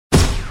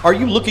Are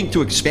you looking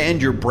to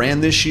expand your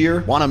brand this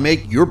year? Want to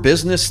make your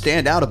business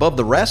stand out above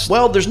the rest?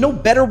 Well, there's no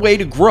better way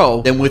to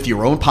grow than with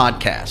your own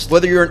podcast.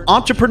 Whether you're an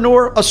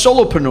entrepreneur, a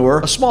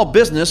solopreneur, a small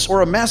business,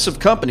 or a massive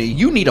company,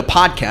 you need a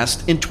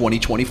podcast in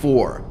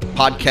 2024.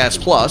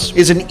 Podcast Plus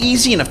is an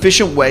easy and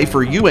efficient way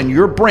for you and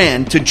your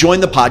brand to join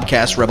the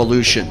podcast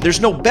revolution. There's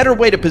no better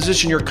way to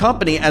position your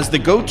company as the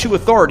go-to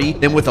authority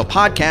than with a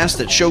podcast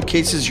that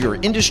showcases your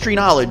industry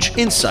knowledge,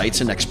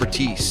 insights, and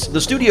expertise.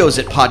 The studios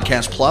at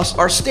Podcast Plus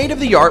are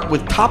state-of-the-art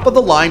with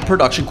top-of-the-line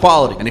production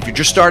quality. And if you're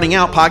just starting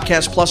out,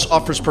 Podcast Plus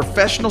offers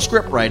professional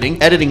script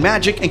writing, editing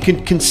magic, and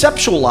can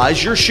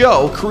conceptualize your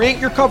show, create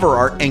your cover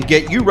art, and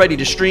get you ready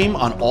to stream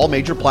on all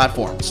major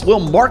platforms. We'll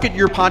market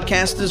your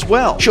podcast as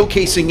well,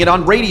 showcasing it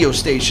on radio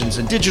stations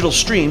and digital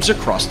streams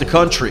across the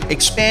country.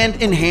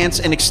 Expand, enhance,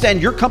 and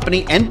extend your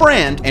company and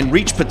brand and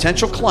reach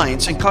potential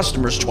clients and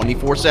customers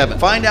 24/7.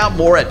 Find out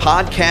more at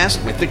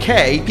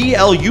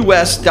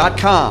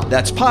podcastwithak.plus.com.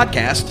 That's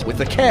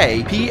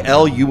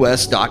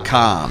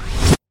podcastwithak.plus.com.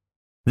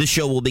 This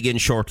show will begin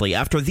shortly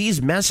after these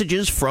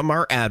messages from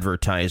our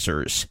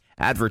advertisers.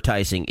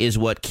 Advertising is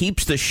what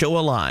keeps the show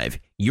alive.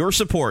 Your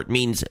support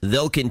means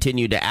they'll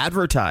continue to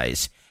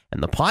advertise,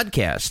 and the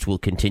podcast will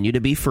continue to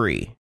be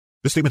free.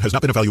 This statement has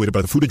not been evaluated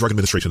by the Food and Drug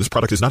Administration. This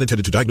product is not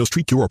intended to diagnose,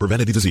 treat, cure, or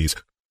prevent any disease.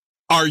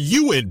 Are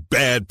you in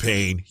bad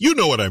pain? You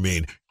know what I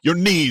mean. Your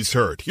knees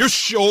hurt, your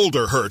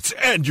shoulder hurts,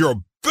 and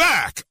your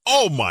back.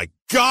 Oh my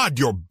God,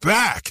 your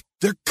back.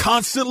 They're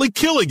constantly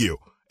killing you.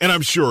 And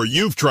I'm sure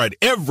you've tried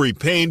every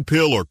pain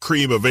pill or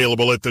cream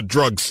available at the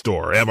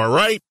drugstore. Am I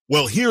right?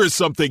 Well, here is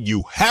something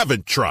you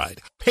haven't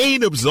tried.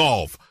 Pain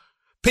Absolve.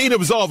 Pain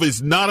Absolve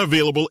is not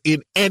available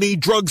in any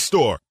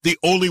drugstore. The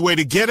only way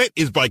to get it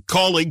is by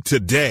calling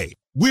today.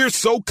 We're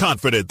so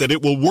confident that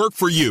it will work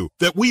for you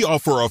that we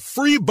offer a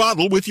free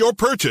bottle with your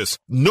purchase.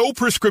 No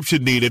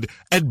prescription needed.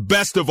 And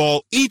best of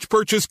all, each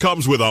purchase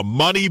comes with a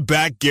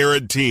money-back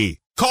guarantee.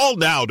 Call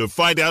now to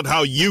find out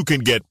how you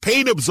can get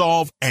Pain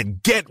Absolve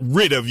and get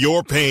rid of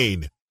your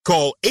pain.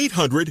 Call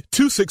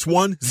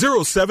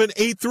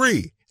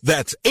 800-261-0783.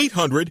 That's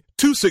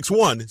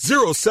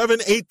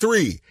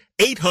 800-261-0783.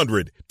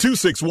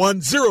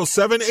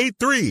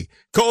 800-261-0783.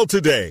 Call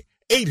today.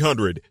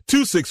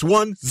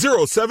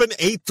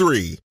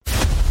 800-261-0783.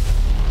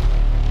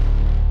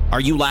 Are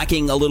you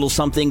lacking a little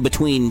something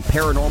between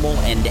paranormal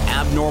and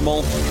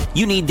abnormal?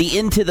 You need the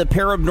Into the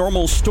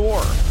Paranormal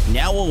store,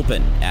 now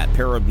open at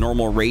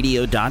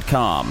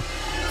paranormalradio.com.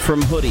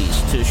 From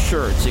hoodies to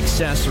shirts,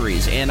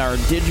 accessories, and our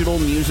digital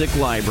music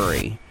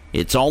library,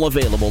 it's all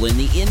available in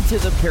the Into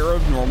the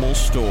Paranormal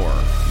store.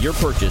 Your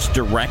purchase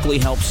directly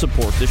helps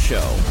support the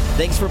show.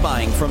 Thanks for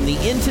buying from the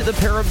Into the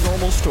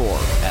Paranormal store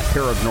at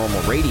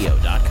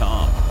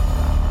paranormalradio.com.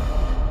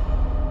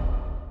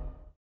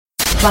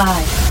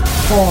 5,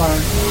 4,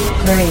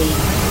 3,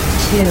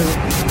 2,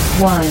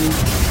 1.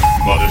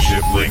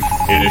 Mothership link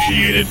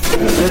initiated.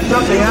 There's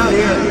something out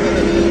here.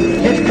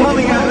 It's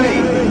coming at me.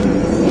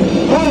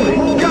 Holy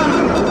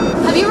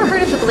God! Have you ever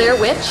heard of the Blair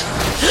Witch?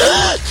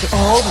 It's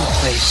all over the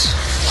place.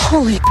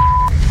 Holy.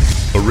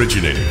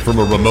 Originating from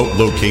a remote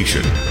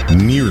location,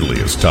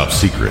 nearly as top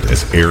secret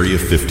as Area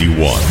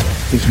 51.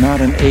 Is not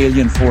an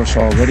alien force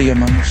already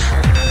among us?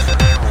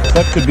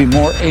 What could be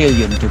more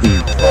alien to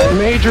thee?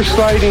 Major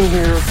sighting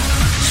here.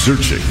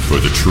 Searching for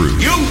the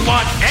truth. You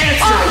want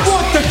answers! I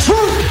want the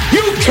truth!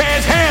 You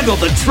can't handle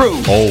the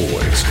truth!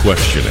 Always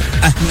questioning.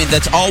 I mean,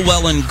 that's all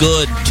well and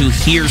good to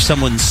hear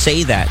someone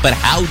say that, but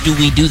how do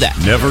we do that?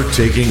 Never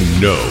taking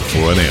no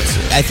for an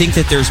answer. I think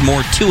that there's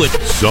more to it.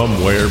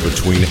 Somewhere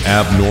between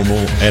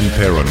abnormal and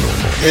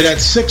paranormal. It had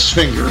 6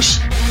 fingers,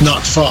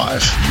 not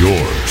 5.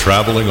 You're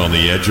traveling on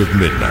the edge of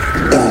midnight.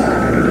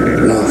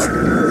 No.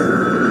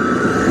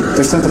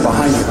 There's something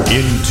behind you.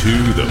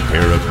 Into the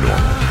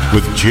paranormal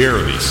with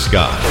Jeremy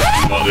Scott.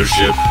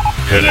 Mothership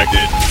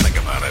connected. Think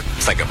about it.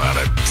 Think about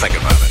it. Think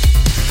about it.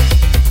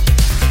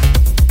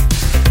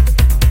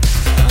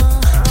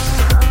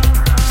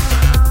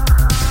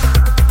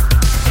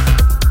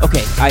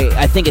 Okay,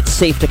 I think it's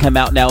safe to come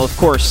out now. Of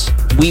course,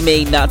 we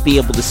may not be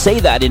able to say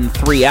that in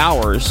 3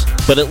 hours,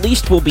 but at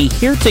least we'll be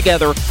here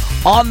together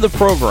on the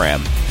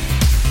program.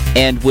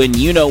 And when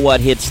You Know What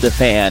hits the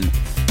fan,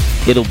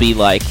 it'll be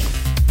like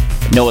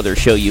no other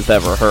show you've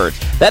ever heard.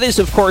 That is,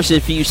 of course,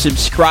 if you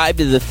subscribe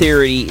to the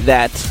theory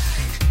that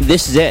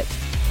this is it.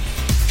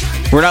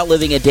 We're not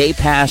living a day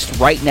past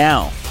right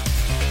now.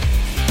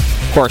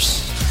 Of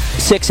course,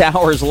 6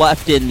 hours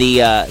left in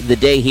the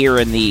day here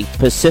in the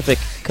Pacific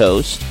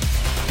Coast.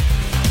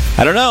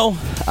 I don't know.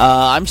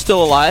 I'm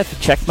still alive.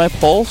 Checked my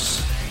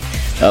pulse.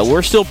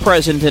 We're still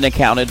present and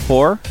accounted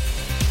for.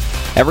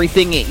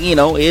 Everything,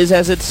 is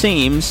as it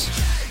seems.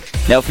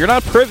 Now, if you're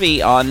not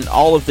privy on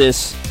all of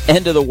this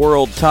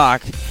end-of-the-world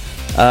talk,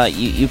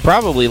 you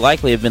probably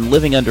likely have been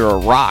living under a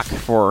rock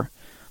for,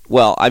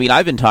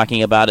 I've been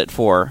talking about it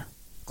for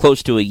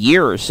close to a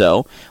year or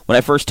so. When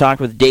I first talked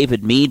with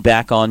David Mead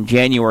back on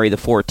January the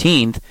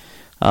 14th,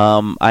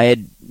 I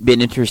had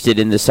been interested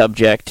in the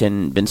subject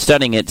and been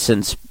studying it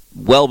since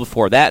well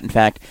before that, in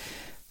fact.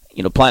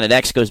 Planet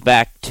X goes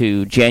back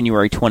to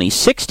January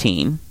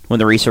 2016 when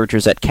the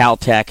researchers at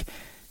Caltech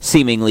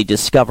seemingly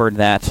discovered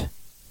that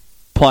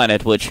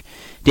planet, which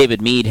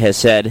David Meade has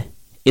said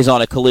is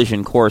on a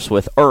collision course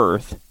with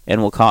Earth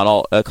and will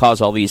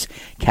cause all these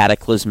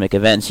cataclysmic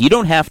events. You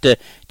don't have to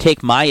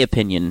take my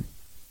opinion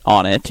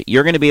on it.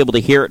 You're going to be able to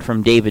hear it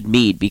from David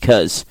Meade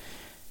because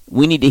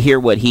we need to hear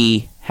what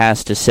he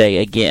has to say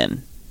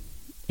again.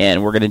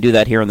 And we're going to do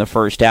that here in the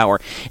first hour.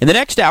 In the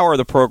next hour of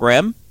the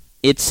program,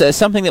 it's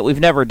something that we've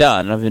never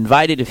done. I've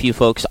invited a few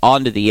folks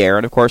onto the air,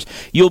 and of course,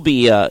 you'll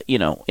be,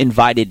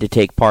 invited to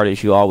take part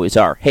as you always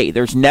are. Hey,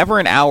 there's never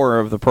an hour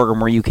of the program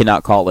where you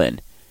cannot call in.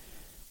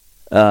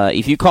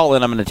 If you call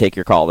in, I'm going to take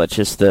your call. That's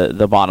just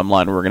the bottom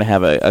line. We're going to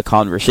have a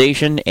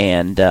conversation,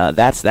 and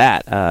that's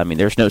that.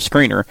 There's no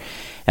screener,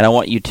 and I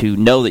want you to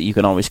know that you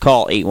can always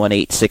call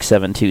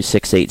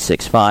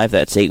 818-672-6865.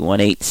 That's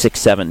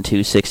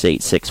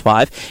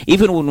 818-672-6865.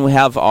 Even when we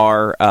have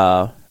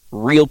our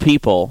real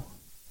people,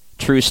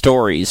 true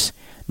stories,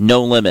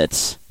 no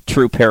limits,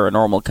 true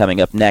paranormal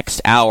coming up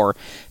next hour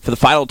for the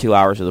final 2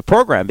 hours of the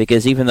program,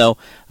 because even though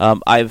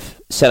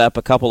I've set up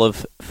a couple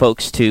of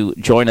folks to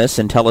join us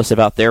and tell us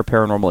about their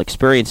paranormal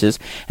experiences,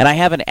 and I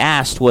haven't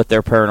asked what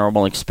their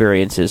paranormal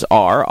experiences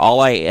are. All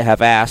I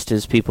have asked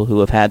is people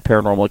who have had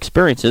paranormal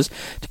experiences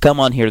to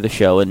come on here to the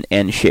show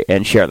and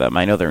share them.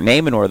 I know their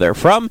name and where they're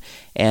from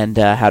and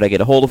how to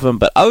get a hold of them,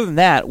 but other than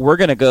that, we're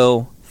going to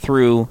go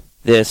through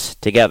this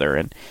together,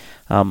 and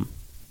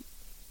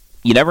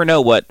you never know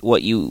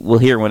what you will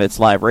hear when it's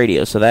live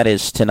radio, so that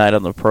is tonight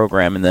on the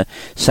program in the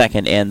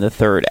second and the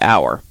third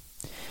hour.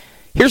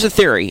 Here's a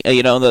theory.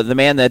 The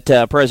man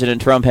that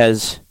President Trump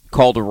has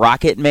called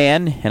Rocket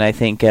Man, and I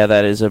think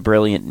that is a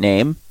brilliant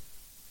name,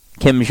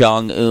 Kim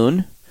Jong-un,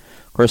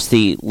 of course,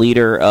 the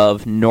leader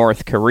of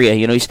North Korea.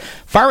 He's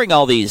firing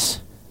all these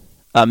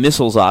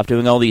missiles off,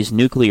 doing all these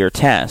nuclear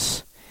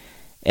tests,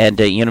 and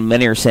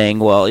many are saying,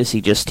 well, is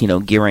he just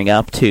gearing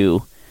up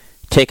to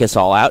take us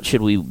all out?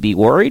 Should we be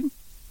worried?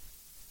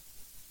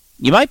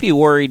 You might be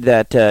worried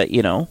that,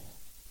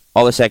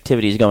 all this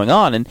activity is going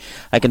on, and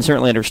I can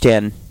certainly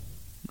understand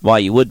why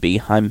you would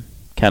be. I'm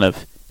kind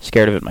of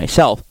scared of it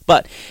myself.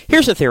 But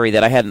here's a theory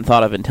that I hadn't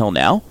thought of until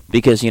now,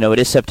 because, it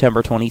is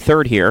September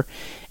 23rd here,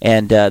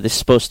 and this is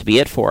supposed to be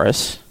it for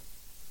us.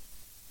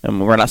 And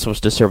we're not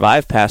supposed to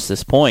survive past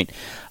this point.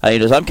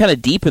 I'm kind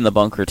of deep in the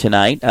bunker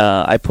tonight.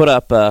 I put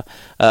up a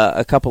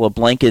couple of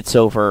blankets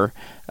over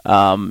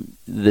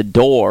the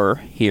door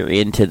here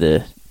into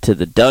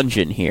the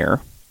dungeon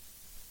here.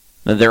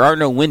 Now, there are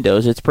no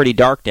windows. It's pretty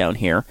dark down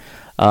here.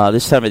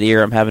 This time of the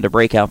year, I'm having to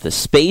break out the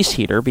space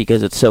heater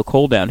because it's so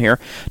cold down here.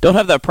 Don't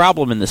have that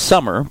problem in the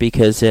summer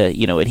because it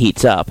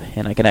heats up,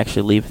 and I can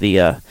actually leave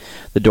the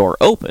door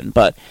open.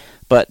 But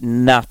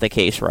not the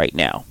case right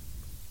now.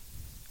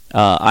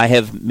 I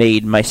have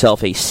made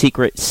myself a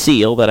secret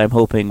seal that I'm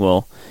hoping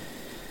will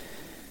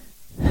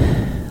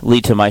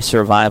lead to my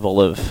survival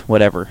of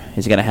whatever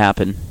is going to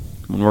happen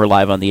when we're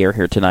live on the air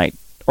here tonight,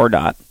 or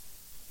not.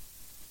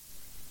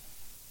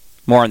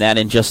 More on that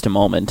in just a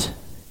moment.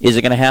 Is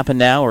it going to happen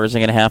now, or is it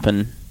going to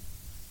happen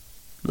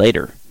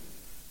later?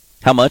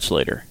 How much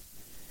later?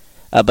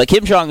 But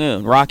Kim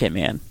Jong-un, Rocket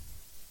Man.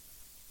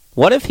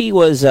 What if he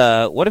was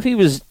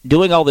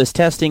doing all this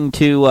testing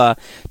to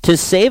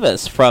save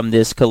us from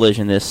this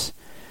collision, this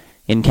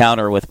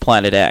encounter with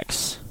Planet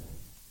X?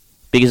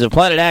 Because if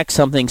Planet X,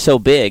 something so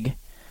big,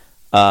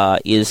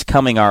 is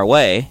coming our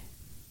way,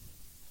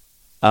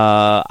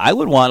 I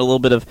would want a little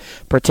bit of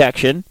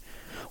protection,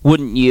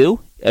 wouldn't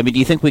you? Do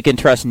you think we can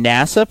trust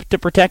NASA to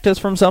protect us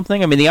from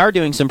something? They are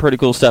doing some pretty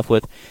cool stuff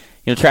with,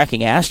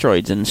 tracking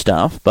asteroids and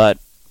stuff, but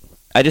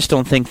I just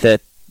don't think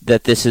that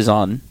this is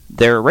on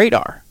their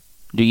radar.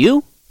 Do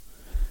you?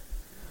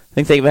 I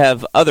think they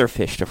have other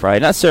fish to fry.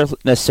 Not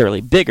necessarily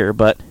bigger,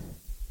 but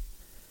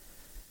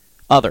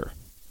other.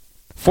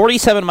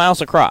 47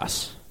 miles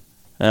across.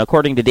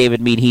 According to David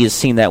Meade, he has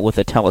seen that with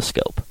a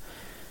telescope.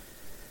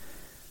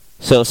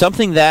 So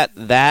something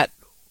that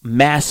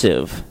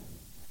massive,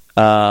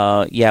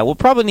 we'll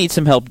probably need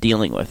some help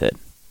dealing with it.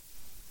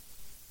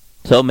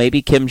 So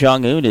maybe Kim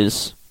Jong-un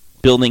is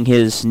building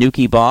his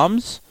nuke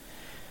bombs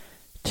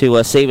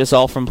to save us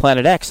all from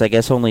Planet X. I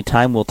guess only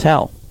time will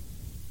tell.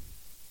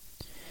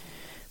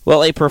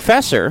 Well, a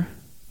professor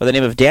by the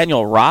name of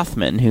Daniel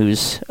Rothman,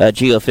 who's a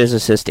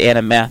geophysicist and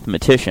a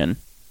mathematician,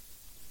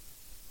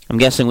 I'm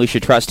guessing we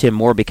should trust him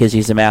more because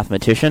he's a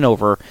mathematician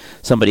over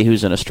somebody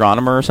who's an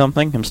astronomer or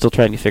something. I'm still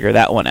trying to figure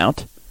that one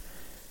out.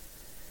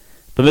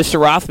 But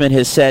Mr. Rothman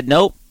has said,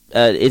 nope,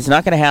 it's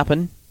not going to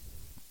happen.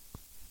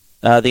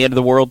 The end of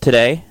the world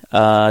today.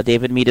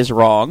 David Meade is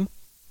wrong.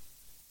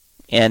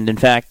 And in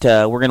fact,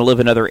 we're going to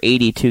live another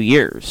 82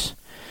 years.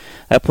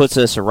 That puts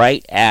us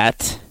right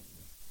at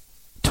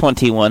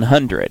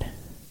 2100.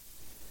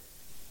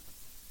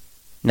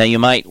 Now you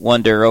might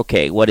wonder,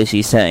 okay, what is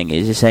he saying?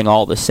 Is he saying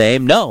all the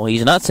same? No,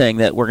 he's not saying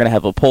that we're going to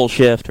have a pole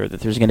shift or that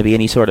there's going to be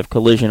any sort of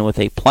collision with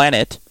a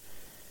planet.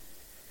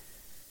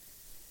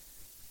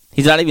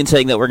 He's not even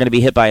saying that we're going to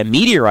be hit by a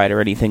meteorite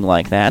or anything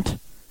like that.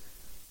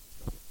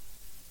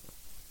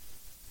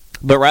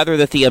 but rather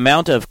that the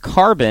amount of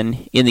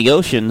carbon in the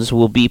oceans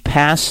will be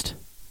past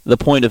the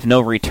point of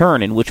no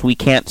return, in which we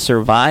can't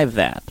survive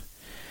that.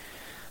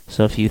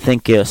 So if you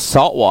think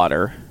salt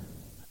water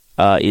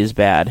is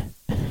bad,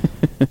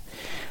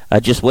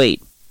 just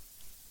wait.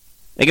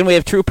 Again, we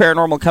have True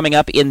Paranormal coming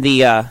up in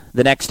the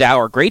next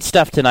hour. Great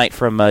stuff tonight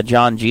from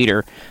John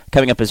Jeter,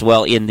 coming up as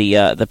well in the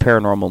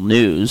Paranormal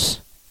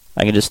News.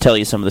 I can just tell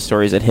you some of the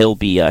stories that he'll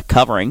be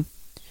covering.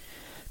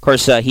 Of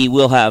course, he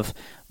will have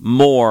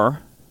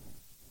more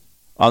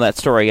on that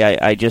story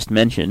I just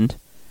mentioned.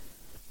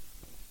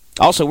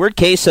 Also, weird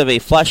case of a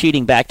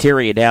flesh-eating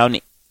bacteria down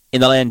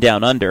in the land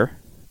down under.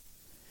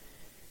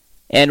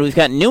 And we've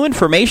got new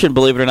information,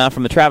 believe it or not,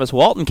 from the Travis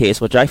Walton case,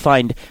 which I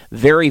find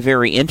very,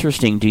 very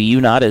interesting. Do you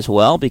not as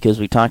well? Because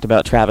we talked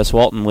about Travis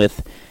Walton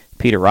with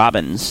Peter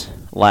Robbins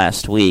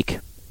last week.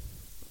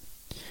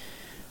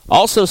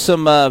 Also,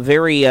 some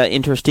very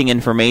interesting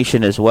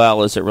information as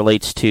well as it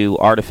relates to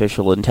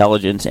artificial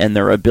intelligence and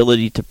their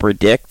ability to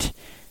predict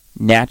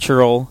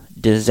natural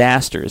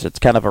disasters. It's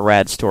kind of a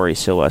rad story,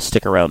 so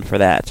stick around for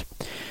that.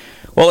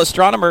 Well,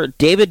 astronomer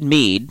David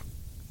Mead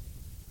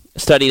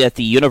studied at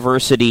the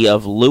University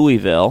of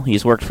Louisville.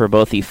 He's worked for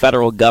both the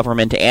federal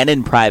government and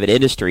in private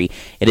industry,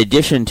 in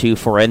addition to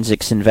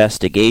forensics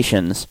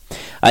investigations.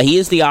 He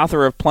is the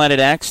author of Planet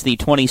X, the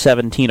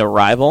 2017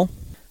 arrival.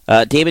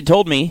 David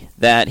told me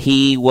that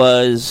he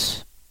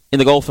was in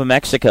the Gulf of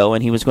Mexico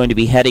and he was going to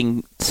be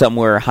heading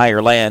somewhere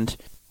higher land.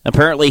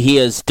 Apparently he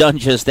has done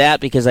just that,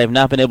 because I've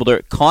not been able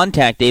to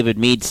contact David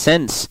Mead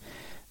since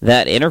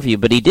that interview.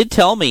 But he did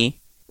tell me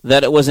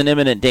that it was an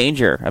imminent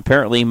danger,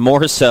 apparently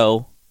more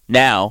so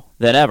now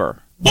than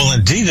ever. Well,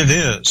 indeed it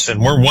is.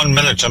 And we're 1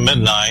 minute to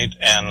midnight,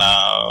 and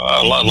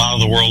a lot of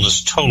the world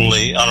is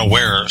totally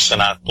unawares,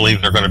 and I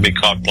believe they're going to be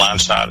caught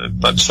blindsided.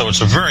 But so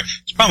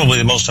it's probably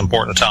the most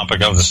important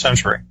topic of the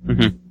century.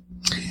 Mm-hmm.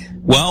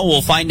 Well,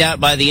 we'll find out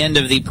by the end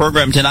of the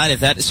program tonight if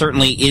that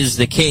certainly is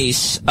the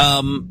case.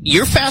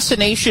 Your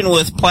fascination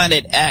with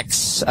Planet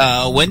X,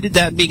 when did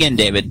that begin,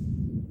 David?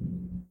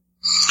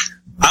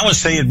 I would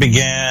say it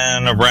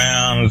began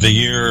around the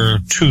year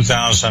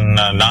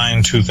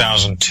 2009,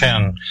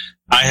 2010.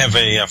 I have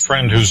a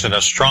friend who's an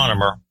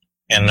astronomer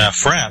in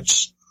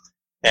France,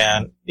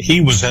 and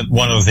he was at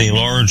one of the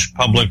large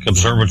public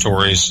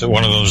observatories,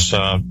 one of those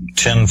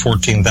 10,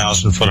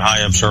 14,000 foot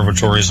high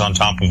observatories on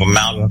top of a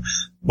mountain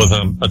with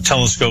a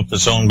telescope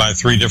that's owned by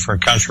 3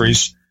 different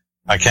countries.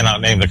 I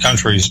cannot name the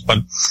countries, but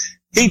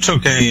he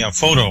took a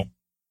photo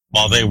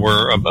while they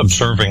were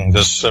observing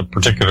this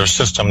particular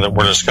system that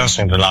we're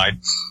discussing tonight,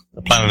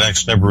 the Planet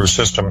X Nibiru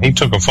system. He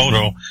took a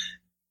photo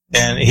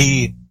and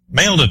he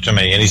mailed it to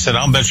me, and he said,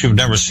 "I'll bet you've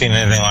never seen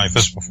anything like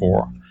this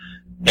before."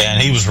 And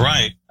he was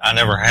right. I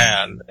never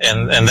had.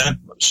 And that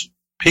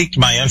piqued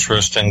my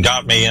interest and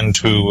got me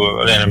into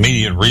an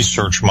immediate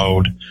research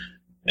mode.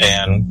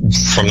 And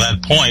from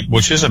that point,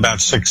 which is about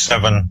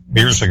 6-7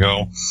 years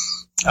ago,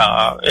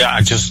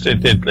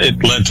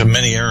 it led to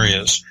many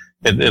areas.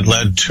 It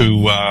led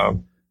to,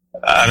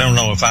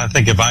 I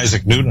think if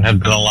Isaac Newton had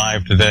been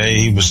alive today,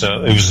 he was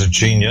a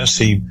genius.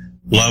 He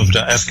loved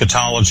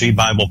eschatology,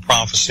 Bible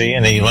prophecy,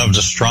 and he loved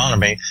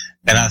astronomy.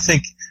 And I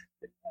think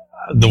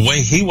the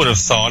way he would have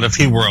thought if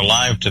he were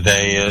alive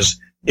today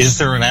is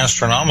there an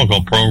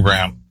astronomical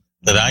program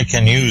that I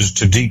can use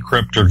to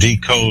decrypt or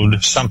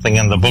decode something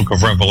in the book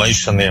of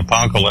Revelation, the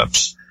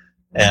Apocalypse?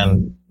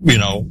 And,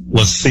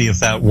 let's see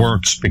if that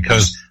works,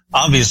 because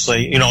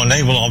obviously, a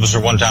naval officer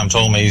one time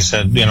told me, he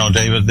said,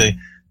 David,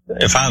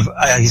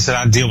 he said,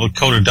 I deal with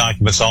coded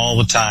documents all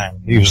the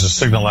time. He was a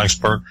signal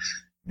expert,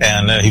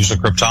 and he was a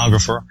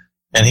cryptographer.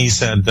 And he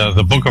said,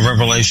 the book of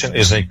Revelation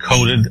is a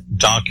coded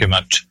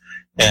document.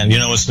 And,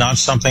 it's not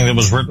something that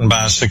was written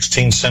by a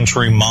 16th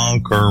century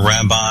monk or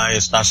rabbi.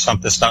 It's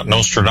not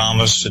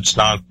Nostradamus. It's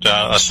not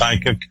a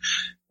psychic.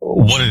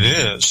 What it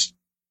is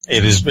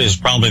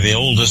probably the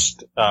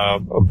oldest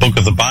book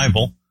of the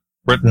Bible,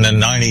 written in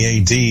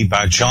 90 AD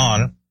by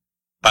John,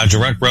 by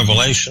direct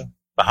revelation,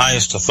 the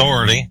highest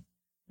authority.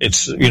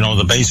 It's,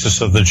 the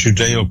basis of the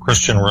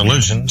Judeo-Christian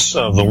religions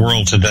of the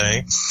world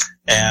today.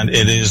 And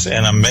it is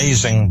an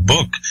amazing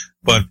book,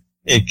 but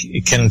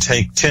it can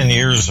take 10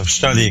 years of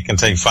study. It can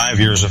take 5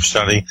 years of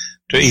study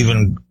to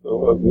even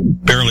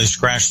barely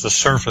scratch the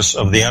surface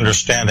of the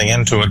understanding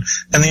into it.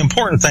 And the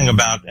important thing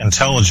about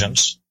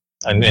intelligence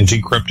and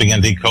decrypting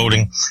and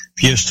decoding,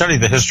 if you study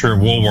the history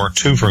of World War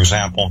II, for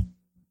example,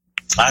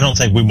 I don't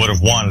think we would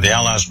have won. The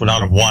Allies would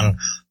not have won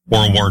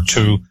World War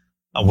II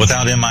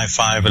without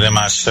MI5 and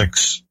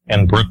MI6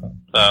 in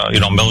Britain.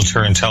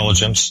 Military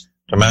intelligence,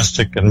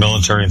 domestic and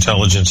military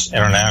intelligence,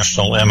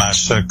 international,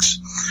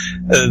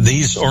 MI6.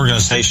 These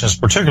organizations,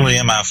 particularly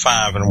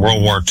MI5 in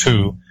World War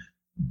II,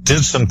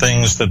 did some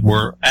things that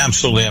were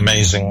absolutely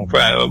amazing.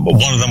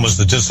 One of them was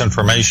the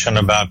disinformation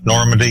about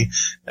Normandy.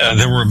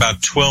 There were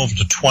about 12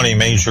 to 20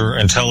 major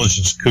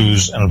intelligence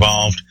coups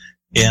involved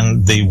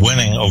in the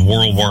winning of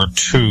World War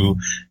II.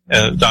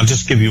 I'll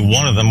just give you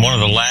one of them. One of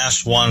the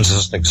last ones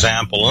as an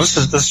example.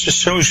 This just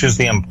shows you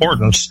the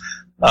importance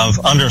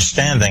of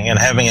understanding and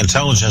having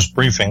intelligence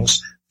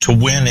briefings to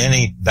win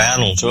any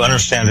battle, to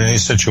understand any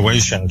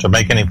situation, to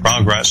make any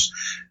progress.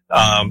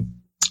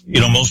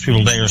 Most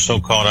people today are so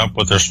caught up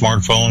with their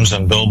smartphones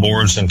and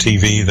billboards and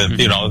TV that,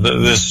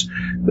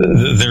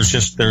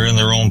 they're in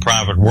their own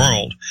private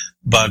world.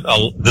 But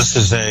this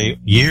is a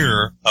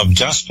year of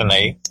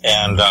destiny,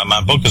 and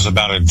my book is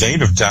about a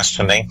date of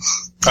destiny.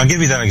 I'll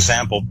give you that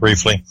example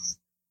briefly.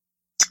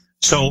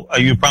 So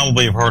you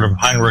probably have heard of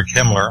Heinrich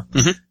Himmler.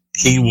 Mm-hmm.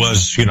 He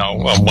was, one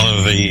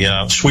of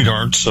the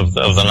sweethearts of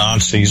the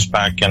Nazis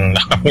back in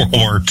World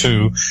War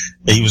II.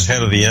 He was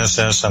head of the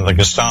SS and the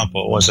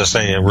Gestapo, as I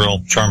say, a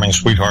real charming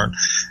sweetheart.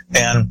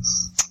 And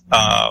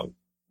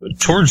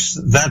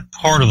towards that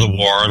part of the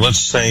war, let's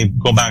say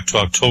go back to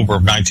October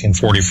of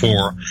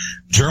 1944,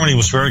 Germany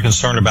was very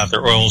concerned about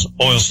their oil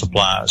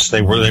supplies.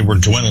 They were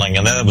dwindling,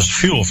 and that was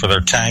fuel for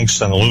their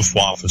tanks and the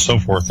Luftwaffe and so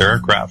forth, their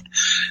aircraft.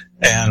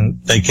 And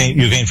you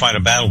can't fight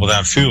a battle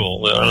without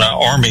fuel. The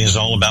army is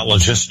all about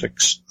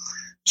logistics.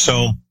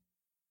 So,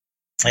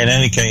 in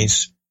any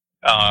case,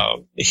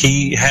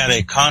 he had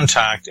a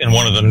contact in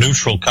one of the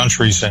neutral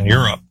countries in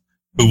Europe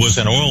who was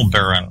an oil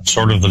baron,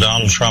 sort of the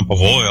Donald Trump of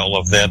oil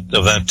of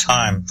that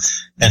time.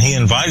 And he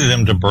invited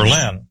him to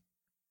Berlin.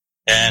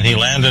 And he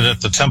landed at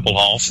the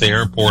Tempelhof, the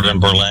airport in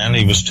Berlin.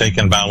 He was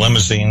taken by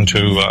limousine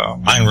to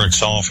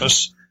Heinrich's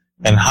office.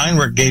 And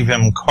Heinrich gave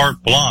him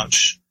carte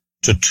blanche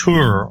to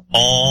tour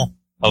all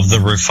of the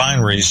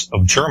refineries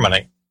of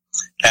Germany,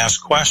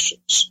 ask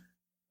questions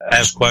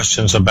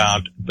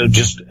about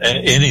just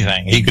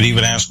anything. He could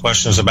even ask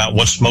questions about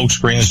what smoke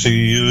screens do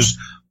you use,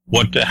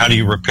 how do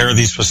you repair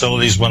these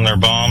facilities when they're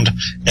bombed,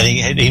 and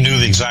he knew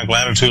the exact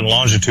latitude and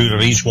longitude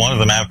of each one of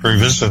them after he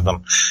visited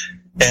them.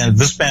 And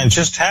this man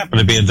just happened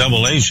to be a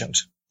double agent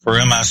for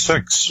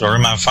MI6 or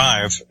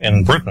MI5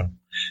 in Britain.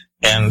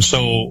 And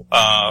so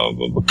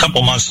a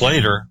couple months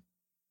later,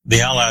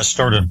 the Allies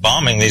started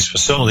bombing these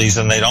facilities,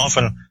 and they'd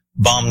often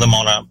bomb them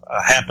on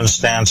a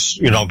happenstance,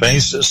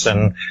 basis,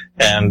 and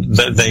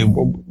they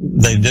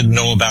didn't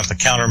know about the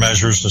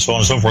countermeasures and so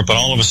on and so forth. But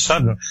all of a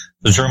sudden,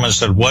 the Germans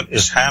said, "What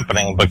is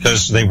happening?"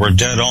 Because they were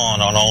dead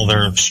on all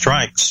their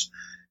strikes.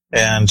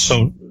 And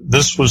so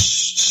this was,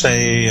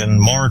 say, in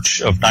March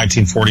of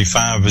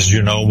 1945, as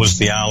you know, was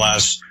the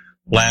Allies'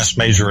 last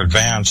major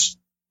advance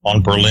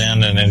on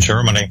Berlin and in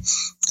Germany.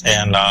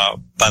 And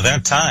by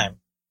that time,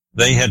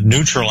 they had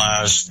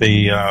neutralized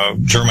the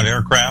German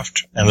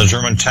aircraft and the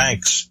German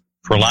tanks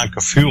for lack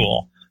of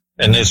fuel.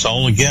 And it's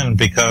all, again,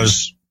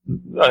 because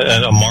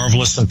a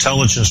marvelous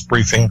intelligence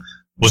briefing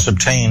was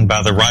obtained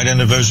by the right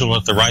individual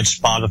at the right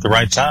spot at the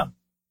right time.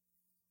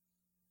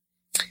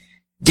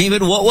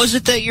 David, what was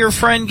it that your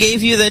friend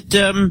gave you that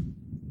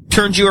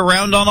turned you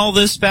around on all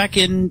this back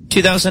in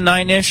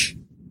 2009-ish?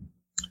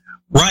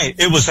 Right.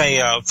 It was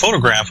a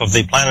photograph of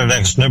the Planet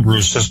X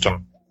Nibiru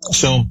system.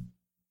 So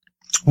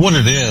what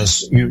it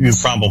is, you've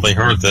probably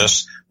heard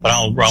this, but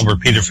I'll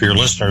repeat it for your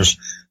listeners.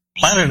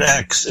 Planet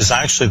X is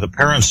actually the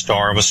parent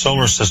star of a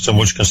solar system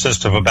which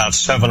consists of about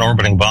 7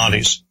 orbiting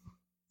bodies.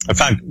 In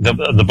fact,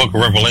 the book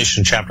of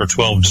Revelation, chapter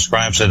 12,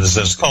 describes it as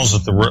this, calls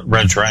it the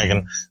Red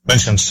Dragon,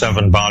 mentions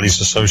 7 bodies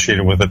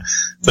associated with it.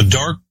 The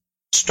dark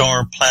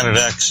star Planet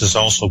X is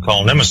also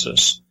called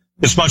Nemesis.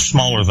 It's much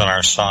smaller than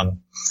our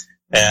sun.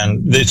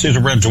 And it's a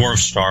red dwarf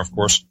star, of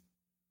course.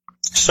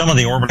 Some of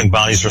the orbiting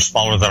bodies are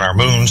smaller than our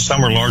moon.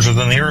 Some are larger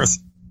than the Earth.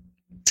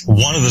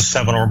 One of the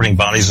 7 orbiting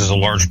bodies is a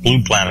large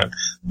blue planet,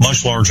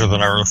 much larger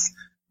than Earth.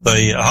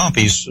 The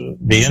Hopis,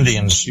 the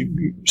Indians,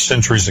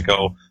 centuries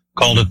ago,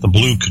 called it the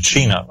blue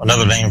Kachina.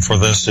 Another name for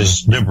this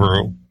is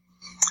Nibiru.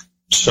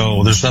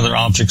 So there's another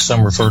object,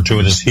 some refer to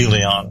it as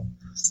Helion.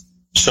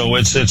 So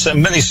it's a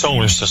mini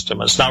solar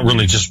system. It's not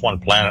really just one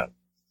planet.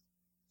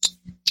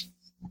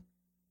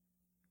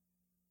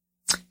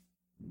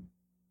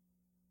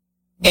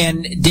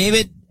 And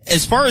David,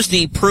 as far as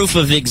the proof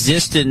of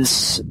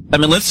existence,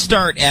 let's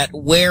start at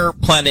where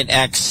Planet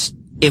X,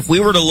 if we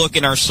were to look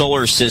in our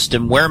solar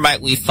system, where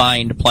might we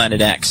find Planet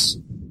X?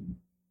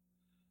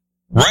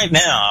 Right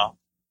now,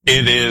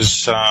 it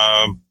is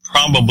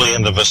probably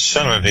in the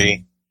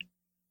vicinity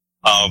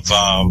of,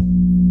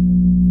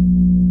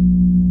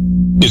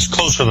 it's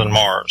closer than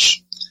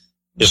Mars.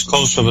 It's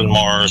closer than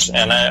Mars,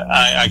 and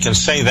I can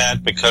say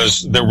that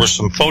because there were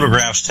some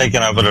photographs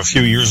taken of it a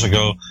few years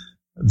ago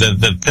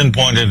that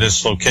pinpointed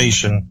its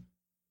location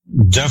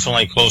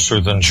definitely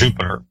closer than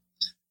Jupiter.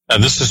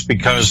 This is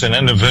because an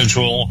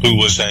individual who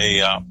was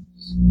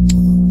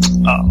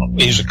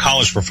he's a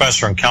college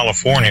professor in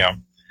California.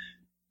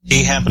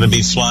 He happened to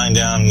be flying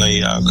down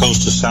the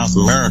coast of South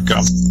America,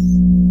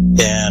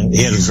 and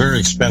he had a very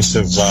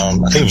expensive, I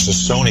think it was a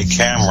Sony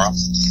camera,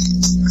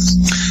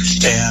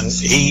 and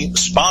he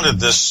spotted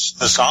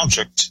this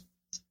object,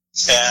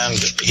 and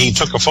he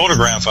took a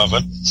photograph of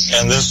it,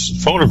 and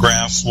this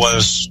photograph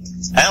was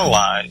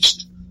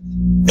analyzed,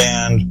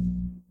 and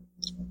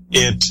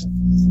it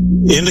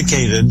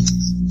indicated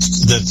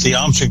that the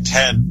object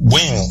had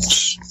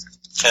wings.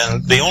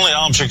 And the only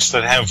objects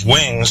that have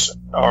wings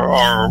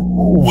are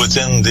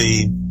within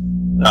the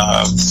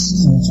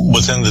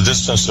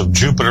distance of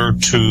Jupiter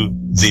to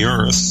the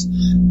Earth.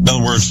 In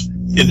other words,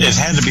 it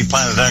had to be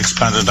Planet X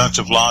by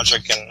deductive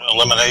logic and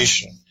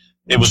elimination.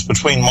 It was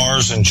between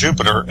Mars and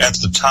Jupiter at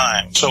the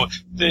time. So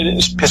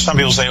some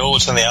people say, oh,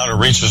 it's in the outer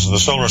reaches of the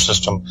solar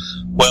system.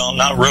 Well,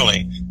 not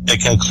really.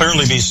 It can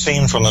clearly be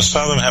seen from the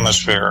southern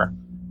hemisphere,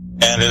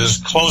 and it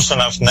is close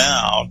enough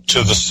now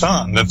to the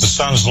sun that the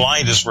sun's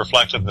light is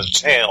reflected in the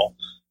tail,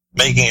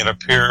 making it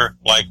appear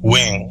like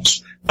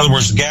wings. In other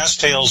words, gas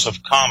tails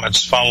of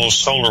comets follow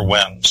solar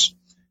winds,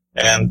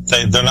 and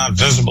they're not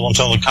visible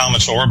until the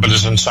comet's orbit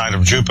is inside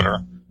of Jupiter,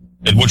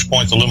 at which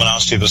point the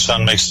luminosity of the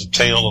sun makes the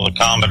tail of the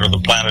comet or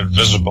the planet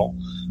visible.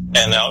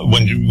 And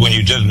when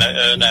you did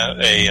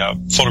a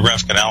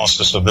photographic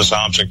analysis of this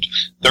object,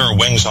 there are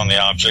wings on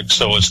the object,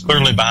 so it's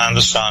clearly behind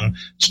the sun.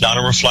 It's not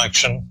a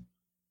reflection.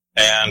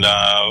 And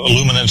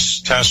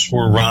luminance tests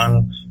were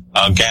run,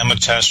 gamma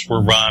tests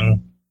were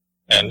run,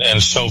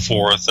 and so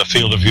forth. The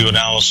field of view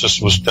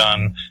analysis was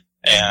done,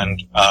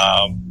 and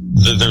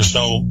there's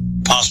no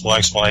possible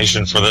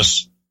explanation for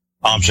this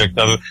object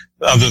other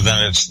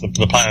than it's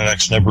the Planet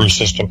X Nibiru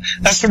system.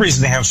 That's the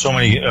reason they have so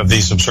many of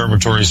these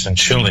observatories in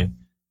Chile.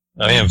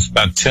 They have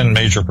about 10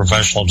 major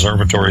professional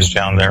observatories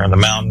down there in the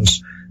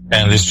mountains,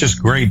 and it's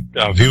just great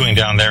viewing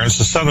down there. It's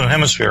the southern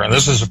hemisphere, and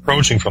this is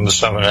approaching from the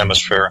southern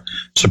hemisphere.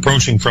 It's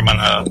approaching from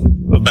about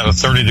a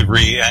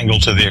 30-degree angle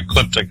to the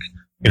ecliptic,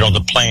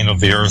 the plane of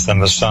the Earth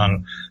and the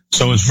sun.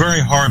 So it's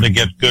very hard to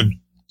get good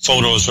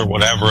photos or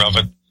whatever of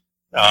it,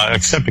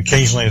 except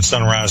occasionally at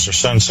sunrise or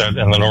sunset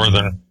in the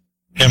northern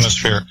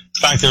hemisphere.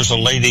 In fact, there's a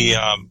lady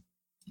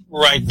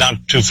right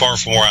not too far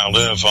from where I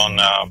live on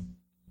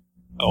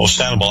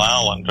Sanibel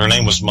Island. Her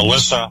name was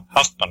Melissa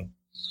Huffman,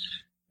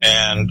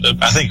 and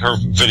I think her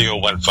video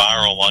went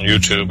viral on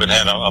YouTube. It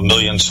had a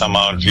million some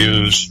odd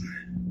views,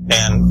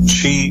 and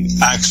she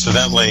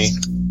accidentally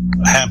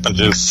happened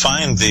to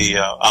find the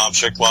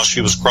object while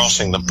she was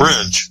crossing the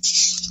bridge,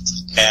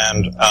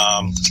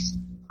 and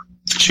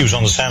she was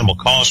on the Sanibel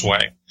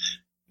Causeway.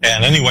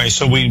 And anyway,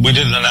 so we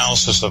did an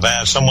analysis of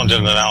that. Someone did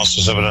an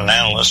analysis of it, an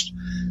analyst,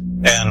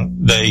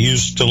 and they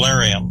used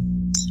stellarium.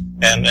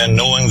 And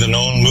knowing the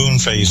known moon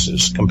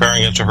phases,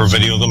 comparing it to her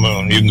video of the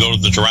moon, you can go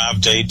to the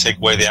derived date, take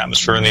away the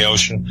atmosphere and the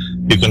ocean.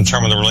 You can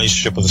determine the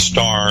relationship with the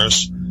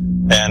stars.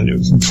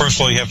 And first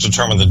of all, you have to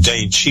determine the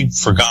date. She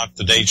forgot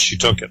the date she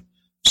took it.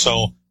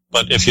 So,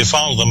 but if you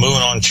follow the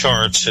moon on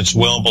charts, it's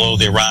well below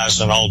the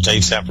horizon, all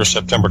dates after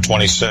September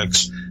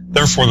 26.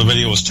 Therefore, the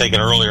video was taken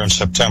earlier in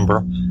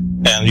September.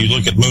 And you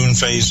look at moon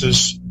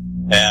phases,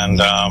 and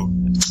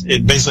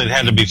it basically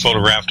had to be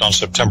photographed on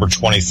September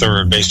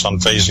 23rd based on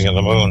phasing of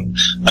the moon.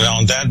 And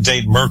on that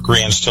date,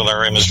 Mercury in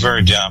stellarium is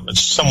very dim.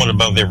 It's somewhat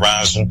above the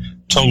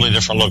horizon, totally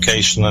different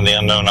location than the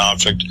unknown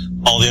object.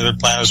 All the other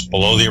planets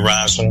below the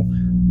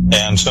horizon.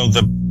 And so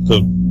the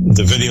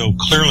video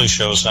clearly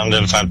shows an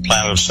unidentified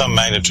planet of some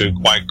magnitude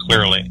quite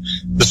clearly.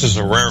 This is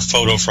a rare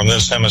photo from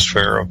this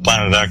hemisphere of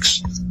Planet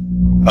X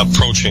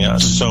approaching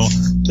us. So,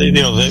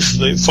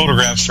 the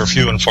photographs are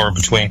few and far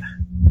between.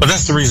 But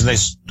that's the reason they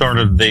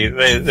started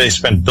they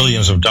spent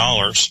billions of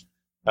dollars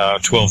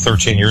 12,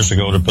 13 years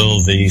ago to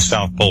build the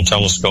South Pole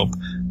telescope,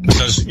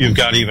 because you've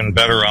got even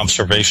better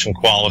observation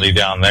quality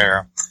down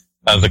there.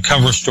 The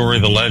cover story,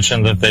 the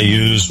legend that they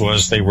used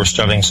was they were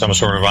studying some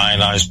sort of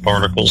ionized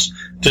particles.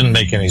 Didn't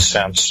make any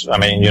sense. I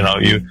mean,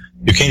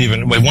 you can't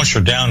even, once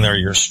you're down there,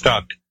 you're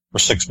stuck for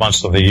 6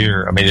 months of the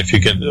year. I mean, if you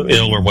get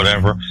ill or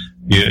whatever,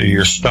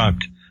 you're stuck.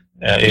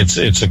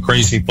 It's a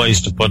crazy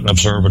place to put an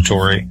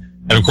observatory.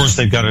 And of course,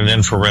 they've got an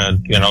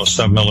infrared,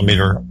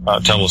 sub-millimeter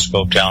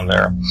telescope down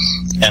there.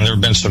 And there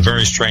have been some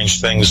very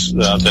strange things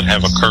that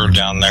have occurred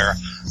down there.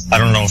 I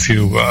don't know if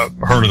you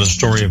heard of the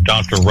story of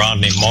Dr.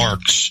 Rodney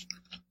Marks,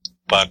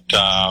 but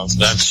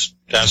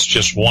that's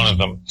just one of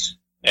them.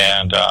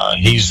 And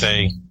he's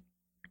a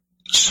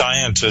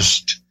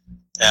scientist,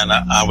 and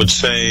I would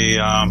say,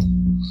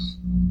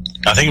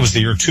 I think it was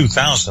the year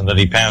 2000 that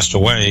he passed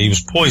away. He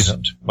was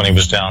poisoned when he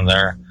was down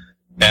there,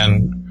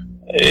 and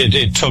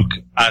it took,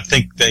 I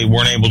think they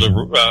weren't able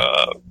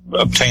to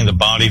obtain the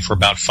body for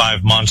about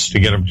 5 months to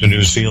get him to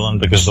New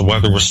Zealand because the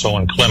weather was so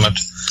inclement.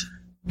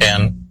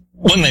 And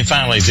when they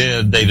finally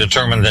did, they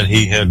determined that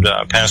he had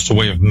passed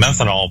away of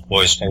methanol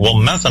poisoning. Well,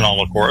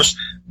 methanol, of course,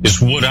 is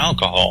wood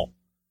alcohol.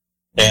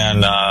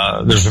 And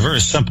there's a very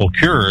simple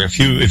cure. If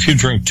you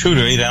drink 2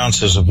 to 8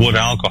 ounces of wood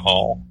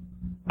alcohol,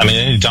 I mean,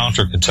 any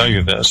doctor could tell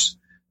you this.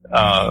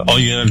 All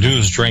you gotta do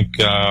is drink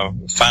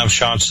 5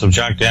 shots of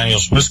Jack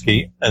Daniel's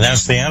whiskey, and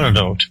that's the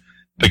antidote,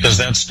 because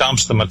that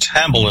stops the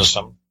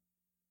metabolism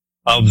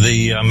of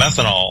the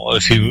methanol.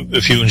 If you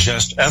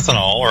ingest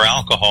ethanol or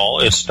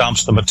alcohol, it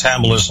stops the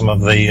metabolism of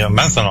the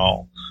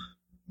methanol.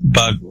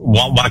 But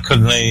why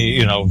couldn't they,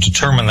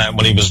 determine that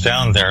when he was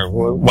down there?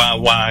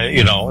 Why,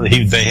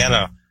 they had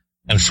a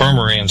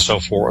infirmary and so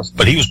forth,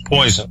 but he was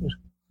poisoned.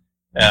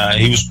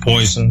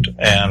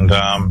 And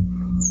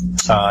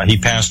he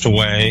passed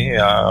away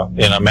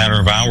in a matter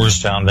of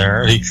hours down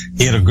there. He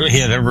had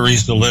every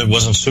reason to live.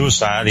 Wasn't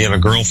suicide. He had a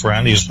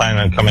girlfriend. He was planning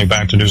on coming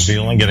back to New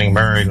Zealand, getting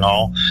married and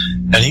all.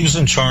 And he was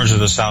in charge of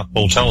the South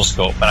Pole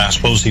telescope. And I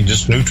suppose he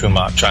just knew too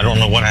much. I don't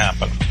know what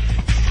happened.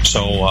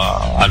 So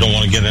I don't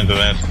want to get into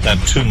that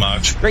too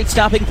much. Great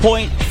stopping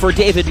point for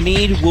David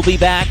Mead. We'll be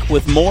back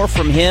with more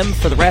from him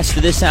for the rest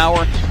of this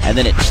hour. And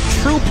then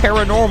it's True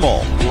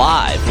Paranormal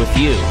live with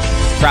you,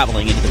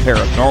 traveling into the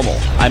paranormal.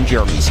 I'm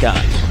Jeremy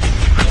Scott.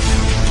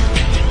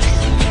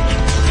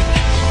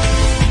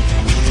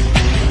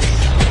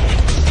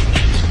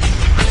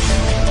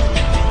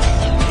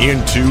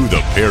 Into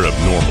the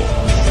paranormal.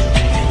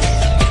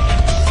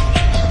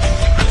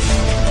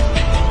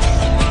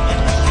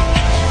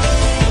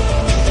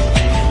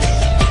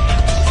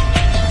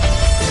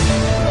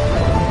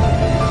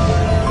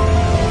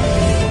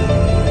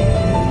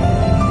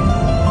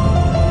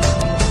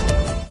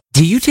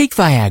 Do you take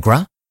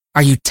Viagra?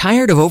 Are you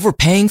tired of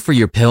overpaying for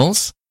your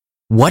pills?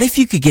 What if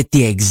you could get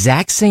the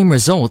exact same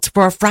results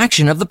for a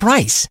fraction of the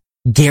price?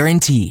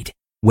 Guaranteed.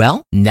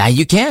 Well, now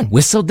you can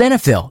with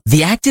Sildenafil,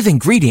 the active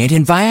ingredient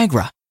in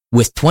Viagra.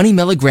 With 20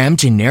 milligram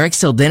generic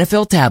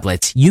Sildenafil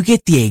tablets, you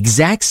get the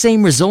exact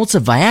same results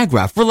of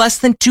Viagra for less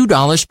than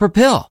 $2 per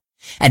pill.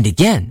 And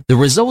again, the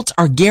results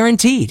are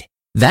guaranteed.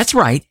 That's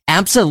right,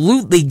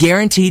 absolutely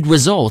guaranteed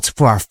results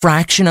for a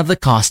fraction of the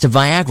cost of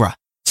Viagra.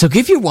 So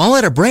give your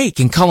wallet a break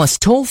and call us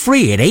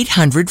toll-free at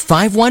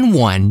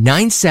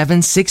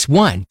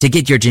 800-511-9761 to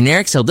get your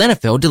generic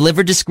Sildenafil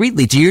delivered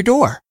discreetly to your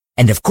door.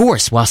 And of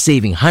course, while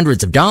saving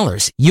hundreds of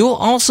dollars, you'll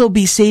also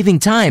be saving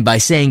time by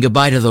saying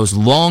goodbye to those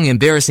long,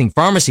 embarrassing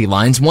pharmacy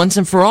lines once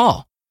and for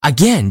all.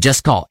 Again,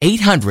 just call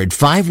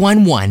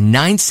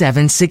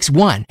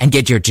 800-511-9761 and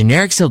get your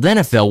generic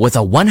Sildenafil with a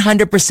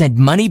 100%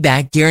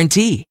 money-back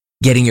guarantee.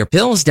 Getting your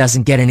pills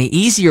doesn't get any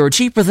easier or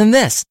cheaper than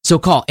this. So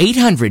call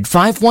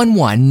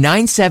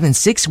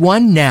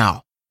 800-511-9761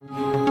 now.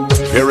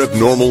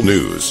 Paranormal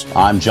news.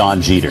 I'm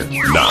John Jeter.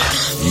 Not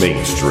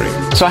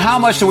mainstream. So how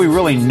much do we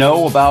really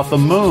know about the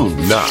moon?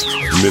 Not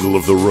middle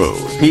of the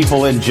road.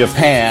 People in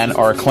Japan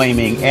are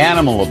claiming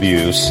animal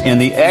abuse in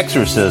the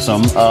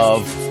exorcism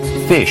of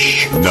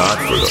fish. Not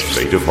for the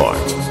faint of heart.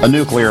 A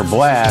nuclear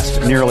blast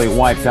nearly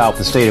wiped out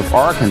the state of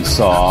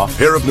Arkansas.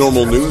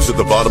 Paranormal news at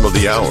the bottom of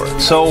the hour.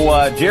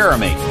 So,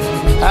 Jeremy,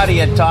 how do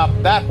you top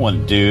that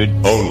one, dude?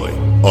 Only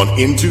on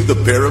Into the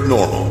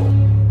Paranormal.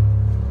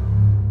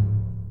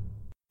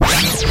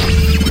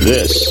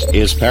 This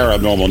is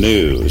Paranormal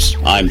News.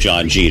 I'm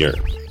John Jeter.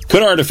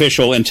 Could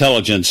artificial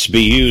intelligence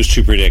be used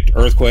to predict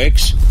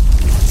earthquakes?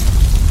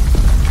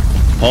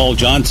 Paul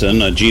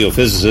Johnson, a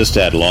geophysicist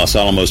at Los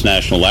Alamos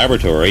National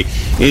Laboratory,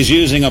 is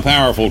using a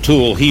powerful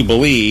tool he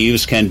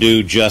believes can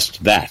do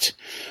just that.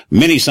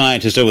 Many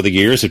scientists over the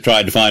years have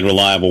tried to find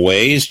reliable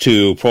ways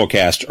to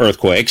forecast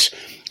earthquakes,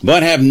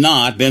 but have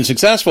not been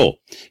successful.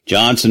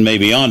 Johnson may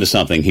be onto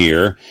something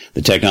here.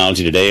 The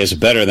technology today is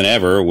better than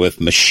ever with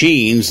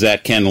machines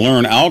that can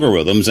learn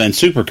algorithms and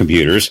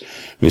supercomputers.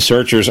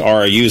 Researchers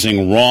are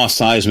using raw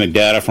seismic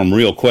data from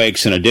real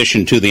quakes in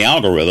addition to the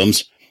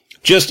algorithms.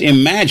 Just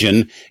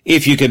imagine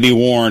if you could be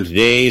warned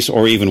days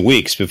or even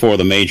weeks before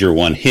the major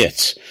one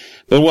hits.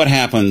 But what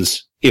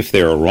happens if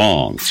they're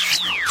wrong?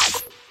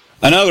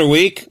 Another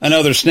week,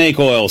 another snake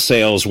oil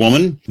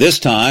saleswoman. This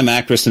time,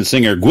 actress and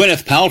singer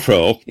Gwyneth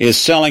Paltrow is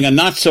selling a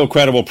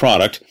not-so-credible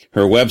product.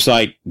 Her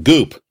website,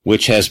 Goop,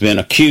 which has been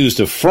accused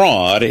of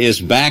fraud,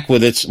 is back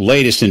with its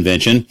latest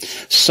invention,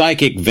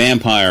 psychic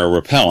vampire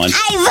repellent.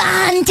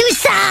 I want to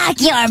suck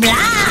your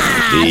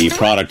blood! The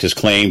product is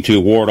claimed to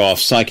ward off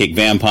psychic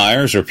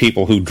vampires or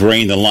people who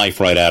drain the life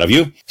right out of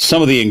you.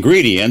 Some of the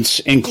ingredients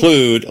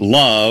include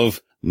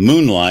love,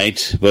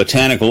 moonlight,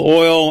 botanical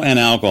oil, and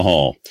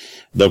alcohol.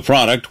 The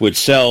product, which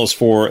sells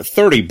for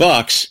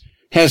 $30,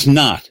 has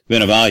not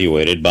been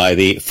evaluated by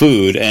the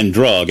Food and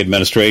Drug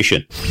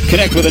Administration.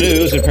 Connect with the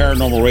news at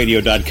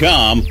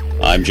ParanormalRadio.com.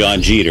 I'm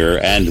John Jeter,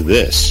 and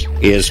this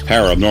is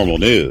Paranormal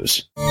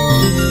News.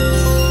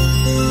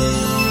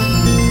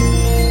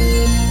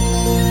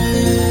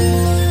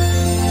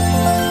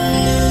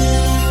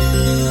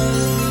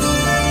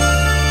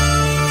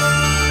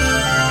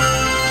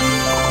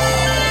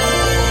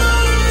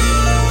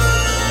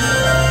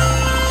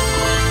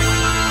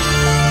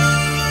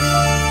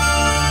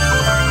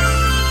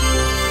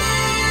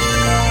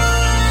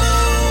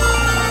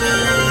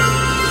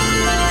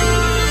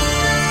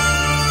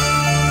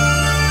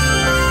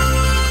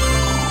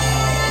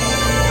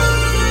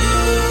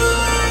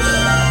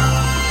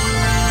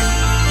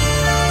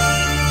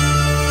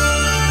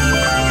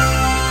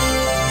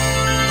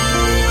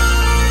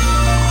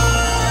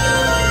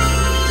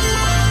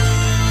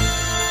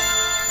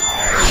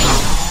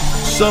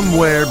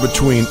 Somewhere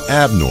between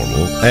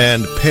abnormal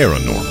and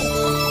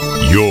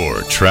paranormal.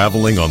 You're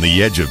traveling on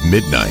the edge of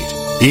midnight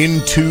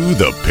into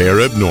the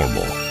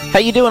paranormal. How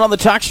you doing on the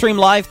TalkStream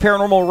Live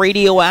Paranormal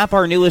Radio app,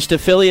 our newest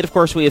affiliate? Of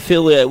course, we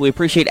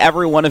appreciate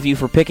every one of you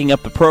for picking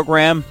up the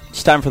program.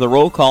 It's time for the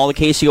roll call. The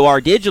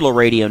KCOR Digital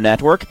Radio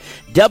Network,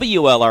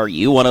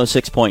 WLRU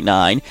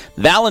 106.9,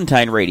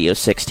 Valentine Radio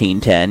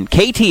 1610,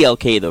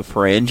 KTLK The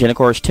Fringe, and of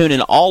course tune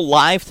in all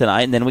live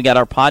tonight. And then we got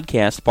our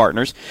podcast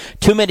partners,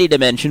 too many to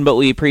mention, but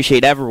we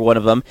appreciate every one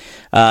of them,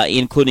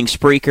 including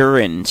Spreaker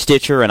and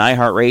Stitcher and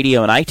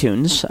iHeartRadio and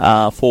iTunes,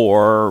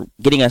 for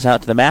getting us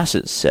out to the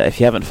masses. If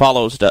you haven't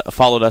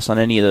followed us on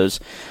any of those,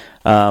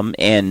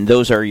 and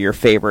those are your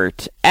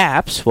favorite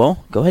apps,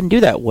 well, go ahead and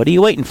do that. What are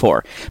you waiting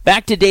for?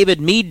 Back to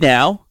David Mead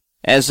now,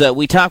 as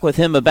we talk with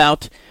him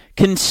about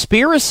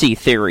conspiracy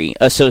theory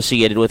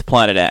associated with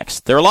Planet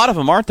X. There are a lot of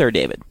them, aren't there,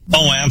 David?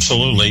 Oh,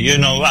 absolutely. You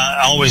know,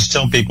 I always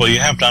tell people you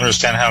have to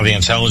understand how the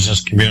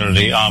intelligence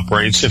community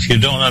operates. If you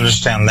don't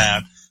understand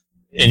that,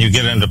 and you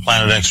get into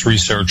Planet X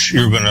research,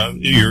 a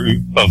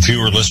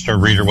viewer, listener,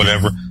 reader,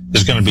 whatever,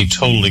 is going to be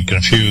totally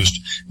confused.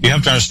 You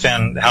have to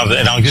understand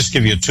and I'll just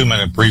give you a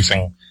 2-minute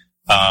briefing.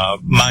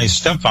 My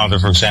stepfather,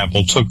 for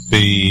example, took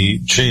the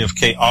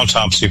JFK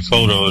autopsy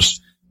photos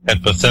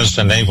at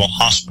Bethesda Naval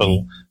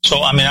Hospital.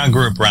 So, I mean, I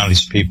grew up around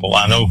these people.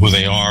 I know who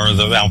they are,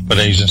 the output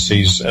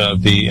agencies, how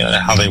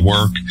they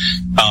work.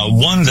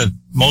 One that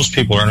most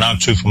people are not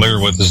too familiar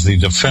with is the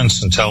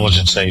Defense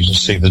Intelligence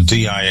Agency, the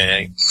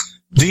DIA.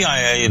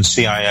 DIA and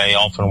CIA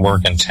often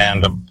work in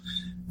tandem,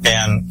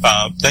 and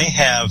they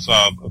have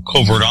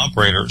covert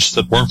operators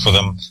that work for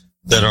them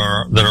that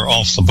are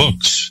off the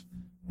books.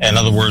 In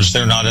other words,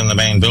 they're not in the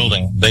main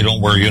building. They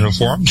don't wear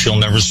uniforms. You'll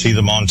never see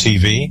them on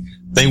TV.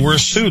 They wear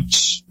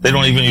suits. They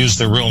don't even use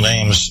their real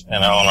names,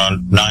 on a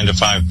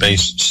 9-to-5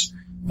 basis.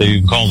 They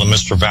call them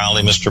Mr.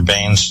 Valley, Mr.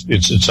 Baines.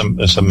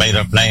 It's a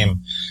made-up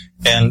name,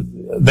 and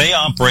they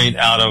operate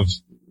out of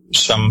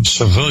some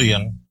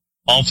civilian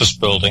office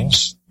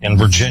buildings in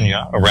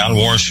Virginia, around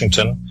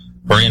Washington,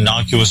 very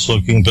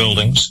innocuous-looking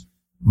buildings,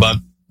 but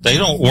they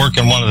don't work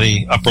in one of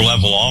the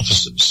upper-level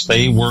offices.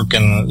 They work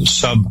in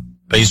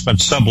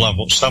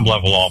sub-level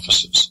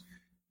offices,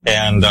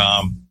 and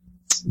a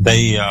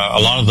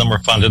lot of them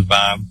are funded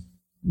by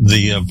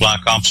the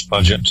Black Ops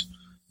budget,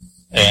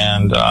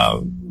 and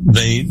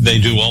they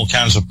do all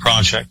kinds of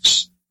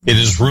projects. It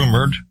is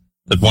rumored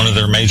that one of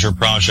their major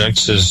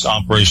projects is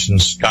Operation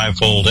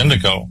Skyfold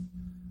Indigo,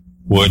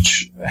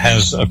 which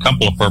has a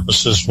couple of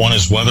purposes. One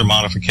is weather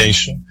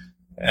modification,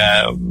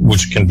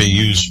 which can be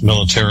used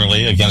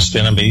militarily against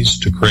enemies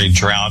to create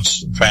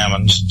droughts,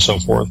 famines, and so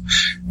forth.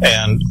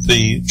 And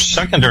the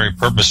secondary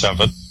purpose of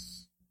it,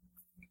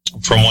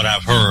 from what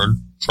I've heard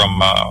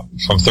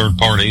from third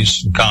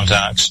parties and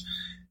contacts,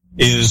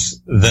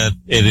 is that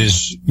it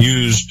is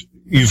used.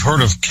 You've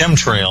heard of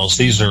chemtrails.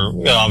 These are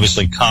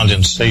obviously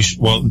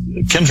condensation. Well,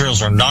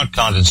 chemtrails are not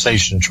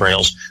condensation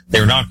trails.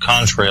 They're not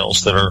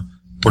contrails that are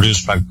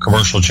produced by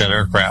commercial jet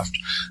aircraft.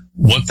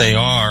 What they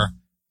are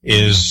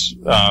is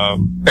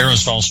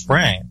aerosol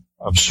spraying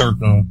of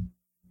certain,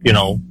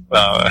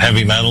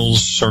 heavy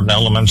metals, certain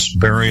elements,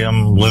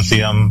 barium,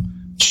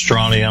 lithium,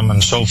 strontium,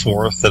 and so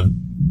forth, that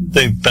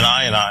they've been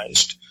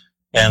ionized.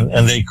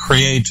 And they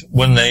create,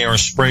 when they are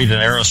sprayed in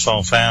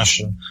aerosol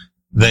fashion,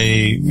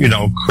 they,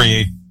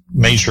 create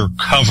major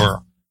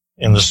cover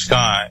in the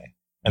sky.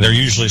 And they're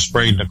usually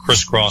sprayed in a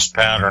crisscross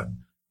pattern.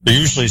 They're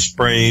usually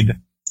sprayed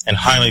in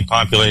highly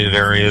populated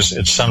areas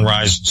at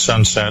sunrise and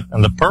sunset.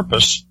 And the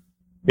purpose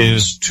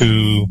is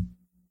to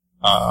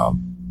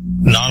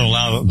not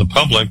allow the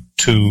public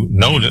to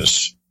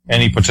notice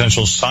any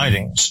potential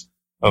sightings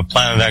of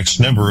Planet X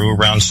Nibiru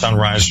around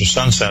sunrise or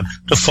sunset,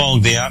 to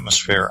fog the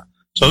atmosphere.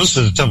 So this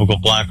is a typical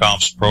Black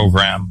Ops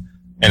program,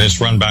 and it's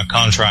run by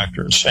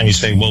contractors. And you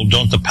say, well,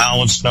 don't the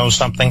pilots know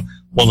something?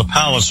 Well, the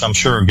pilots, I'm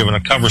sure, are given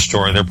a cover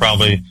story. They're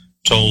probably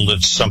told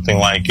it's something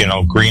like,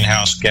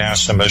 greenhouse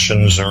gas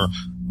emissions or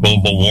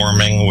global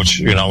warming,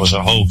 which, is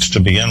a hoax to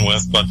begin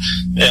with. But,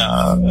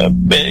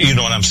 you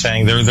know what I'm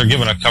saying? They're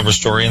given a cover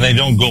story, and they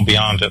don't go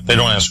beyond it. They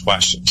don't ask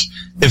questions.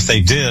 If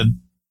they did,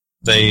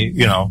 they,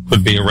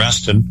 could be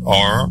arrested,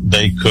 or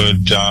they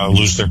could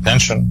lose their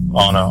pension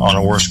on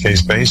a worst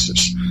case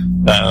basis.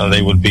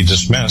 They would be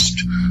dismissed.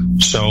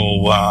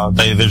 So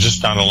they're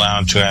just not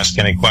allowed to ask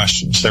any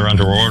questions. They're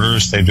under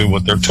orders. They do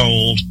what they're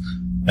told,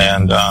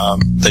 and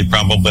they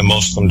probably,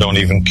 most of them don't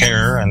even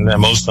care, and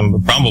most of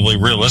them probably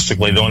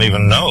realistically don't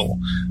even know.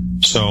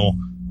 So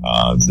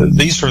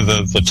these are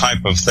the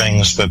type of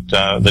things that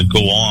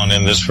go on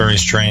in this very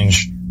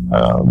strange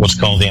what's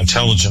called the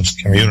intelligence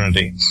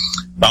community.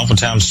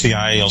 Oftentimes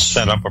CIA will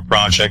set up a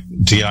project,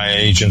 DIA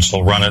agents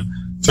will run it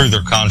through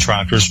their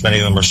contractors. Many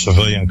of them are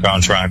civilian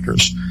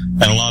contractors,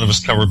 and a lot of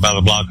it's covered by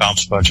the Black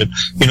Ops budget.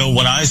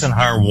 When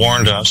Eisenhower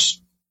warned us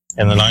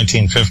in the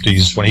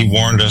 1950s, when he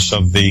warned us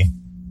of the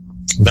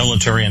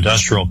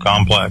military-industrial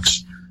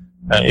complex,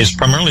 is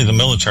primarily the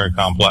military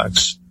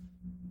complex.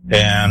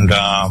 And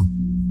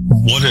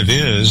what it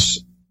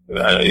is,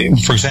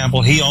 for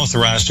example, he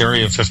authorized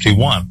Area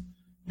 51.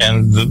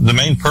 And the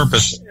main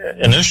purpose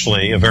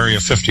initially of Area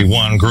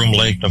 51, Groom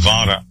Lake,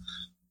 Nevada,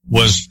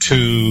 was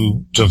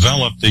to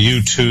develop the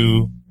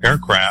U-2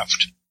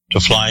 aircraft to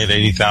fly at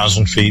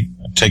 80,000 feet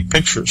and take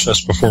pictures.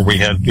 That's before we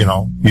had,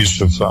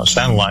 use of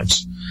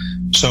satellites.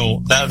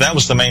 So that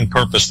was the main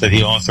purpose that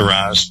he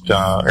authorized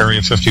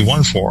Area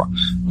 51 for.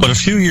 But a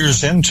few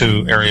years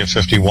into Area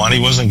 51, he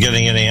wasn't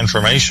getting any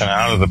information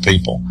out of the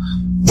people.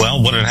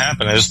 Well, what had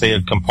happened is they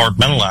had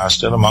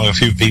compartmentalized it among a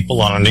few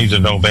people on a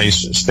need-to-know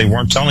basis. They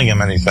weren't telling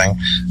him anything.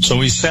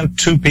 So he sent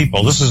 2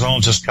 people. This has all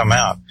just come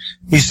out.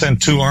 He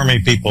sent 2 Army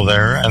people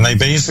there, and they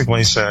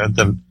basically said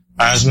that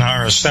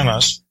Eisenhower has sent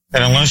us,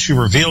 and unless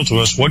you reveal to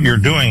us what you're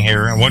doing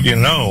here and what you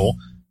know,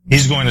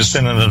 he's going to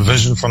send in a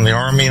division from the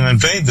Army and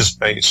invade this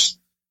base.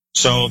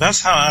 So that's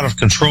how out of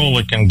control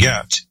it can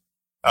get.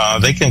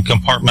 They can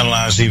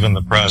compartmentalize even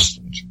the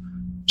president.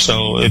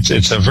 So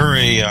it's a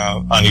very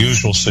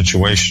unusual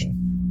situation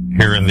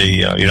here in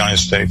the United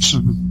States.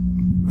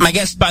 My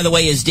guest, by the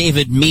way, is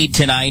David Mead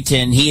tonight,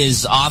 and he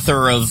is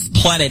author of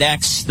Planet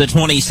X, the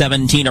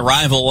 2017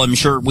 arrival. I'm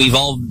sure we've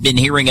all been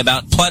hearing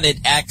about Planet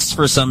X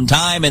for some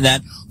time, and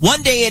that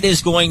one day it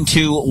is going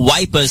to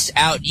wipe us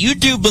out. You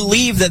do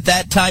believe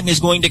that time is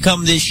going to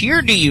come this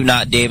year, do you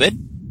not, David?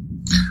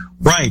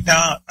 Right.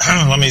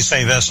 Let me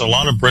say this. A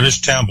lot of British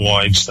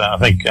tabloids, I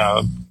think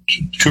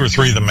 2 or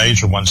 3 of the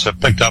major ones, have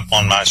picked up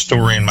on my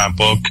story in my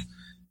book.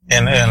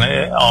 And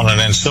on an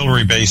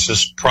ancillary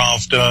basis,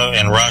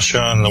 Pravda in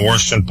Russia and the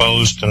Washington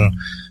Post and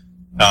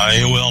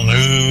AOL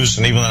News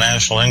and even the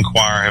National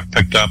Enquirer have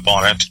picked up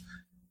on it.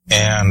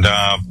 And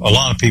a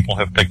lot of people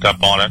have picked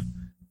up on it.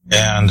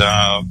 And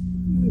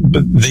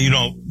but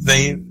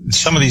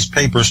some of these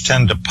papers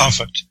tend to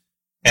puff it.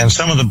 And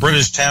some of the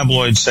British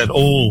tabloids said,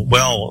 oh,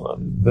 well,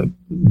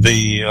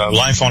 the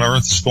life on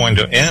Earth is going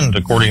to end,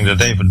 according to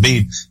David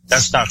Mead.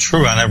 That's not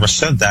true. I never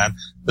said that.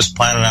 This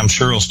planet, I'm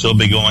sure, will still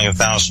be going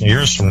 1,000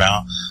 years from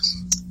now.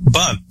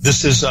 But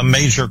this is a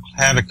major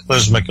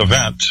cataclysmic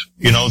event.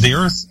 You know, the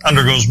Earth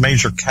undergoes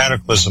major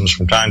cataclysms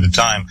from time to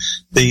time.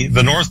 The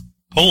North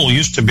Pole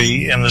used to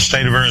be in the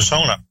state of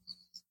Arizona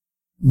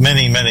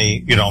many,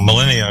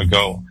 millennia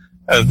ago.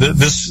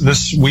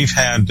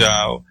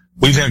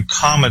 We've had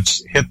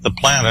comets hit the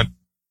planet,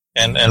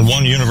 and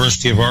one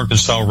University of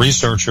Arkansas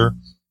researcher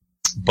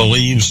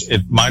believes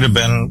it might have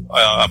been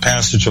a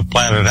passage of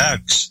Planet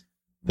X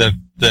that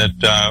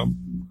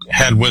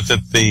had with it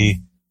the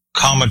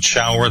comet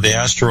shower, the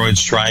asteroid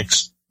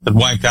strikes that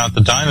wiped out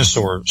the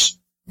dinosaurs,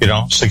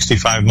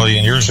 65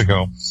 million years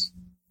ago.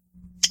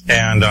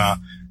 And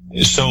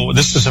so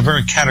this is a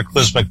very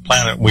cataclysmic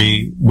planet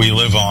we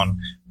live on.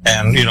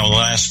 And, the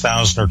last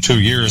 1,000 or 2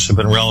 years have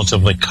been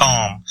relatively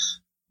calm,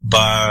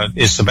 but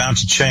it's about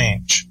to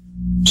change.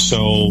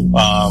 So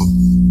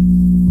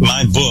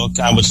my book,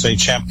 I would say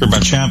chapter by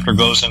chapter,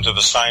 goes into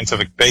the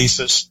scientific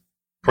basis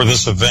for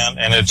this event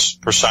and its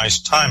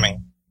precise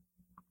timing.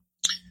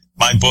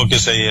 My book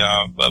is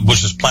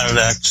which is Planet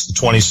X, the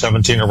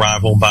 2017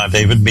 arrival by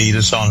David Mead.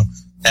 It's on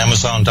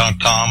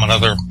Amazon.com and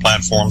other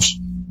platforms.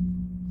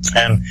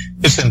 And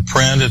it's in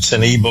print, it's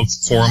in ebook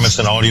form, it's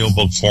in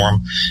audiobook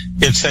form.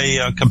 It's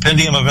a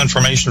compendium of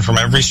information from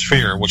every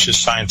sphere, which is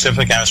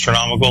scientific,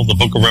 astronomical, the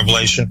Book of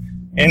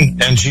Revelation, and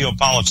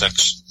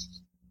geopolitics.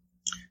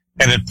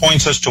 And it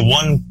points us to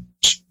one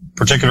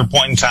particular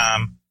point in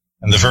time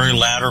in the very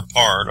latter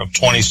part of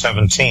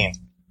 2017.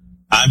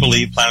 I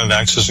believe Planet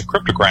X is a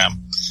cryptogram.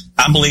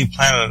 I believe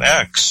Planet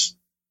X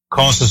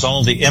causes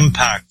all the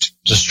impact,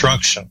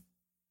 destruction,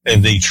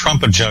 and the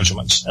trumpet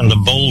judgments and the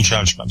bowl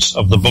judgments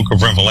of the Book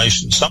of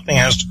Revelation. Something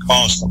has to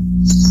cause them.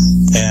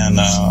 And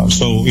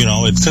so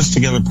it fits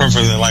together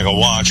perfectly like a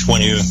watch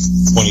when you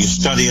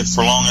study it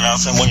for long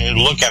enough and when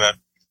you look at it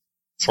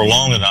for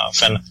long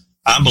enough. And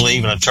I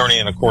believe an attorney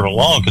in a court of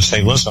law could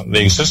say, listen,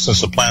 the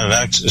existence of Planet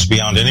X is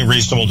beyond any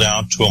reasonable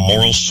doubt to a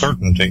moral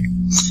certainty.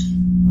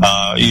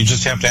 You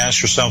just have to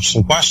ask yourself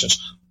some questions.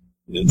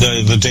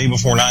 The day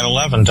before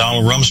 9/11,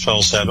 Donald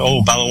Rumsfeld said,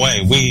 oh, by the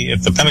way, we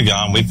at the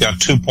Pentagon, we've got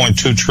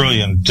 $2.2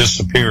 trillion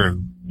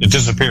disappeared. It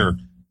disappeared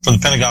from the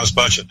Pentagon's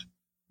budget.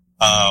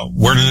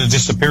 Where did it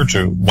disappear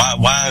to?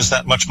 Why is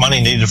that much money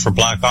needed for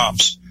black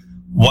ops?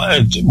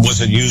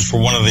 Was it used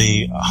for one of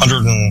the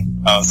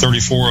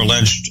 134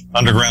 alleged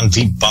underground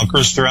deep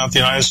bunkers throughout the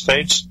United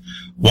States?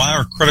 Why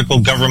are critical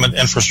government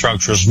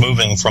infrastructures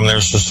moving from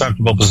their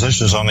susceptible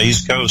positions on the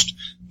East Coast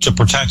to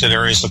protected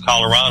areas of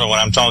Colorado?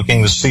 And I'm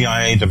talking the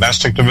CIA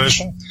domestic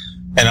division,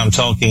 and I'm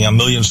talking a 1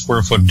 million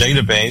square foot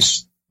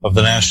database of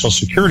the National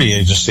Security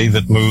Agency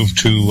that moved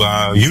to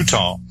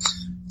Utah.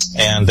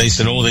 And they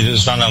said, oh,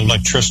 there's not enough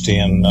electricity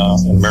in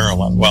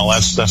Maryland. Well,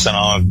 that's an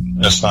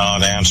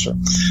odd answer.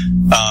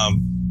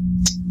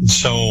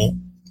 So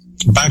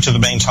back to the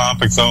main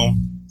topic, though.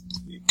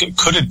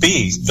 Could it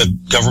be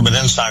that government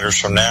insiders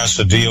from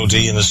NASA, DOD,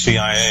 and the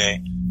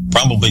CIA,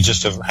 probably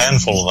just a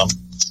handful of them,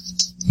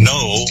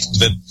 know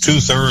that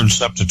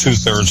up to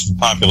two-thirds of the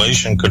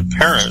population could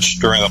perish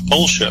during a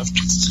pole shift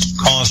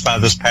caused by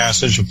this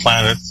passage of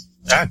Planet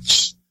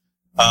X?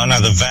 Now,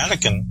 the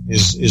Vatican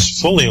is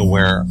fully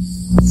aware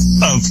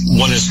of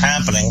what is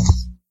happening,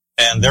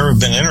 and there have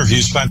been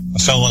interviews by a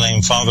fellow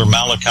named Father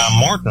Malachi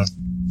Martin.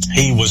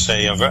 He was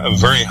a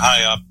very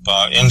high-up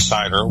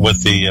insider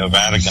with the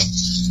Vatican.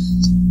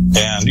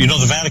 And,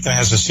 the Vatican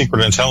has a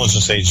secret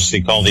intelligence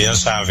agency called the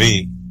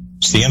SIV,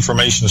 It's the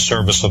information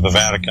service of the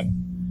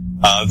Vatican.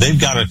 They've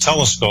got a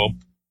telescope,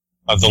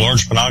 the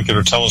Large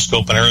Binocular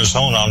Telescope in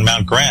Arizona on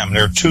Mount Graham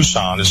near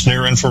Tucson. It's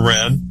near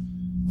infrared.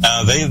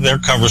 Their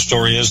cover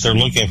story is they're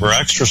looking for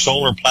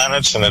extrasolar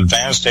planets and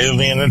advanced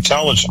alien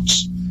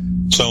intelligence.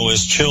 So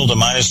it's chilled to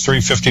minus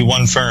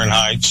 351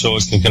 Fahrenheit so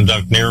it can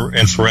conduct near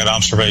infrared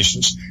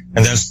observations.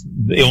 And that's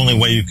the only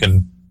way you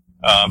can,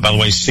 by the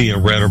way, see a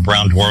red or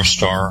brown dwarf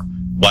star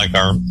like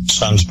our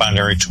sun's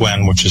binary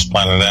twin, which is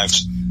Planet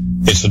X.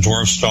 It's a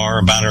dwarf star,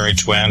 a binary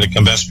twin. It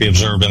can best be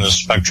observed in the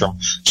spectrum.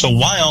 So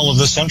why all of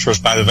this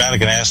interest by the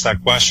Vatican? Asked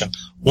that question.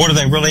 What are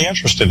they really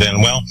interested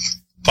in? Well,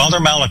 Father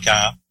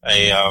Malachi,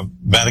 a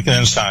Vatican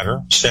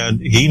insider, said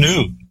he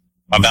knew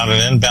about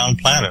an inbound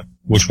planet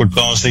which would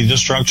cause the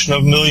destruction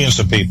of millions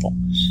of people.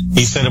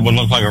 He said it would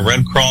look like a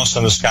red cross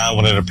in the sky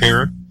when it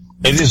appeared.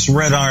 It is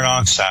red iron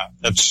oxide.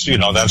 That's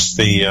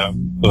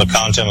the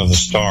content of the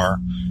star.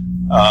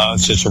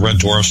 It's a red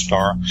dwarf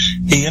star.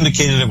 He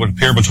indicated it would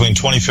appear between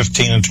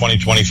 2015 and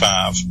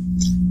 2025.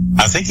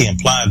 I think he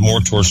implied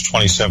more towards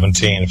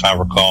 2017, if I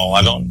recall.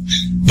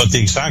 But the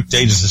exact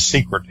date is a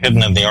secret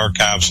hidden in the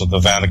archives of the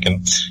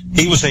Vatican.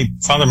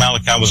 Father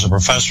Malachi was a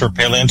professor of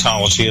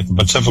paleontology at the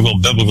Pontifical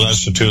Biblical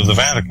Institute of the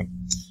Vatican.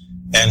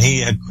 And he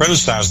had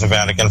criticized the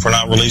Vatican for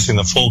not releasing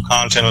the full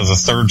content of the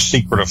third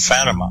secret of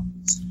Fatima.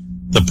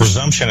 The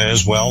presumption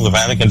is, well, the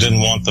Vatican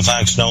didn't want the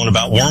facts known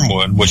about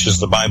Wormwood, which is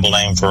the Bible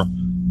name for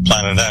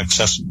Planet X.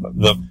 That's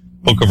the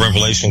Book of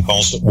Revelation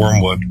calls it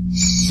Wormwood.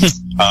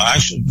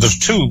 Actually, there's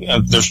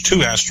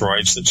two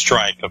asteroids that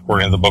strike,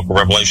 according to the Book of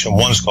Revelation.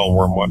 One's called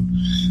Wormwood.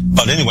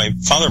 But anyway,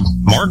 Father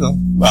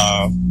Martin,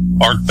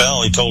 Art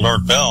Bell, he told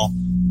Art Bell,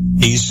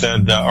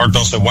 Art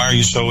Bell said, why are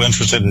you so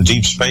interested in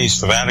deep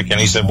space, the Vatican?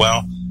 He said,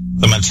 well,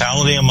 the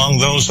mentality among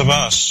those of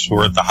us who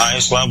are at the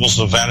highest levels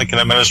of Vatican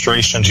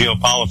administration and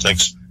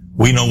geopolitics,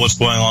 we know what's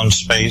going on in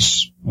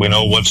space. We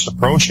know what's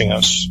approaching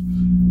us.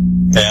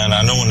 And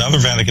I know another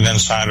Vatican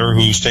insider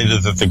who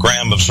stated that the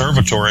Graham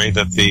Observatory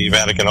that the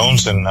Vatican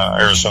owns in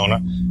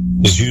Arizona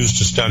is used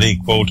to study,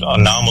 quote,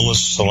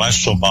 anomalous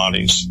celestial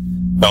bodies.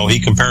 So he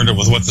compared it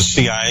with what the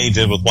CIA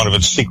did with one of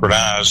its secret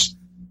eyes,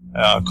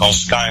 called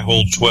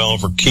Skyhole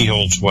 12 or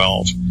Keyhole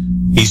 12.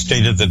 He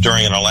stated that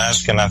during an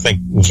Alaskan, I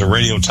think it was a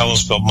radio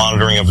telescope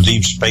monitoring of a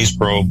deep space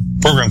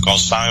program called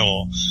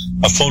Scylla,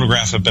 a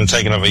photograph had been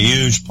taken of a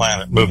huge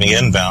planet moving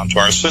inbound to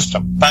our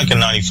system back in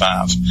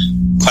 95,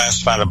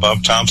 classified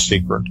above top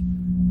secret.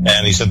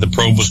 And he said the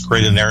probe was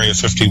created in Area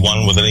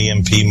 51 with an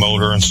EMP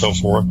motor and so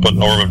forth, put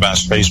in orbit by a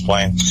space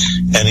plane.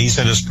 And he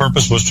said his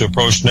purpose was to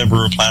approach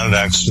Nibiru Planet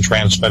X and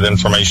transmit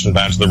information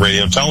back to the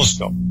radio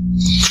telescope.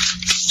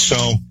 So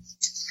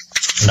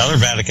another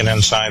Vatican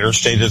insider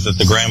stated that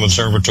the Graham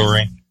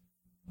Observatory,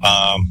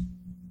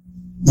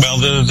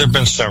 there have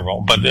been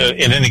several, but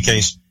in any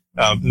case,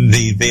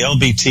 the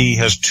LBT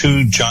has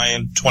two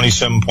giant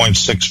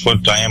 27.6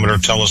 foot diameter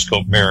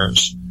telescope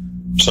mirrors.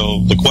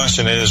 So the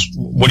question is,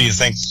 what do you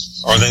think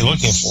are they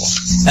looking for?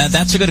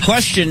 That's a good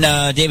question,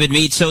 David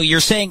Mead. So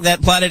you're saying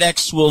that Planet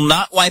X will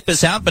not wipe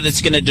us out, but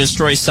it's going to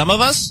destroy some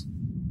of us?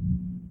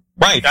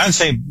 Right. I'd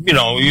say, you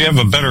have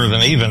a better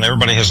than even.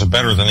 Everybody has a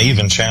better than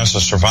even chance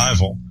of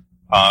survival.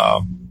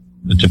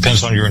 It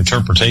depends on your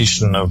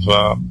interpretation of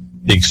the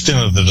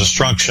extent of the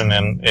destruction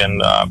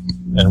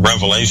in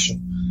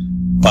Revelation.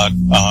 But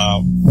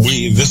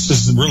this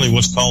is really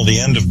what's called the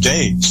end of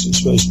days.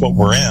 It's what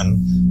we're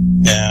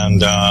in,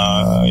 and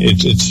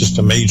it's just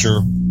a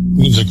major.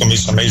 There's going to be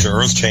some major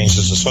Earth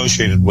changes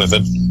associated with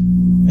it,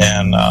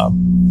 and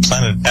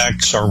Planet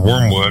X or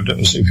Wormwood,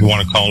 if you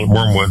want to call it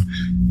Wormwood,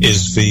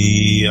 is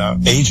the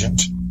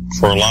agent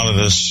for a lot of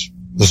this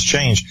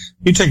change.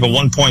 You take a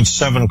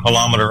 1.7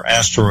 kilometer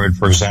asteroid,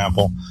 for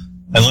example,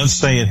 and let's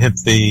say it hit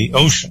the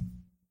ocean.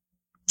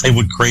 It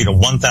would create a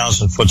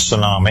 1,000 foot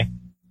tsunami.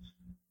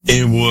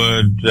 It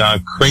would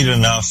create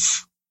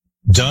enough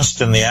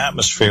dust in the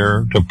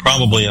atmosphere to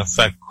probably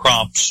affect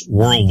crops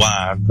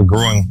worldwide, the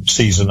growing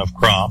season of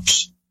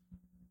crops.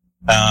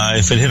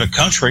 If it hit a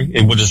country,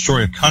 it would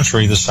destroy a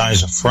country the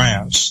size of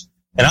France.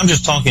 And I'm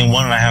just talking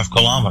 1.5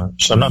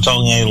 kilometers. I'm not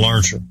talking any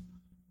larger.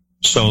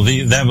 So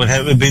that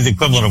would be the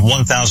equivalent of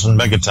 1,000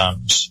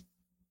 megatons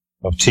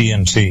of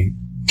TNT.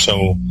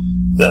 So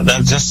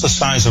that's the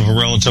size of a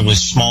relatively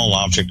small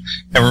object.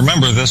 And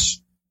remember this,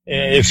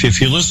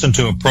 if you listen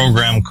to a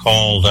program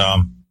called,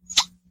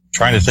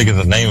 trying to think of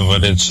the name of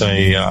it, it's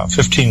a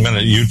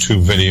 15-minute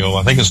YouTube video.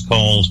 I think it's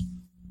called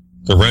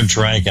The Red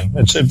Dragon.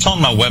 It's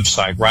on my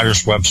website,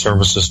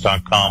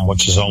 writerswebservices.com,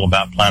 which is all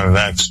about Planet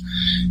X.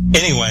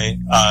 Anyway,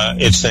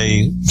 it's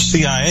a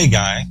CIA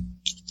guy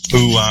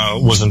who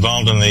was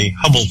involved in the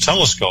Hubble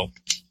telescope,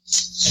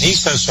 and he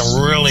says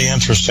some really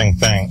interesting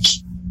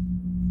things.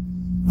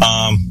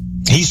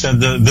 He said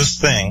that this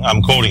thing,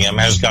 I'm quoting him,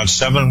 has got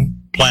 7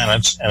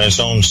 planets and its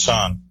own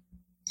sun.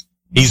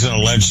 He's an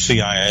alleged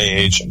CIA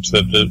agent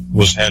that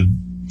had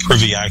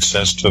privy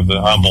access to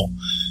the Hubble,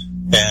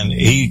 and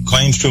he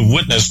claims to have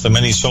witnessed the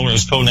many solar.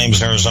 His code name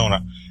is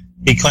Arizona.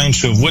 He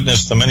claims to have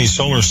witnessed the many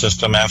solar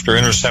system after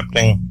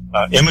intercepting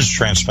image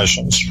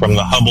transmissions from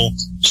the Hubble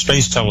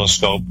Space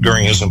Telescope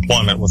during his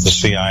employment with the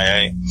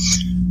CIA.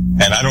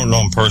 And I don't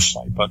know him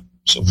personally, but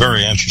it's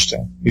very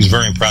interesting. He's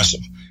very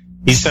impressive.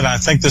 He said, I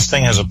think this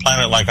thing has a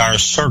planet like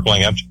ours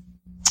circling it.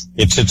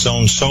 It's its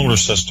own solar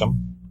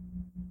system.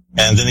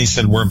 And then he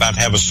said, we're about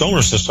to have a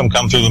solar system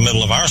come through the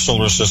middle of our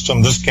solar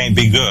system. This can't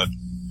be good.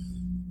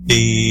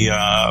 He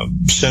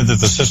said that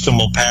the system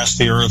will pass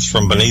the Earth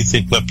from beneath the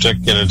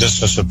ecliptic at a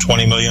distance of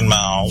 20 million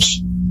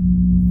miles.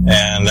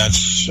 And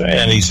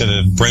he said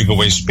at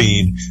breakaway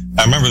speed.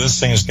 I remember this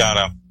thing's got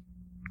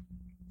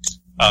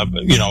a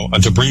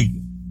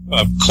debris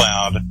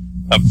cloud,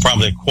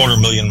 probably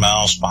 250,000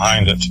 miles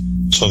behind it.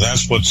 So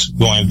that's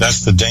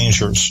that's the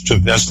dangers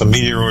that's the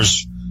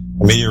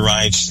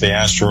meteorites, the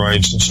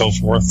asteroids and so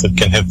forth that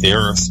can hit the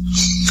Earth.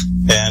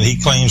 And he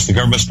claims the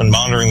government's been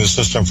monitoring the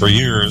system for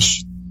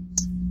years,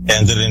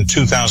 and that in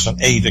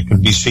 2008 it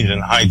could be seen in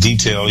high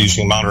detail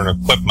using modern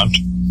equipment.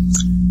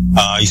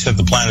 He said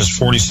the planet is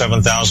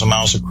 47,000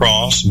 miles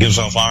across, gives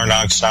off iron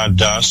oxide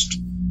dust.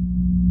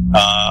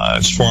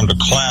 It's formed a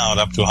cloud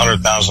up to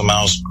 100,000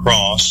 miles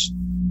across.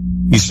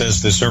 He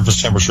says the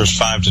surface temperature is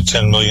 5 to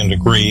 10 million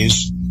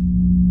degrees.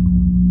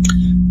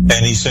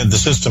 And he said the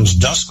system's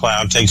dust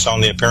cloud takes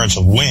on the appearance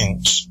of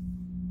wings.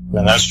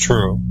 And that's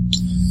true.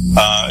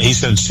 He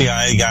said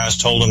CIA guys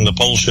told him the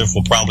pole shift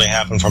will probably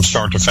happen from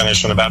start to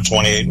finish in about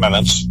 28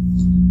 minutes.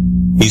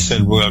 He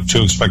said we're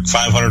to expect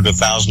 500 to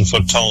 1,000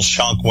 foot tall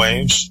shock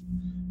waves.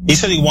 He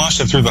said he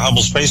watched it through the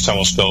Hubble Space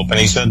Telescope, and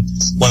he said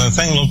when the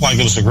thing looked like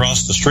it was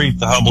across the street,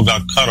 the Hubble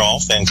got cut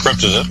off, they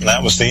encrypted it, and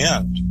that was the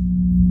end.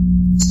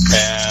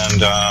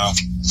 And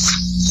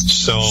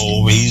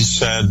so he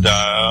said,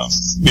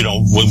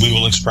 we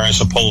will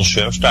experience a pole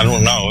shift. I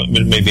don't know.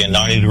 It may be a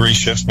 90-degree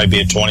shift, maybe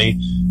a 20,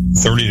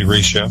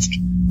 30-degree shift.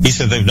 He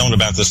said they've known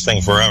about this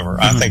thing forever.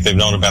 Mm-hmm. I think they've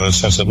known about it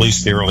since at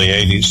least the early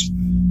 80s.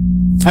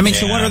 I mean,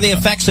 so what are the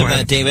effects of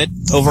that, David,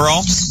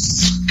 overall?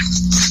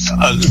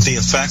 The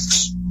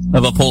effects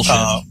of a pole shift?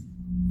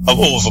 Of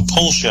a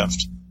pole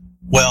shift.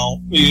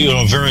 Well,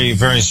 very,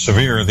 very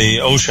severe. The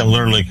ocean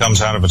literally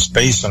comes out of its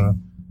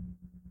basin,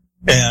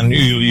 and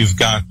you've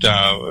got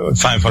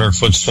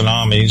 500-foot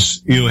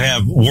tsunamis. You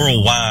have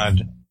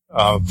worldwide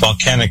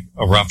volcanic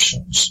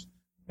eruptions,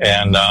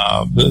 and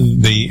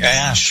the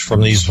ash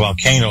from these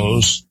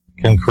volcanoes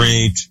can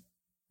create,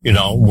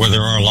 where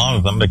there are a lot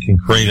of them, it can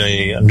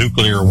create a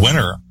nuclear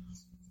winter.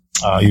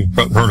 You've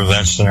heard of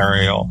that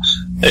scenario.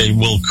 It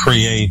will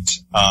create,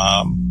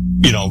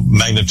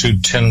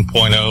 magnitude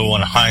 10.0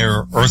 and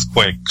higher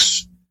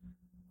earthquakes.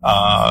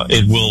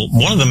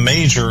 One of the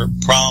major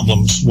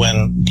problems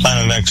when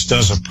Planet X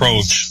does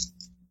approach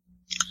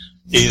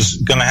is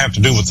going to have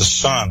to do with the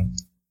sun.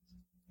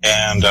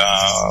 And,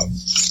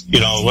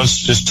 let's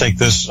just take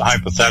this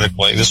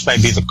hypothetically. This may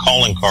be the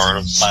calling card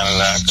of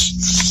Planet X.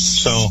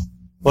 So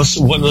let's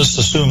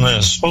assume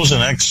this. Suppose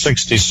an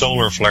X-60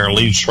 solar flare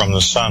leaves from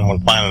the sun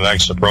when Planet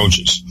X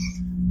approaches.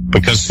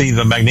 Because, see,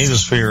 the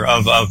magnetosphere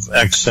of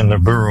X and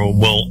Nibiru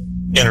will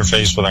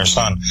interface with our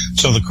sun.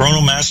 So the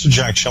coronal mass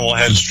ejection will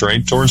head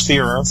straight towards the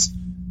Earth.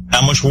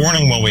 How much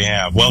warning will we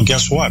have? Well,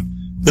 guess what?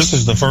 This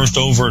is the first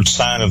overt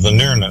sign of the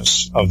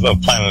nearness of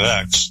Planet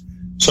X.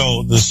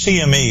 So the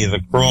CME, the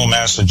coronal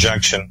mass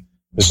ejection,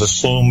 is a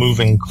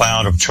slow-moving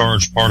cloud of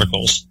charged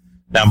particles.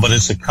 Now, but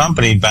it's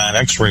accompanied by an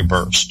X-ray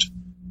burst.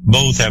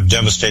 Both have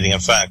devastating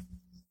effect.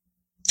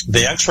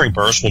 The X-ray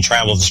burst will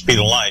travel at the speed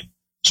of light,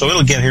 so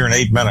it'll get here in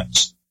 8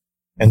 minutes.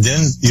 And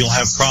then you'll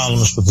have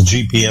problems with the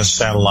GPS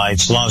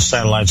satellites. A lot of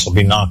satellites will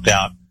be knocked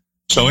out.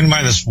 So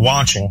anybody that's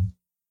watching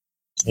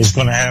is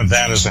going to have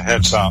that as a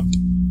heads up.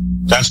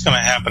 That's going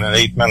to happen in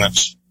 8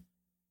 minutes.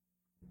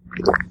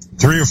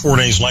 3 or 4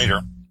 days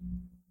later,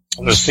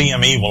 the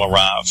CME will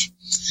arrive.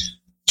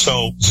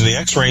 So the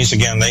X-rays,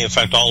 again, they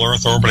affect all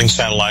Earth orbiting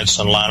satellites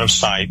in line of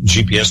sight.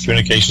 GPS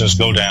communications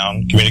go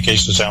down.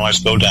 Communication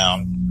satellites go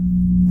down.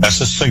 That's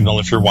a signal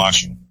if you're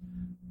watching.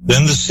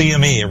 Then the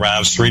CME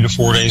arrives 3 to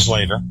 4 days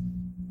later,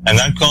 and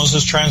that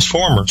causes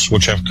transformers,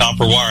 which have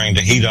copper wiring,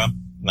 to heat up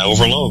and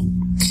overload.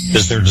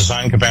 As their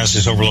design capacity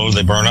is overloaded,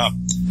 they burn up.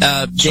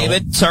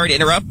 David, sorry to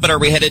interrupt, but are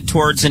we headed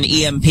towards an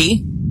EMP?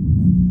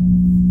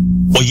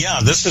 Well, yeah,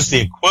 this is the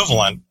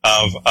equivalent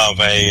of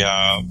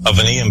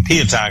an EMP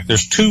attack.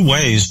 There's 2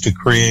 ways to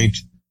create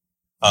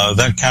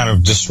that kind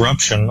of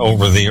disruption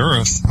over the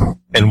Earth,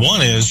 and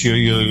one is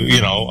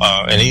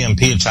an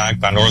EMP attack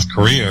by North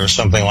Korea or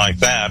something like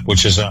that,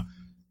 which is a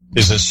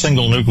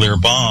single nuclear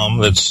bomb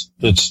that's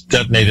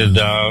detonated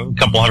a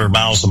couple hundred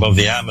miles above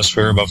the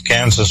atmosphere, above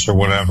Kansas or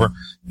whatever.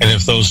 And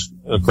if those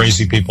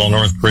crazy people in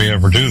North Korea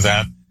ever do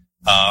that,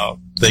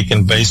 they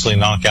can basically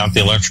knock out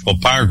the electrical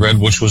power grid,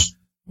 which was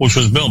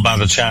built by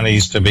the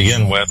Chinese to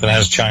begin with and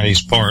has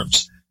Chinese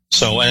parts.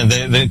 So, and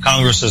the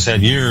Congress has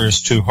had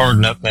years to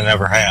harden it, and they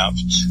never have.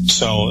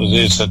 So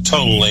it's a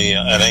totally,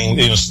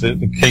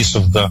 the case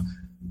of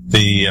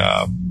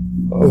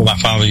my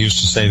father used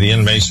to say the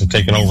inmates have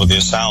taken over the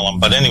asylum.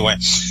 But anyway,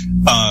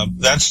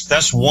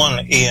 that's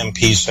one EMP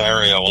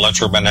scenario,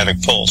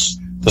 electromagnetic pulse.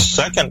 The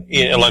second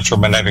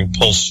electromagnetic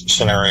pulse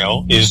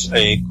scenario is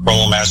a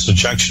coronal mass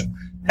ejection.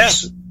 It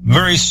has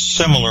very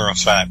similar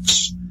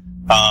effects.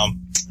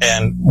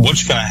 And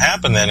what's going to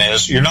happen then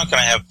is you're not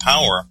going to have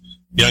power.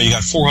 You know, you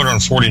got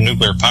 440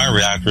 nuclear power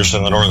reactors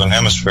in the northern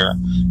hemisphere,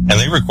 and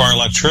they require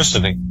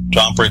electricity to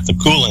operate the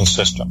cooling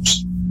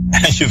systems.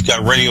 And you've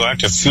got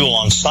radioactive fuel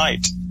on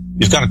site.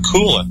 You've got to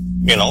cool it,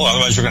 you know,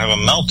 otherwise you're going to have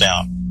a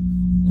meltdown.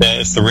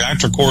 If the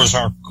reactor cores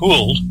aren't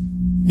cooled,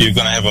 you're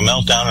going to have a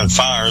meltdown and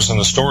fires in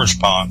the storage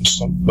ponds,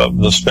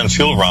 the spent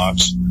fuel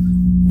rods.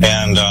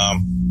 And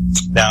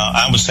now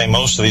I would say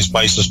most of these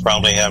places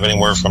probably have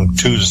anywhere from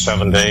 2 to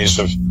 7 days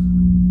of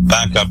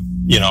backup,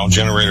 you know,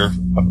 generator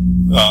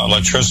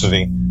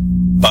electricity.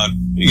 But,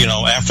 you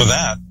know, after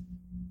that,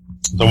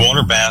 the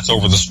water bath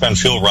over the spent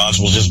fuel rods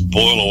will just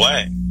boil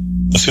away.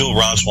 The fuel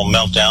rods will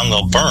melt down,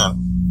 they'll burn.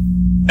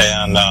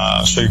 And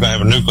so you're going to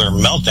have a nuclear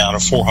meltdown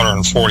of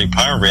 440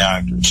 power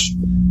reactors.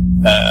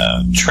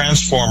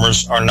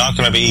 Transformers are not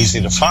going to be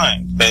easy to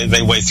find.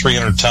 They weigh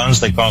 300 tons.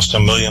 They cost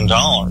 $1 million.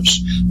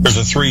 There's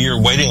a 3-year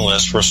waiting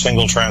list for a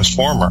single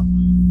transformer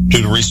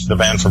due to recent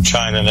demand from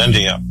China and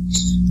India.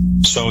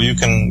 So you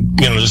can,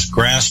 you know, just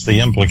grasp the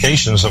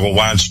implications of a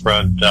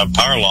widespread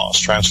power loss,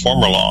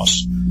 transformer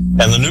loss.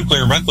 And the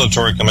Nuclear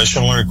Regulatory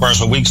Commission only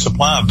requires a week's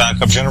supply of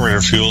backup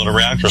generator fuel at a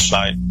reactor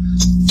site.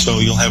 So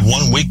you'll have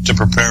 1 week to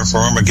prepare for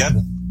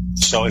Armageddon.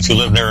 So if you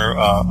live near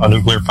a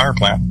nuclear power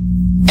plant.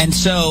 And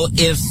so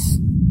if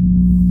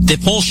the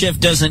pole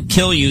shift doesn't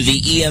kill you,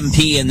 the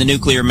EMP and the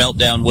nuclear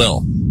meltdown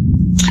will.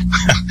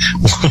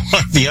 One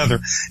or the other.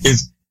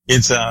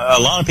 It's a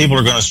lot of people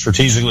are going to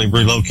strategically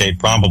relocate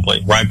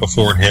probably right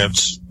before it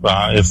hits.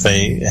 If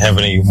they have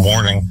any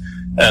warning,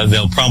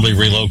 they'll probably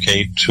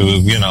relocate to,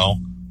 you know,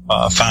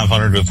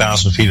 500 to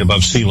 1,000 feet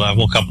above sea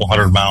level, a couple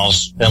hundred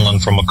miles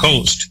inland from a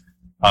coast.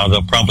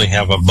 They'll probably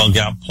have a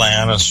bug-out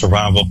plan, a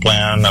survival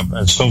plan,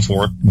 and so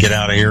forth. Get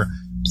out of here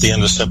at the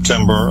end of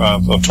September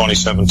of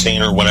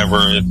 2017 or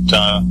whatever.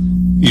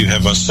 You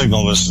have a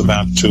signal that's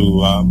about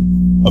to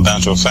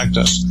affect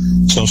us.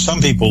 So some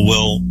people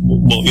will,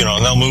 you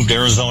know, they'll move to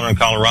Arizona and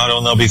Colorado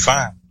and they'll be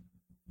fine.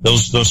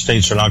 Those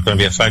states are not going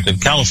to be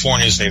affected.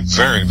 California is a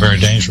very, very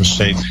dangerous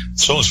state.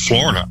 So is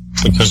Florida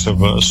because of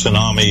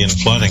tsunami and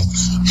flooding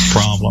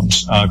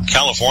problems.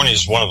 California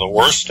is one of the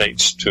worst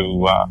states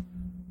to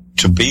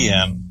be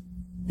in.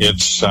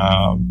 It's,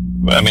 a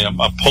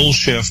pole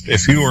shift.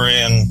 If you were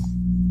in,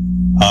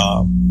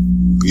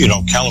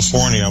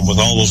 California with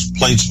all those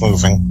plates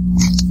moving,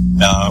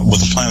 with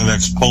the Planet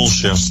X pole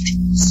shift,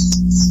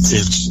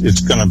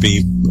 it's going to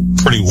be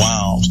pretty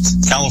wild.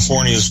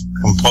 California is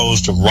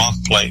composed of rock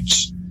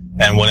plates,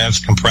 and when it's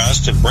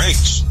compressed, it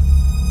breaks,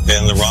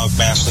 and the rock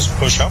masses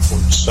push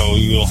upwards. So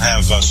you'll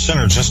have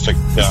synergistic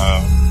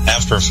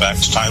after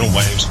effects, tidal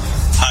waves,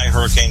 high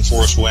hurricane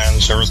force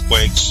winds,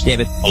 earthquakes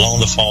along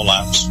the fault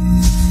lines.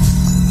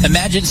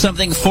 Imagine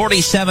something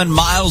 47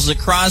 miles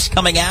across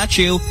coming at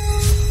you.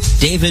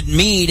 David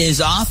Mead is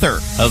author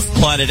of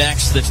Planet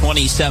X, the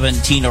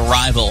 2017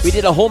 arrival. We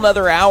did a whole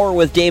nother hour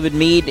with David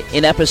Mead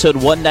in episode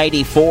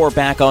 194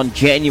 back on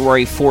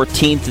January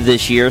 14th of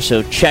this year,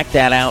 so check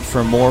that out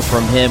for more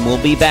from him.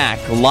 We'll be back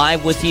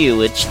live with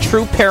you. It's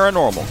True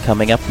Paranormal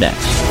coming up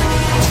next.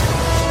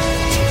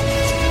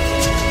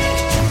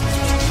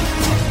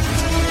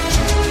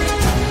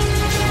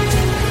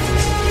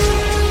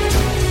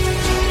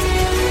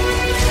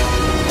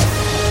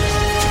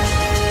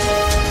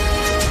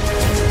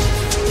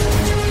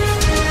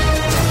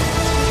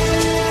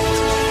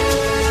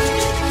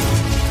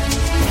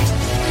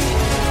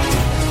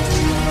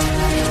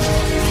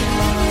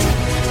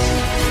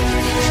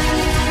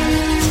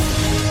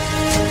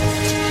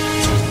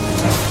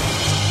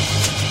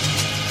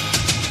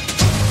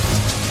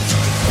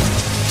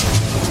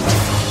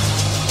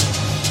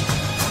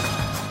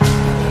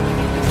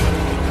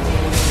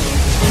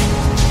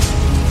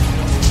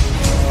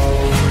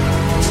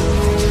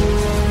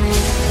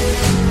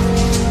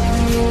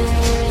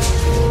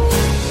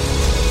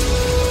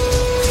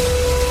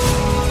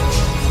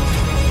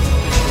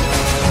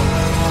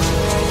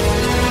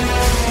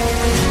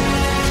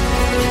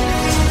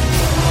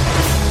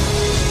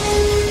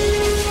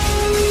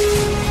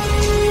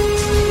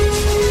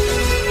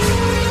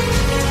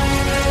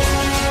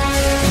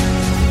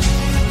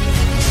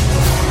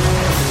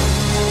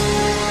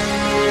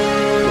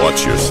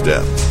 Watch your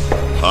step.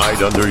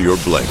 Hide under your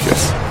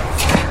blankets.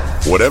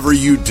 Whatever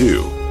you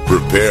do,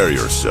 prepare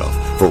yourself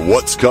for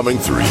what's coming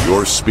through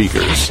your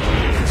speakers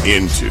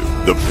into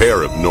the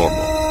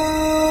Paranormal.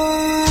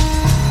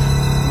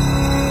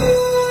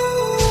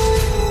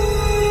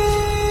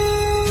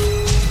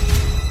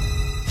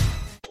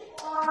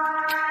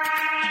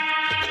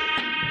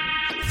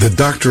 The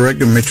Dr.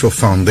 Edgar Mitchell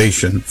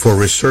Foundation for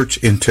Research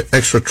into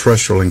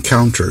Extraterrestrial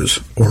Encounters,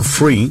 or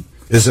FREE,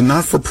 is a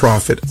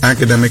not-for-profit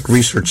academic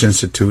research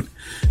institute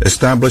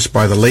established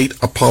by the late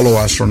Apollo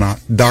astronaut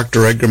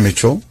Dr. Edgar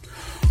Mitchell,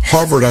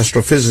 Harvard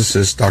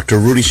astrophysicist Dr.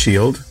 Rudy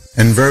Shield,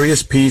 and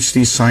various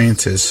PhD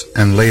scientists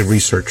and lay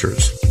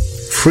researchers.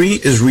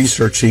 FREE is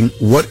researching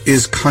what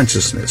is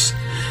consciousness.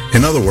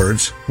 In other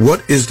words,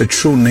 what is the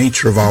true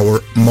nature of our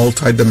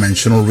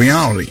multidimensional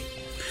reality?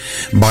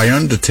 by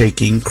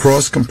undertaking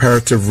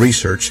cross-comparative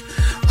research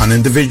on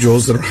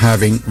individuals that are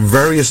having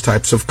various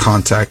types of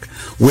contact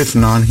with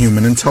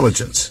non-human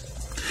intelligence.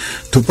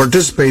 To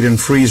participate in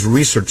FREE's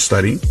research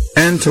study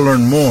and to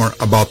learn more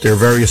about their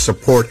various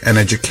support and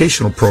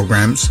educational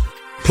programs,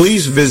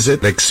 please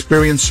visit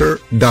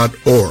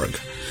experiencer.org.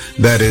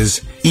 That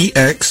is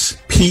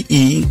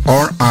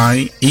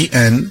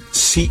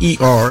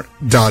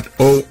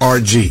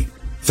experiencer.org.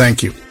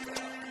 Thank you.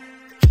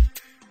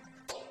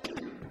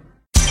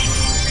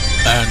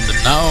 And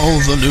now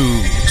the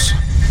news.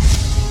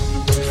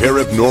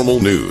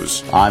 Paranormal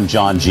news. I'm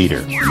John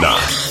Jeter.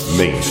 Not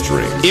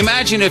mainstream.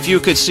 Imagine if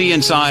you could see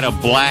inside a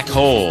black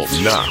hole.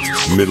 Not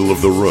middle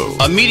of the road.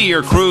 A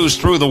meteor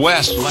cruised through the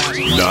west.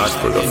 Not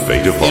for the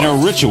faint of heart. In a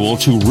ritual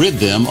to rid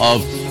them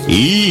of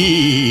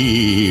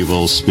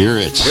evil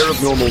spirits.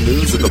 Paranormal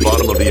news at the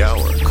bottom of the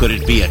hour. Could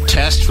it be a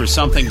test for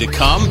something to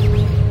come?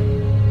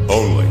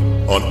 Only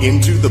on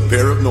Into the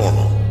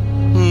Paranormal.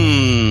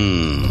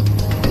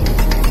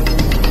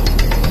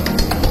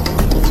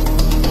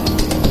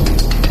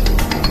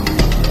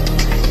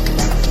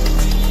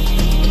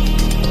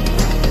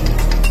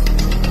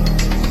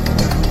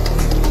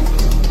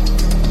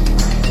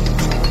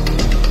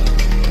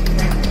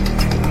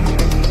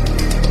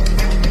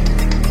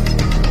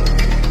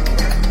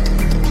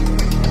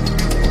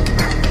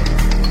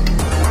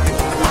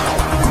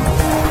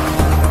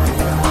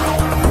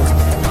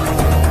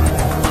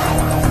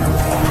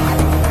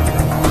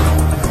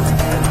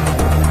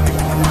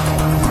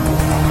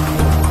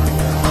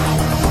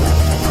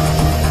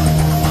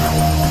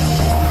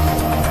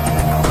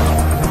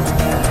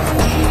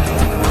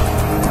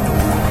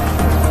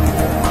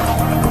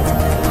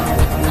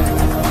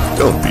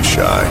 Don't be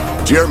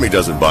shy. Jeremy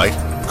doesn't bite.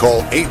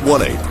 Call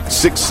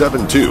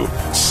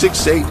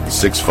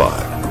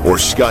 818-672-6865 or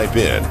Skype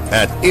in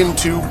at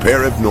Into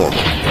Paranormal.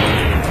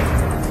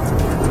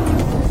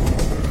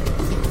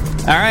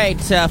 All right,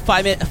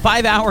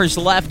 5 hours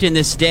left in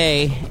this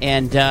day,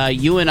 and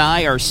you and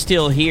I are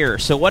still here.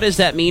 So what does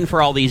that mean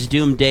for all these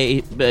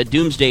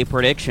doomsday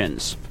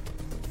predictions?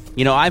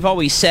 You know, I've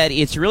always said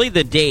it's really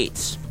the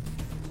dates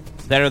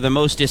that are the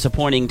most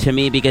disappointing to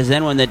me, because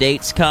then when the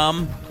dates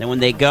come, then when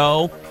they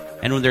go,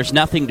 and when there's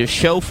nothing to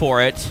show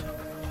for it,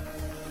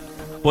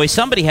 boy,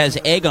 somebody has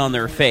egg on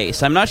their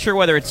face. I'm not sure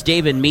whether it's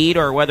David Meade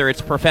or whether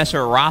it's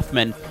Professor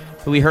Rothman,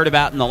 who we heard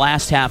about in the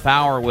last half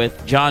hour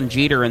with John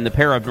Jeter in the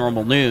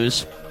Paranormal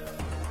News.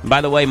 And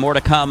by the way, more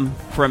to come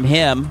from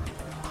him.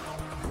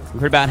 We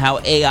heard about how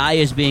AI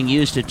is being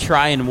used to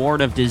try and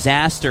warn of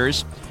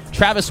disasters.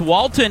 Travis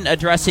Walton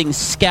addressing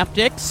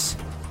skeptics.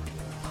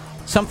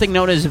 Something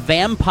known as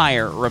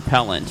vampire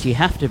repellent. You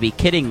have to be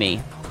kidding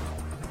me.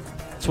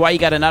 That's why you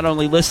got to not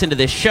only listen to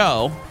this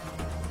show,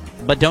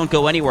 but don't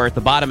go anywhere at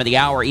the bottom of the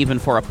hour, even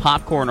for a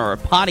popcorn or a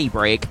potty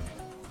break,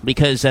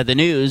 because the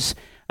news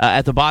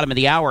at the bottom of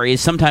the hour is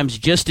sometimes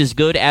just as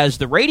good as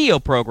the radio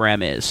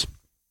program is.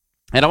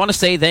 And I want to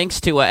say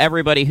thanks to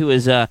everybody who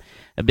has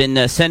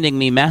been sending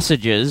me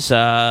messages.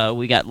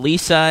 We got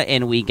Lisa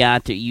and we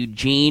got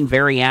Eugene,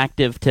 very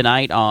active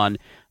tonight on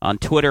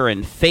Twitter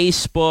and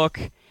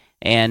Facebook.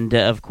 And,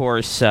 of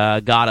course,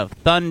 God of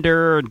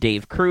Thunder,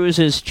 Dave Cruz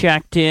has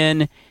checked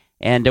in.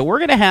 And we're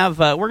gonna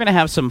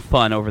have some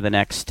fun over the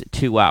next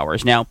 2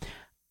 hours. Now,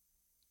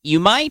 you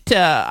might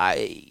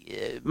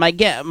the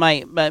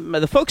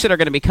folks that are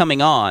going to be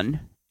coming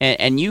on,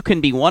 and you can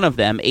be one of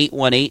them.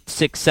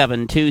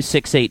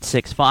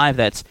 818-672-6865.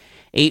 That's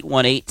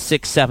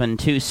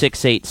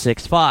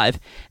 818-672-6865.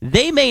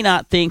 They may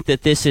not think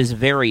that this is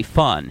very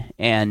fun,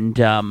 and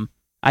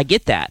I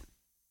get that.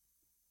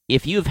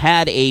 If you've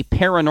had a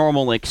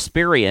paranormal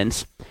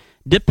experience,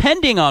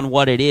 depending on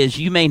what it is,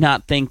 you may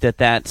not think that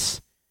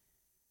that's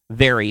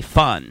very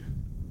fun.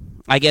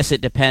 I guess it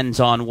depends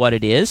on what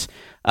it is.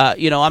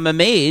 I'm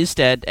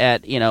amazed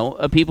at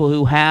people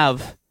who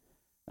have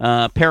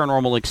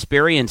paranormal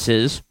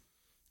experiences,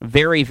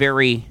 very,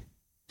 very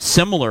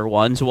similar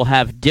ones, will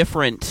have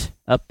different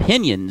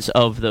opinions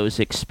of those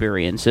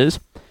experiences.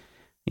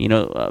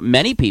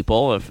 Many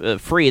people,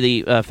 FREE,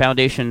 the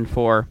Foundation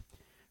for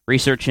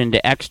Research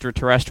into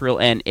Extraterrestrial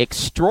and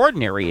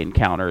Extraordinary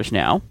Encounters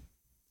now,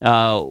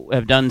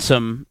 have done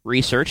some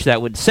research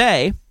that would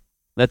say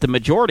that the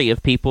majority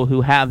of people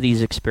who have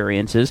these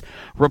experiences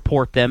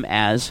report them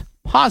as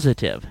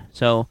positive.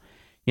 So,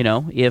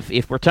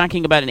 if we're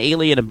talking about an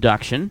alien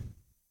abduction,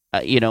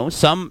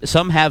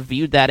 some have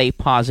viewed that a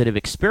positive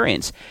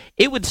experience.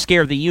 It would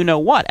scare the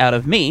you-know-what out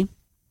of me,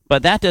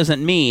 but that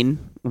doesn't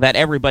mean that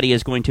everybody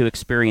is going to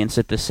experience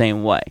it the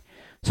same way.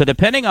 So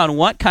depending on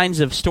what kinds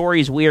of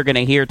stories we are going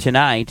to hear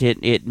tonight,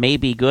 it may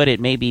be good,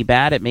 it may be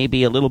bad, it may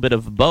be a little bit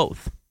of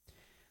both.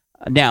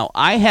 Now,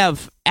 I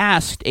have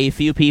asked a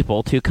few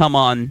people to come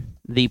on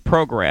the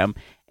program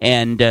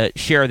and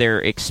share their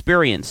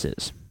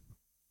experiences.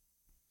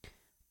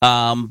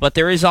 But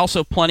there is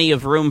also plenty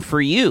of room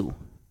for you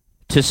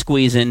to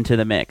squeeze into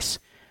the mix.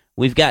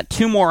 We've got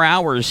 2 more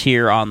hours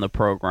here on the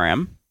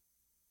program.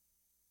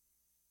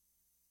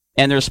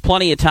 And there's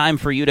plenty of time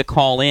for you to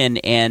call in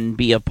and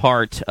be a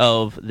part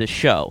of the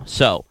show.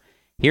 So,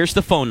 Here's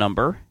the phone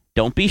number.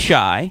 Don't be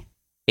shy.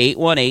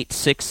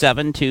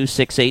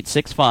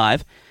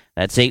 818-672-6865.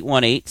 That's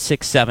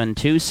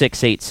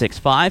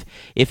 818-672-6865.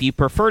 If you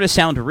prefer to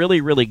sound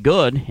really, really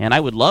good, and I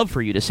would love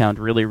for you to sound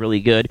really,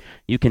 really good,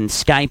 you can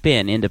Skype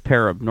into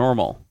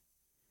Paranormal.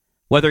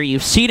 Whether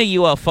you've seen a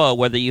UFO,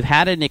 whether you've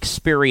had an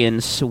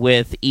experience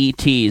with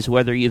ETs,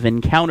 whether you've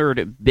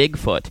encountered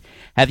Bigfoot,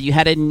 have you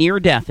had a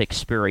near-death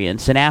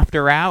experience, an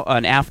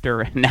after-hours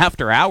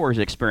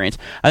experience?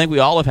 I think we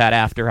all have had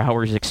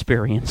after-hours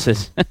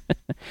experiences.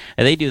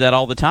 And they do that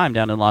all the time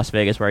down in Las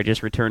Vegas, where I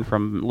just returned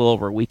from a little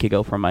over a week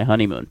ago from my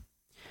honeymoon.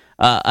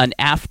 An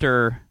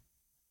after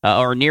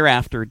or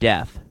near-after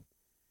death,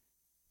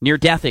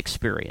 near-death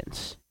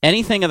experience.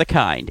 Anything of the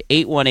kind,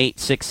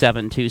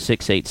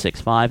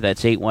 818-672-6865.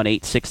 That's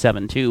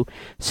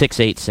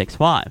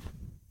 818-672-6865.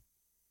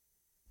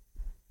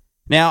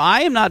 Now,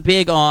 I am not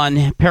big on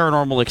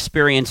paranormal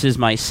experiences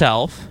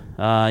myself.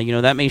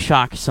 That may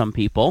shock some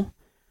people.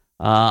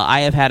 I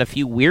have had a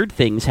few weird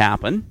things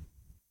happen.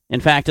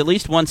 In fact, at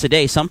least once a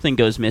day, something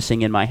goes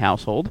missing in my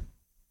household.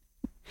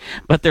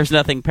 But there's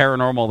nothing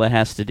paranormal that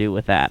has to do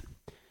with that.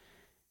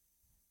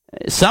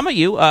 Some of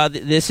you,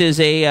 this is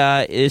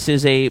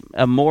a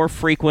more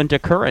frequent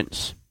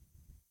occurrence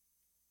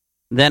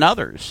than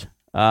others.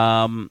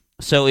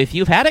 So if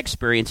you've had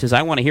experiences,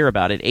 I want to hear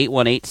about it.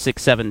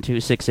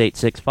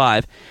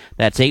 818-672-6865.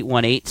 That's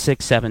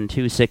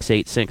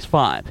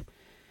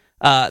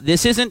 818-672-6865.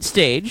 This isn't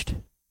staged.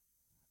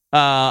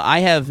 I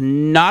have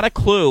not a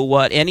clue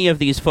what any of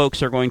these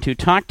folks are going to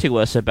talk to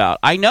us about.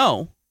 I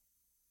know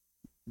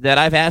that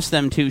I've asked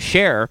them to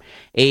share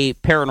a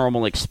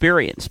paranormal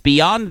experience.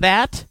 Beyond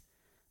that,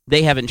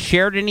 they haven't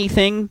shared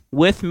anything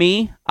with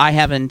me. I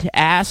haven't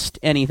asked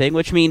anything,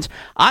 which means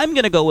I'm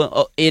going to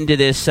go into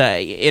this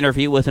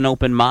interview with an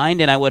open mind,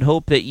 and I would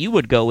hope that you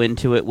would go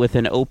into it with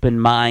an open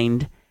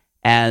mind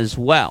as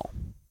well.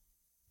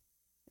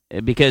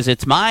 Because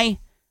it's my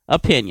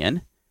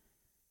opinion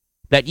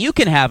that you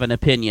can have an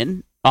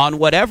opinion on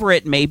whatever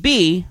it may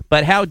be,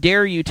 but how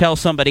dare you tell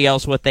somebody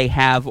else what they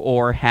have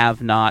or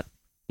have not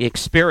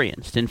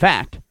experienced. In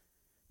fact,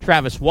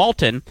 Travis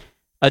Walton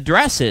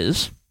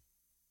addresses,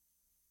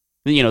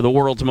 the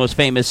world's most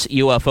famous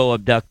UFO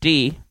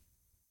abductee,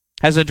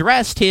 has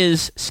addressed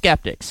his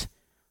skeptics,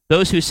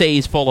 those who say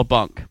he's full of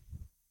bunk.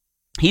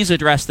 He's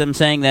addressed them,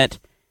 saying that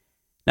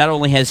not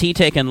only has he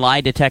taken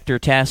lie detector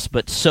tests,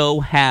 but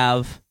so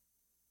have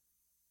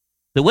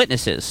the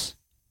witnesses,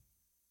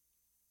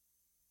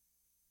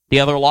 the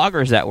other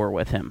loggers that were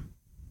with him.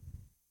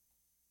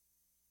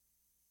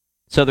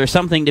 So there's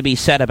something to be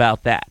said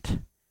about that.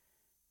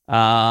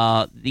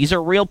 These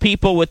are real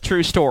people with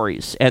true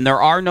stories, and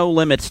there are no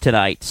limits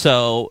tonight.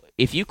 So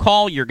if you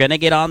call, you're going to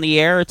get on the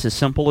air. It's as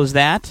simple as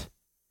that.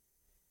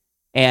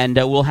 And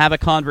we'll have a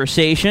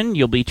conversation.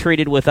 You'll be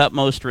treated with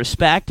utmost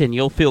respect, and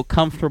you'll feel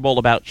comfortable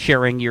about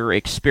sharing your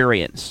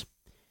experience.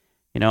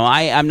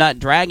 I'm not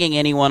dragging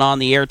anyone on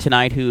the air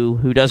tonight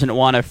who doesn't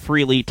want to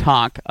freely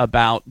talk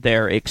about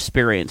their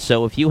experience.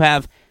 So if you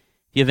have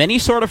any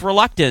sort of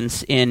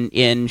reluctance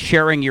in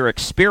sharing your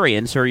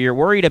experience, or you're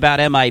worried about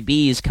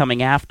MIBs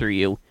coming after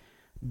you,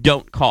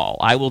 don't call.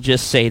 I will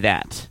just say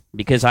that,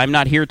 because I'm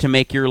not here to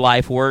make your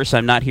life worse.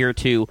 I'm not here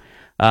to,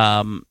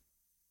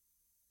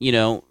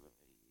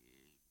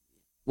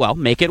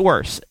 make it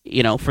worse,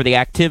 for the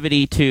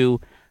activity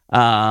to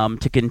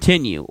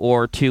continue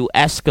or to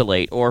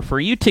escalate, or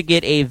for you to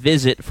get a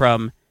visit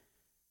from,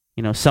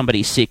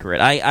 somebody's secret.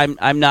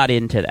 I'm not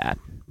into that.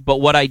 But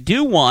what I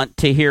do want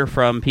to hear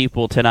from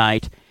people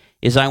tonight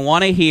is I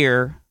want to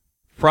hear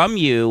from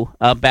you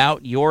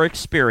about your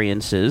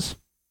experiences,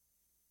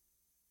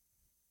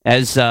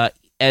 as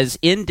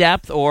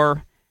in-depth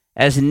or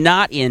as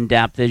not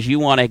in-depth as you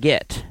want to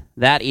get.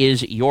 That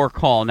is your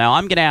call. Now,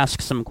 I'm going to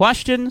ask some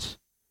questions.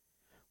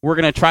 We're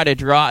going to try to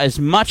draw as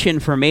much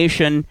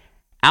information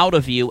out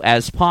of you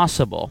as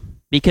possible,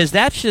 because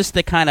that's just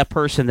the kind of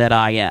person that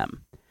I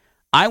am.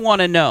 I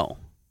want to know.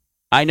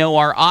 I know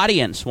our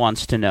audience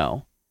wants to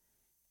know.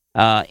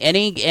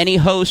 Any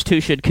host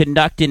who should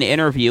conduct an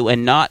interview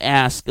and not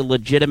ask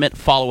legitimate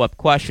follow-up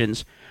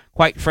questions,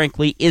 quite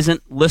frankly,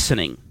 isn't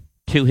listening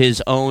to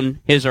his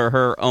or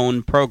her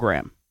own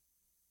program.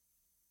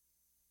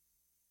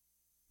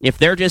 If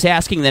they're just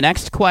asking the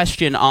next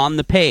question on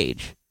the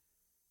page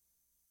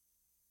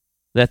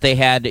that they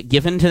had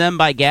given to them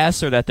by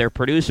guests, or that their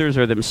producers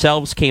or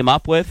themselves came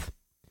up with,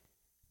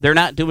 they're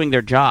not doing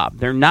their job.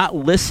 They're not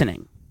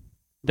listening.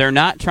 They're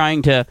not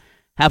trying to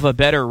have a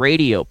better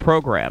radio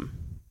program.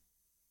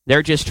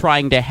 They're just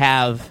trying to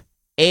have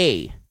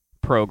a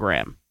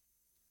program.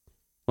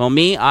 Well,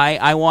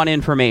 I want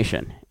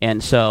information.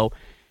 And so,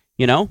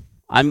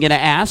 I'm going to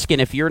ask,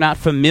 and if you're not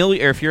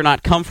familiar, or if you're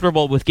not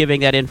comfortable with giving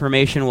that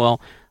information,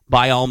 well,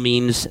 by all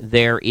means,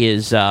 there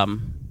is,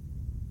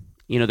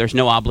 there's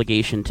no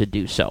obligation to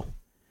do so.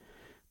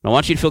 I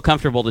want you to feel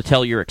comfortable to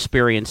tell your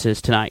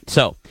experiences tonight.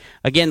 So,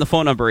 again, the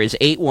phone number is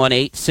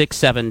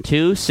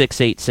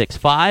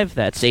 818-672-6865.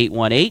 That's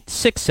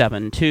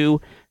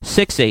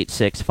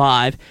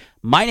 818-672-6865.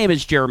 My name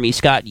is Jeremy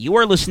Scott. You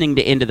are listening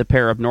to Into the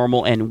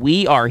Paranormal, and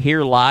we are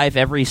here live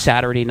every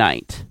Saturday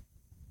night,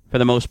 for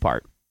the most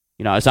part.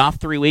 You know, I was off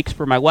 3 weeks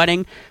for my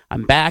wedding.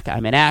 I'm back.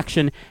 I'm in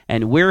action,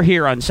 and we're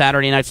here on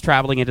Saturday nights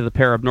traveling into the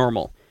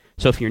paranormal.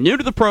 So if you're new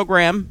to the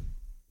program,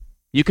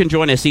 you can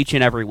join us each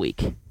and every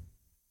week.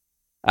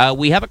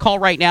 We have a call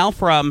right now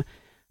from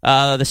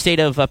the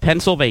state of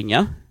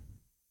Pennsylvania,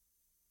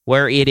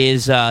 where it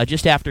is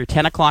just after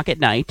 10 o'clock at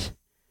night.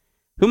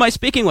 Who am I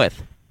speaking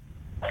with?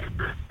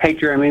 Hey,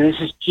 Jeremy, this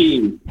is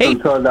Gene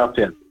from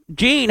Philadelphia.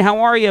 Gene,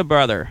 how are you,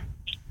 brother?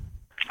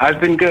 I've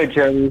been good,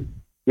 Jeremy.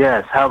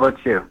 Yes, how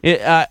about you?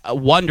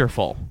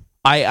 Wonderful.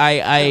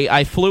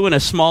 I flew in a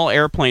small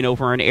airplane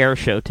over an air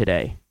show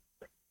today.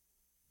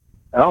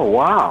 Oh,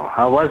 wow.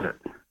 How was it?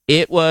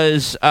 It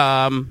was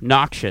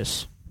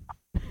noxious.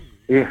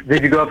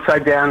 Did you go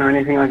upside down or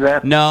anything like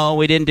that? No,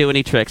 we didn't do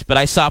any tricks, but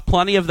I saw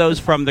plenty of those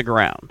from the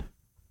ground.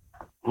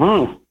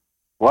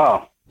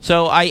 Wow.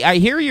 So I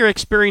hear you're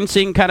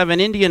experiencing kind of an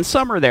Indian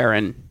summer there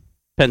in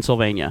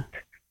Pennsylvania.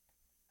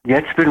 Yeah,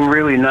 it's been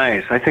really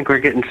nice. I think we're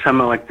getting some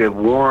of like the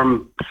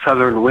warm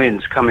southern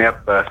winds coming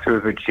up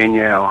through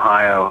Virginia,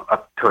 Ohio,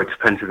 up towards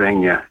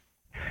Pennsylvania.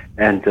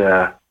 And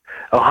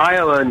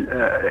Ohio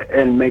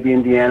and maybe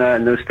Indiana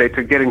and those states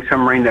are getting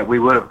some rain that we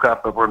would have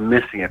got, but we're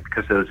missing it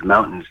because of those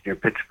mountains near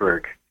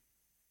Pittsburgh.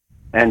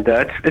 And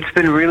it's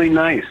been really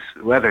nice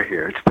weather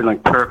here. It's been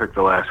like perfect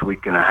the last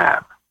week and a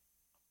half.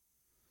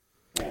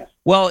 Yeah.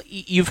 Well,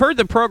 you've heard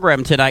the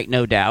program tonight,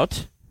 no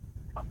doubt.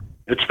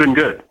 It's been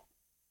good.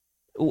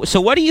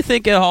 So what do you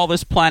think of all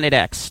this Planet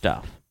X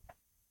stuff?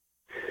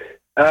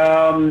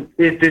 Did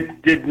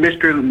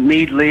Mr.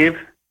 Meade leave?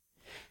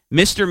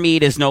 Mr.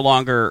 Meade is no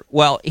longer...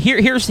 Well,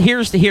 here's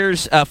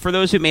for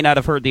those who may not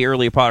have heard the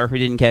earlier part or who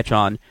didn't catch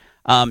on,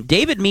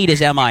 David Meade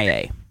is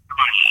MIA.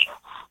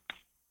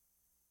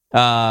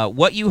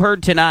 What you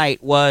heard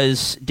tonight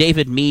was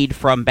David Meade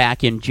from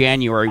back in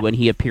January when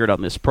he appeared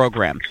on this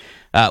program.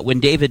 When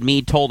David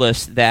Meade told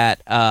us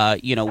that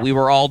we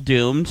were all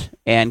doomed,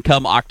 and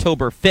come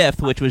October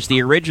 5th, which was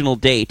the original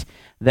date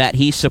that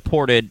he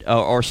supported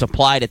or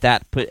supplied at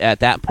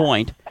that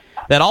point,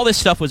 that all this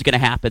stuff was going to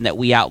happen that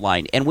we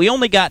outlined, and we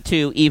only got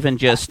to even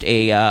just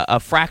a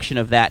fraction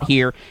of that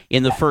here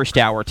in the first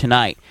hour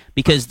tonight,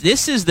 because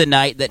this is the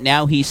night that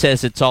now he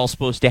says it's all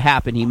supposed to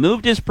happen. He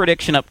moved his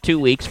prediction up 2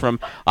 weeks from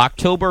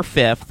October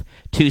 5th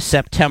to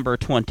September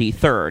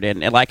 23rd,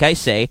 and like I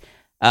say,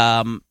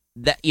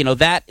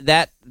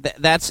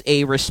 that's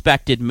a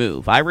respected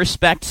move. I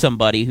respect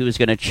somebody who is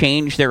going to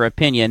change their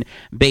opinion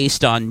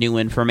based on new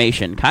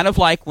information. Kind of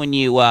like when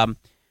you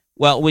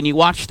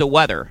watch the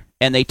weather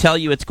and they tell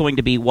you it's going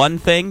to be one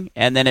thing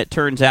and then it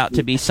turns out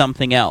to be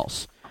something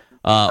else.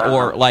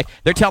 Or like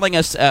they're telling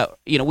us,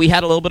 we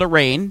had a little bit of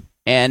rain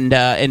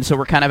and so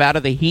we're kind of out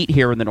of the heat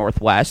here in the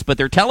Northwest, but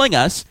they're telling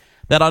us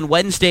that on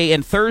Wednesday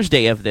and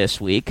Thursday of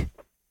this week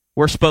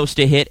we're supposed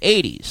to hit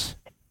 80s.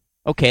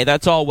 Okay,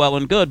 that's all well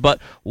and good,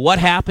 but what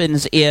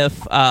happens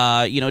if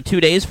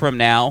 2 days from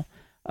now,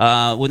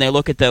 when they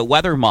look at the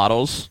weather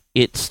models,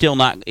 it's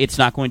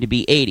not going to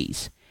be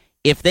 80s.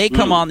 If they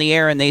come on the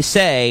air and they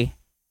say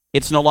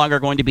it's no longer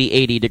going to be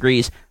 80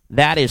 degrees,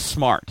 that is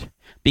smart,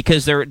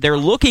 because they're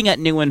looking at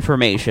new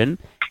information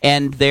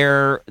and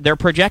they're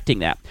projecting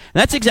that. And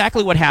that's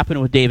exactly what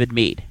happened with David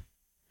Meade.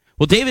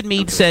 Well, David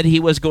Meade said he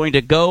was going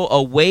to go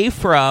away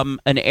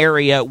from an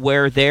area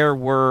where there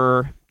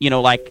were,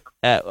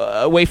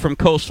 away from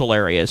coastal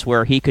areas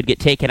where he could get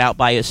taken out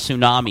by a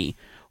tsunami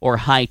or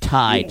high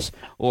tides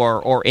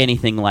or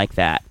anything like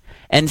that.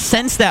 And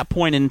since that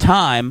point in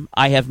time,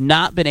 I have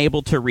not been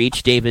able to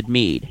reach David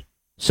Meade.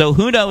 So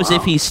who knows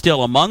if he's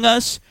still among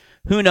us?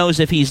 Who knows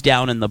if he's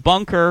down in the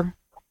bunker?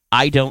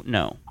 I don't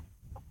know.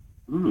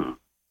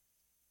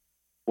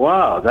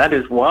 Wow, that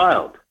is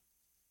wild.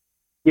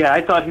 Yeah,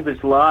 I thought he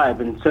was live,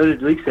 and so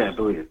did Lisa, I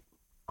believe.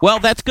 Well,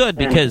 that's good,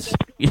 because...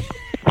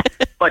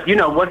 But,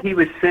 what he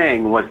was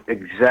saying was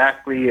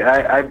exactly,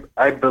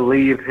 I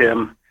believe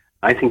him.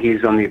 I think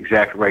he's on the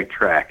exact right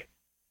track.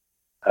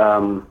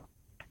 Especially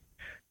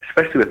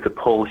with the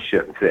pole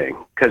shift thing.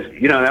 Because,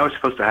 that was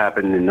supposed to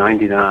happen in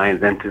 99,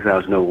 then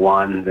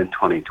 2001, then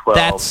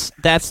 2012.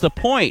 That's the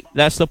point.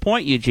 That's the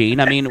point, Eugene.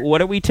 I mean,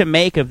 what are we to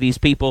make of these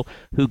people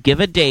who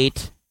give a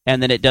date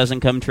and then it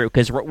doesn't come true?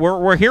 Because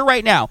we're here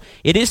right now.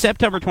 It is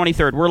September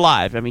 23rd. We're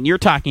live. I mean, you're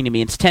talking to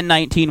me. It's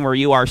 10:19 where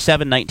you are,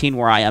 7:19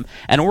 where I am.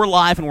 And we're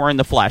live and we're in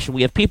the flesh. And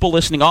we have people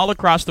listening all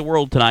across the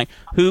world tonight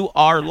who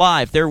are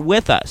live. They're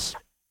with us.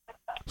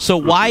 So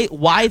why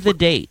the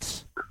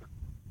dates?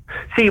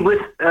 See,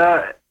 with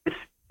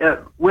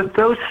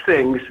those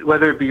things,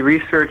 whether it be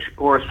research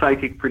or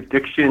psychic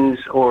predictions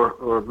or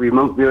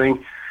remote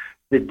viewing,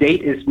 the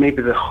date is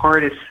maybe the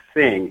hardest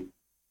thing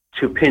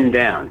to pin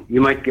down.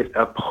 You might get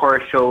a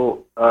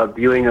partial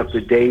viewing of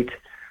the date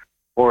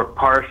or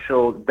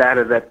partial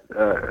data that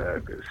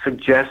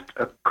suggests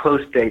a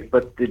close date,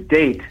 but the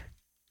date,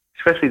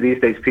 especially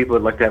these days, people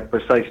would like to have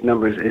precise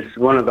numbers, is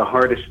one of the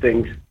hardest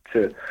things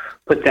to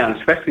put down,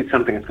 especially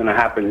something that's going to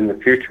happen in the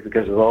future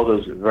because of all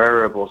those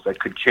variables that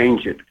could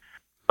change it.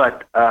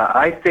 But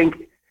I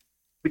think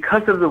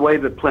because of the way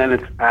the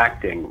planet's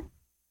acting,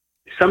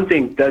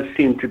 something does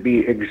seem to be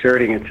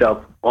exerting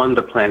itself on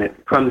the planet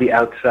from the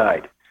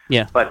outside.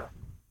 Yeah. But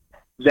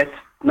that's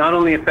not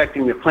only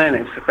affecting the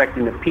planet, it's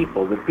affecting the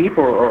people. The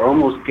people are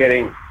almost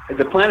getting,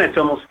 the planet's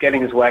almost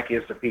getting as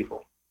wacky as the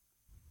people.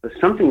 So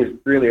something is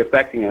really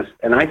affecting us,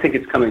 and I think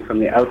it's coming from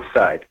the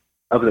outside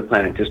of the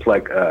planet, just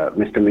like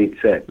Mr. Mead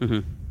said. Mm-hmm.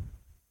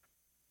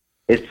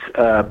 It's,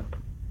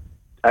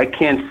 I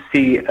can't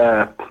see,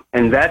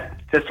 and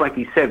that, just like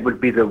he said, would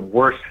be the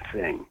worst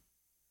thing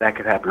that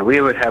could happen.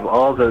 We would have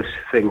all those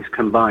things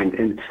combined,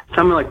 and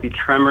something like the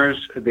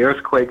tremors, the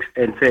earthquakes,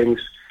 and things,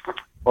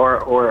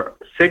 or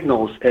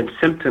signals and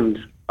symptoms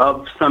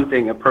of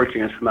something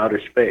approaching us from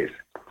outer space.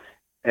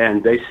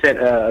 And they said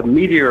a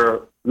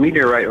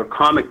meteorite or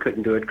comet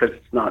couldn't do it because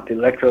it's not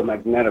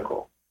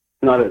electromagnetical,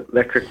 not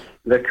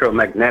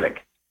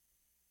electromagnetic,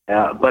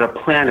 but a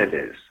planet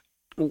is,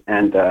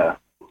 and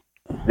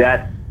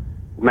that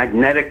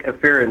magnetic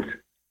interference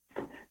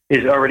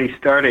is already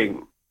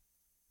starting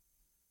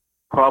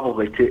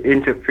probably to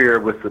interfere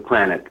with the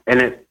planet, and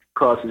it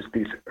causes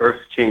these earth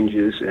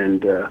changes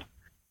and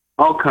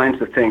all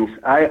kinds of things.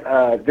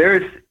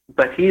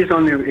 But he's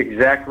on the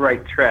exact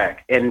right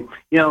track. And,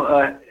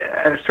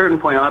 at a certain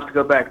point, I'll have to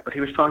go back, but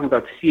he was talking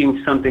about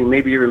seeing something,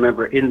 maybe you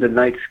remember, in the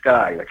night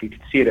sky, like you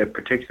could see it at a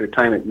particular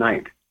time at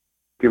night.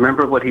 Do you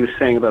remember what he was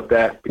saying about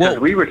that? Because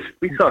we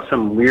saw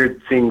some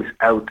weird things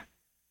out,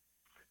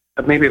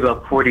 maybe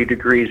about 40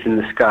 degrees in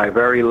the sky,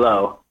 very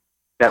low.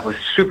 That was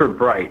super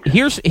bright.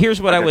 Here's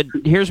what I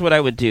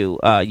would do,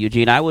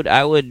 Eugene. I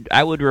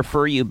would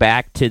refer you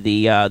back to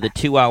the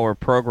 2-hour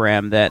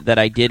program that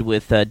I did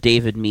with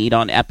David Mead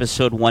on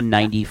episode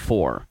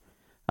 194.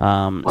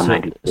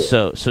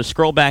 So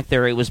scroll back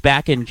there. It was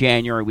back in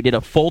January. We did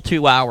a full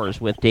 2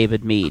 hours with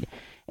David Mead,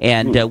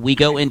 and we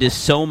go into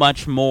so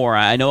much more.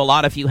 I know a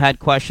lot of you had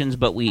questions,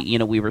 but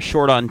we were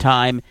short on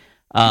time.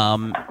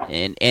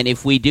 And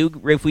if we do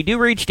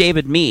reach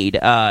David Mead,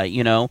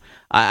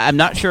 I'm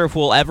not sure if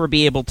we'll ever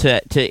be able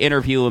to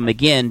interview him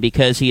again,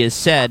 because he has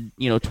said,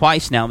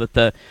 twice now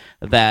that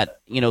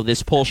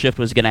this pole shift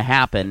was going to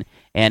happen,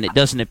 and it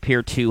doesn't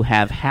appear to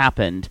have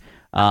happened.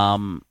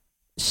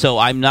 So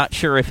I'm not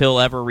sure if he'll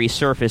ever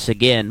resurface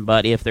again,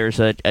 but if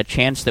there's a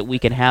chance that we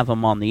can have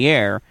him on the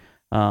air,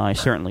 I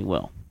certainly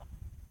will.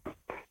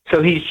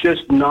 So he's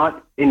just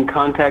not in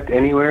contact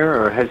anywhere,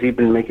 or has he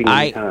been making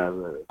any kind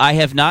of? I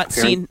have not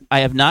seen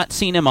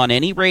him on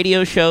any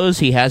radio shows.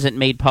 He hasn't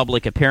made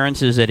public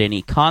appearances at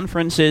any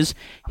conferences.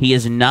 He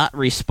is not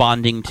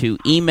responding to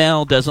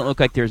email. Doesn't look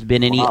like there's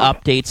been any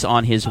updates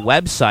on his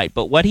website.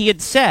 But what he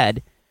had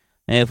said,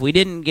 if we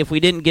didn't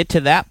get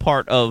to that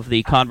part of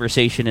the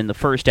conversation in the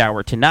first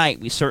hour tonight,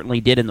 we certainly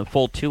did in the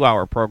full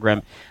 2-hour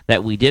program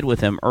that we did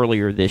with him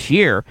earlier this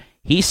year.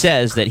 He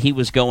says that he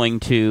was going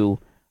to.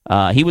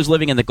 He was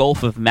living in the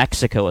Gulf of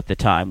Mexico at the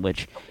time,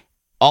 which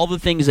all the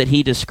things that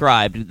he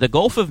described, the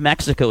Gulf of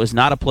Mexico is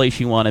not a place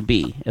you want to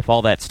be if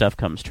all that stuff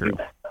comes true.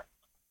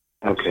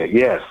 Okay,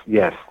 yes.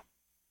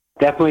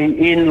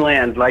 Definitely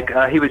inland, like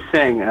he was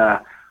saying,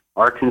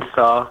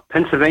 Arkansas,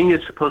 Pennsylvania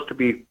is supposed to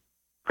be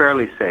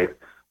fairly safe,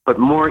 but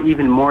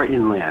even more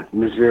inland,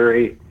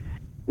 Missouri,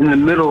 in the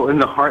middle, in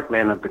the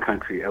heartland of the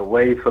country,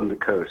 away from the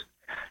coast.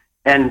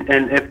 And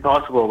if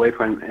possible, away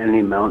from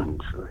any mountains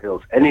or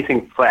hills.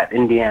 Anything flat,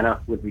 Indiana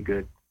would be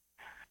good,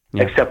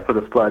 except for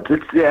the floods.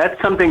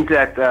 That's something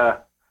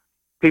that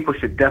people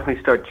should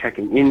definitely start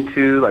checking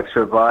into, like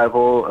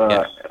survival,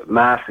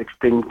 mass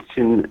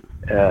extinction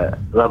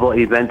level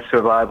event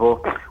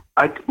survival.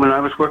 When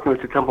I was working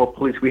with the Temple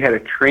Police, we had a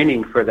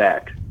training for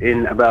that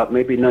in about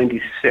maybe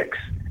 96.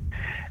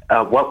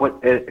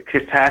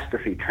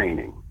 Catastrophe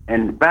training.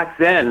 And back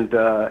then,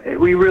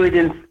 we really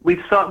didn't. We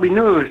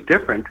knew it was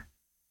different.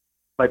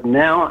 But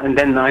now, and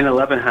then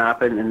 9/11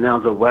 happened, and now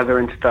the weather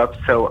and stuff.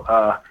 So,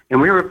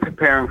 and we were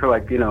preparing for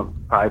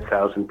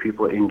 5,000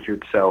 people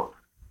injured. So,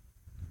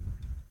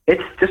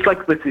 it's just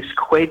like with this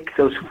quake,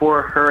 those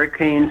 4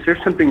 hurricanes.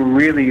 There's something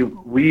really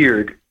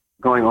weird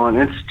going on.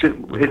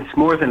 It's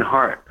more than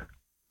HAARP.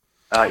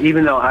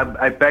 Even though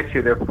I bet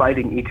you they're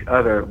fighting each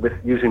other with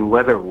using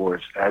weather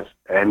wars as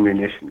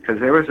ammunition, because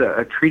there was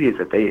a treaty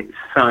that they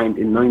signed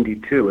in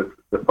 '92 with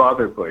the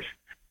Father Bush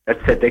that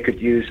said they could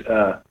use.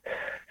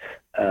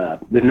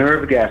 The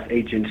nerve gas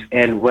agents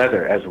and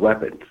weather as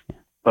weapons,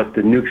 but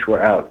the nukes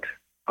were out.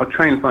 I'll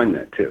try and find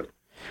that too.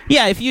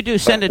 Yeah, if you do,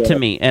 send it to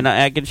me, and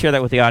I can share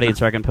that with the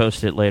audience, or I can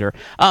post it later.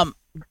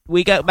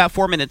 We got about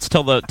 4 minutes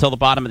till the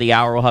bottom of the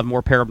hour. We'll have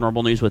more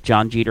paranormal news with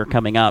John Jeter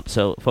coming up,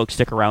 so folks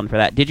stick around for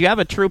that. Did you have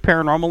a true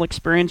paranormal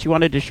experience you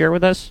wanted to share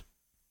with us?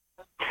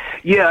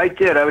 Yeah, I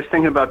did. I was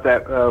thinking about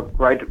that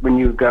right when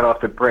you got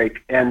off the break,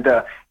 and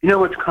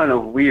what's kind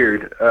of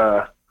weird?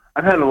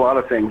 I've had a lot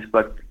of things,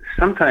 but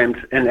sometimes,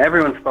 and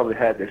everyone's probably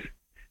had this,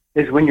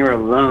 is when you're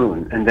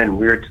alone and then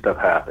weird stuff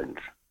happens.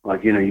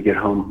 Like, you get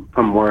home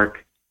from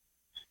work.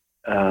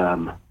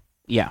 And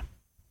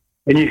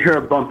you hear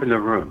a bump in the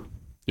room.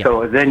 Yeah.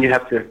 So then you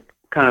have to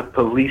kind of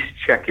police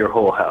check your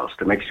whole house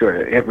to make sure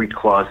that every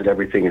closet,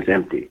 everything is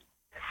empty.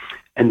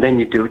 And then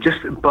you do just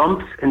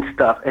bumps and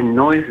stuff and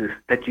noises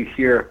that you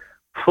hear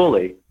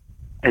fully.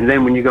 And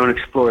then when you go and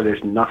explore,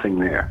 there's nothing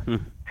there.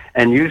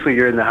 And usually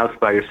you're in the house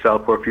by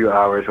yourself for a few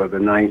hours or the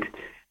night.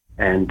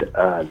 And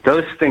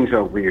those things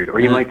are weird. Or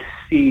you might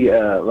see,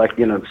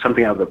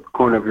 something out of the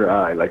corner of your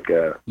eye, like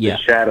the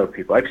shadow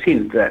people. I've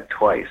seen that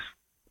twice.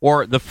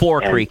 Or the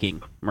floor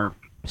creaking, or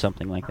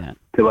something like that.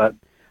 The what?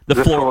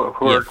 The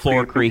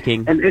floor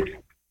creaking. And it's,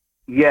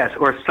 yes,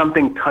 or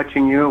something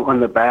touching you on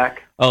the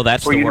back. Oh,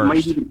 that's the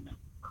worst.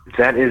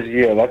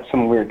 That's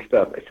some weird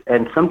stuff.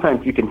 And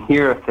sometimes you can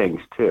hear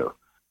things, too.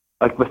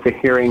 Like with the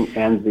hearing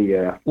and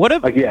the...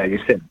 you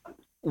said.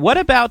 What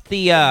about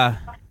the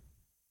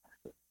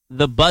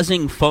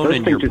buzzing phone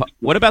in your...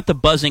 What about the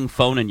buzzing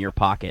phone in your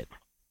pocket?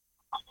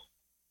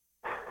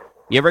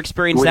 You ever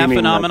experienced that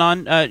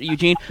phenomenon,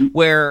 Eugene,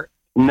 where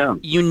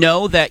you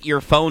know that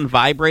your phone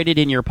vibrated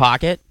in your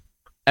pocket?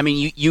 I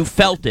mean, you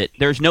felt it.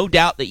 There's no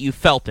doubt that you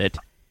felt it.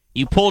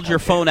 You pulled your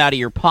phone out of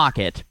your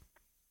pocket.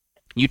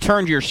 You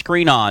turned your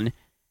screen on,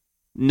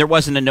 and there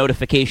wasn't a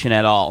notification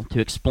at all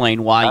to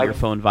explain why your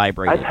phone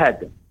vibrated.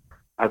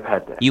 I've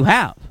had that. You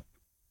have?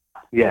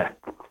 Yeah.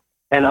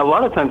 And a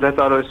lot of times I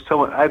thought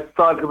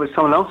it was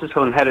someone else's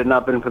phone had it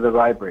not been for the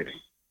vibrating.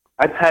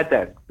 I've had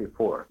that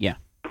before. Yeah.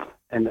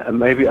 And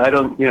maybe I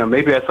don't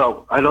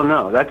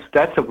know.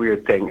 That's a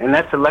weird thing. And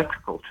that's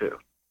electrical, too.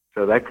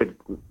 So that could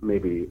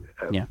maybe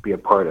be a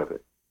part of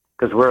it.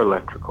 Because we're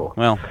electrical.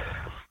 Well,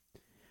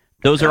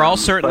 those are all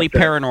certainly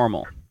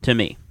paranormal to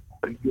me.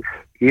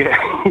 Yeah,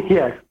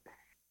 yes.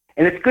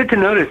 And it's good to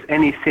notice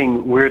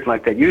anything weird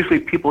like that. Usually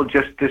people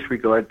just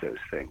disregard those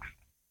things.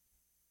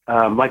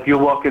 Like you'll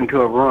walk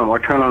into a room or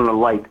turn on a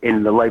light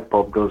and the light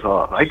bulb goes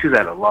off. I do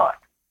that a lot.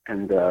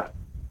 And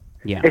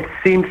it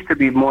seems to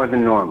be more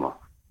than normal,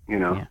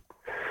 Yeah.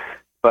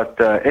 But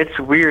it's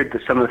weird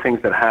that some of the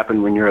things that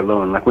happen when you're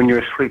alone, like when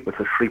you're asleep with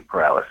the sleep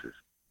paralysis.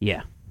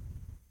 Yeah.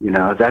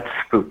 That's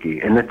spooky.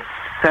 And it's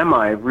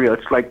semi-real.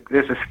 It's like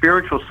there's a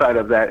spiritual side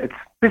of that. It's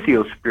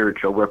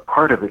physio-spiritual where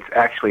part of it's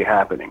actually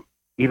happening,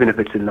 even if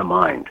it's in the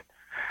mind.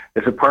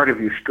 There's a part of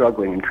you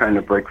struggling and trying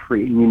to break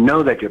free. And you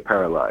know that you're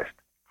paralyzed,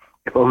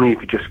 if only if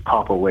you just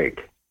pop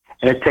awake.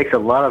 And it takes a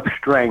lot of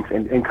strength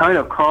and kind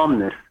of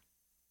calmness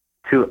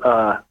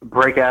to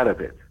break out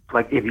of it.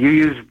 Like if you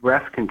use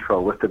breath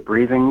control with the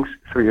breathings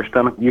through your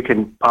stomach, you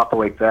can pop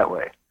awake that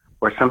way.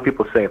 Or some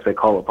people say if they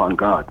call upon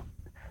God.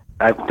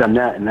 I've done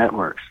that, and that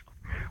works.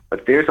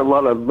 But there's a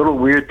lot of little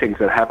weird things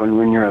that happen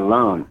when you're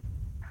alone.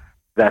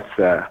 That's,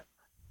 or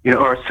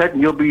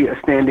you'll be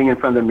standing in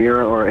front of the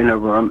mirror or in a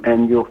room,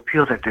 and you'll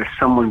feel that there's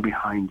someone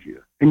behind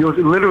you. And you'll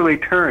literally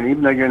turn,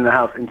 even though you're in the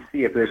house, and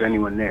see if there's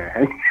anyone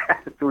there.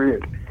 That's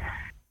weird.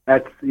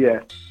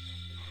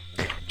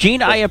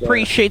 Gene, I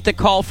appreciate the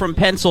call from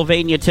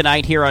Pennsylvania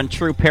tonight here on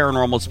True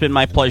Paranormal. It's been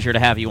my pleasure to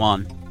have you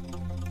on.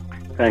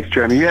 Thanks,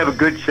 Jeremy. You have a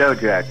good show,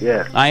 Jack.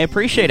 Yes. I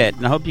appreciate it,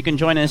 and I hope you can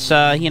join us,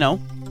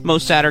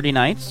 most Saturday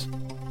nights,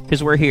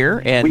 because we're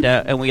here,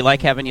 and we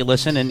like having you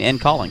listen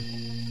and calling.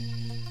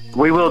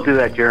 We will do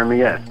that, Jeremy,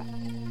 yes.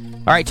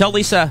 All right, tell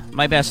Lisa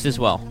my best as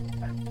well.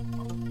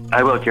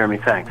 I will, Jeremy,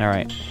 thanks. All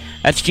right.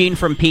 That's Gene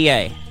from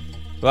PA.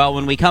 Well,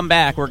 when we come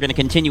back, we're going to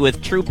continue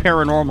with True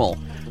Paranormal.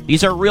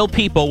 These are real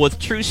people with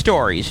true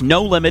stories,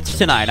 no limits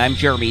tonight. I'm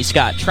Jeremy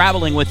Scott,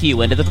 traveling with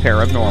you into the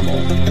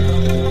paranormal.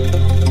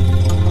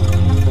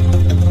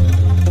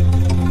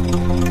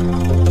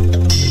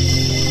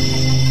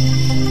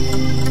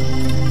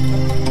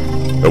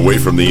 Away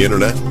from the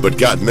internet, but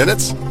got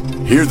minutes?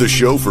 Hear the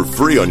show for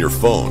free on your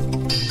phone.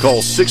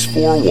 Call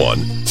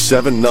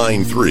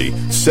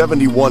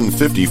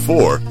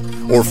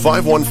 641-793-7154 or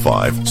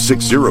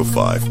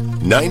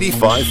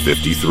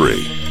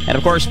 515-605-9553. And,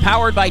 of course,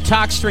 powered by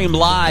TalkStream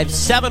Live,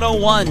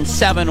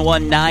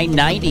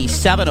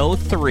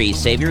 701-719-9703.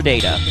 Save your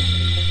data.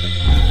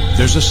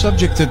 There's a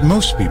subject that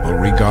most people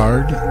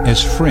regard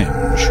as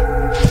fringe.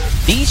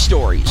 These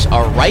stories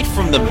are right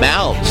from the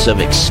mouths of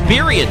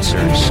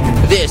experiencers.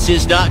 This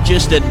is not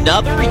just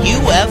another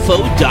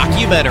UFO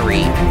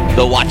documentary.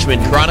 The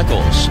Watchmen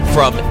Chronicles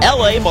from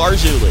L.A.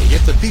 Marzulli.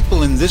 Yet the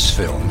people in this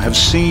film have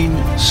seen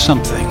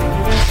something.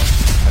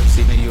 I've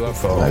seen a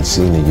UFO. I've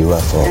seen a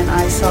UFO. And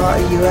I saw a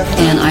UFO.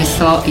 And I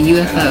saw a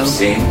UFO. I've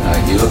seen a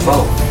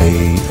UFO.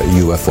 A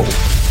UFO.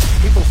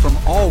 People from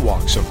all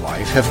walks of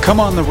life have come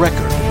on the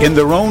record in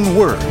their own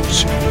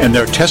words, and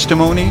their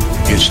testimony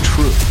is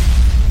true.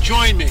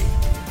 Join me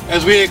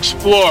as we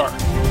explore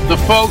the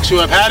folks who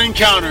have had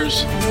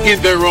encounters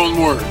in their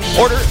own words.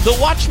 Order The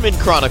Watchmen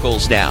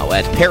Chronicles now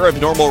at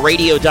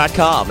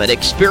ParaNormalRadio.com and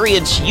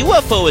experience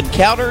UFO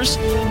encounters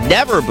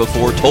never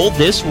before told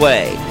this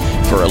way.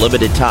 For a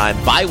limited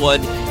time, buy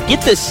one,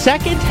 get the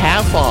second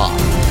half off.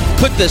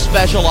 Click the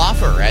special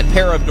offer at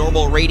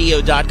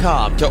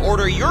ParaNormalRadio.com to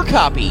order your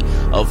copy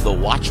of The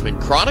Watchmen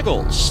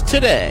Chronicles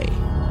today.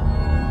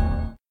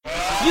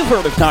 You've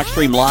heard of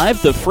TalkStream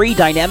Live, the free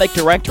dynamic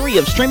directory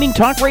of streaming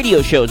talk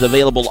radio shows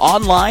available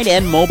online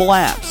and mobile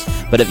apps.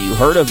 But have you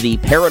heard of the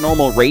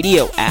Paranormal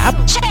Radio app?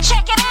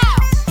 Check it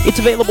out! It's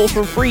available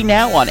for free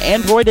now on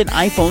Android and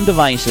iPhone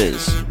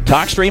devices.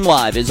 TalkStream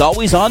Live is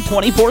always on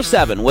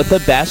 24/7 with the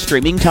best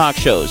streaming talk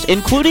shows,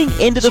 including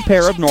Into the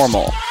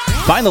Paranormal.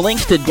 Find the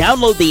links to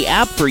download the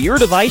app for your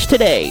device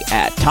today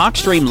at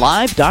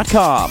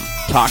TalkStreamLive.com.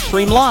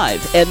 TalkStream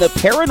Live and the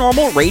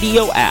Paranormal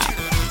Radio app.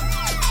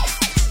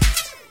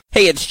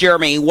 Hey, it's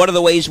Jeremy. One of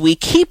the ways we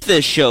keep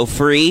this show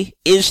free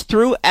is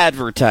through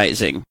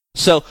advertising.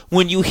 So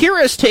when you hear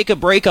us take a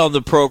break on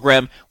the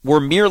program,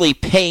 we're merely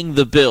paying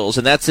the bills,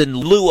 and that's in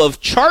lieu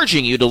of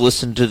charging you to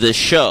listen to this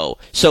show.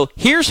 So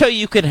here's how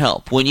you can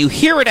help. When you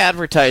hear an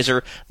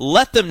advertiser,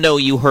 let them know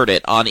you heard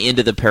it on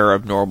Into the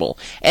Paranormal,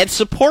 and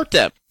support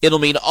them. It'll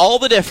mean all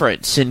the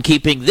difference in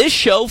keeping this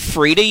show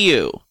free to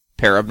you.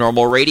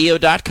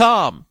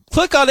 ParanormalRadio.com.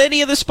 Click on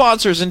any of the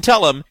sponsors and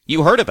tell them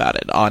you heard about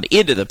it on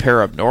Into the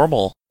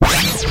Paranormal.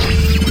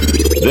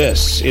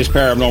 This is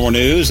Paranormal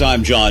News.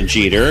 I'm John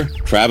Jeter.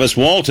 Travis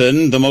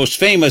Walton, the most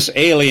famous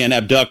alien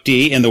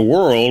abductee in the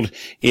world,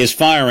 is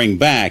firing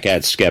back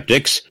at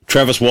skeptics.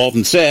 Travis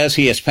Walton says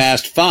he has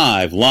passed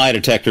 5 lie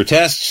detector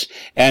tests,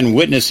 and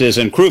witnesses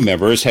and crew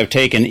members have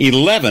taken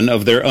 11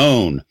 of their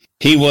own.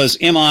 He was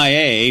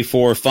MIA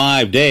for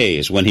 5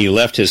 days when he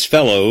left his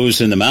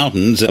fellows in the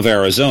mountains of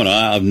Arizona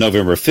on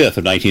November 5th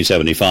of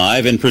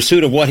 1975 in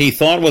pursuit of what he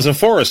thought was a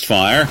forest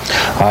fire.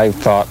 I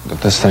thought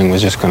that this thing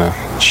was just going to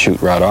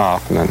shoot right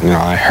off, and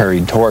I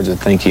hurried towards it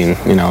thinking,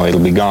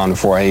 it'll be gone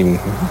before I even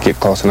get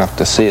close enough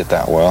to see it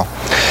that well.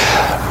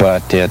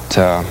 But it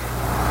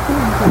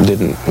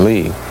didn't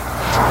leave.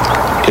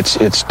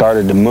 It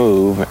started to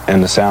move,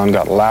 and the sound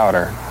got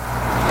louder.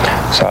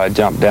 So I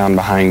jumped down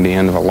behind the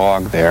end of a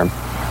log there.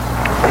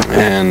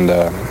 And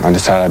I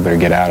decided I better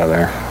get out of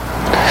there.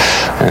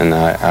 And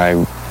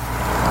I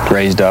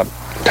raised up,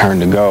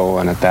 turned to go,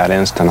 and at that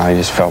instant I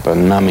just felt a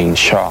numbing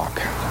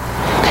shock.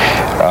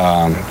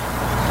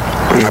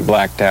 I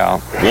blacked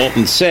out.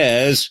 Walton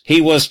says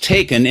he was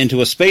taken into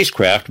a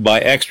spacecraft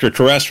by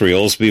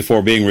extraterrestrials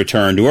before being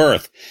returned to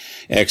Earth.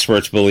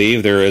 Experts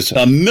believe there is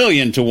a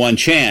 1,000,000 to 1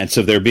 chance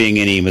of there being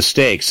any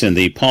mistakes in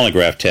the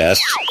polygraph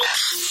tests.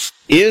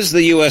 Is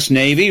the U.S.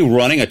 Navy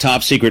running a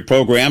top-secret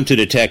program to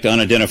detect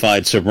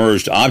unidentified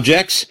submerged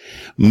objects?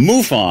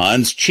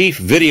 MUFON's chief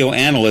video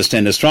analyst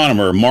and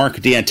astronomer Mark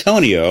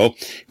D'Antonio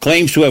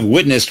claims to have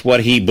witnessed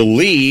what he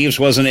believes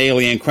was an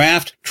alien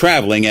craft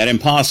traveling at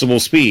impossible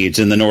speeds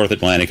in the North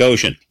Atlantic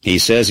Ocean. He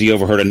says he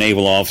overheard a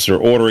naval officer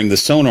ordering the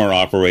sonar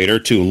operator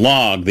to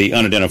log the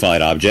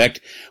unidentified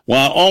object.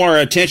 While all our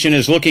attention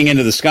is looking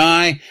into the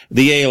sky,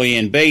 the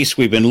alien base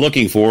we've been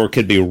looking for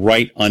could be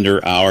right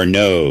under our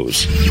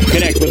nose.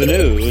 Connect with the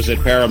news at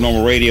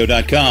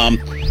ParanormalRadio.com.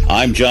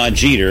 I'm John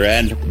Jeter,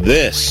 and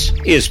this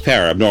is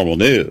Paranormal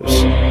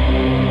News.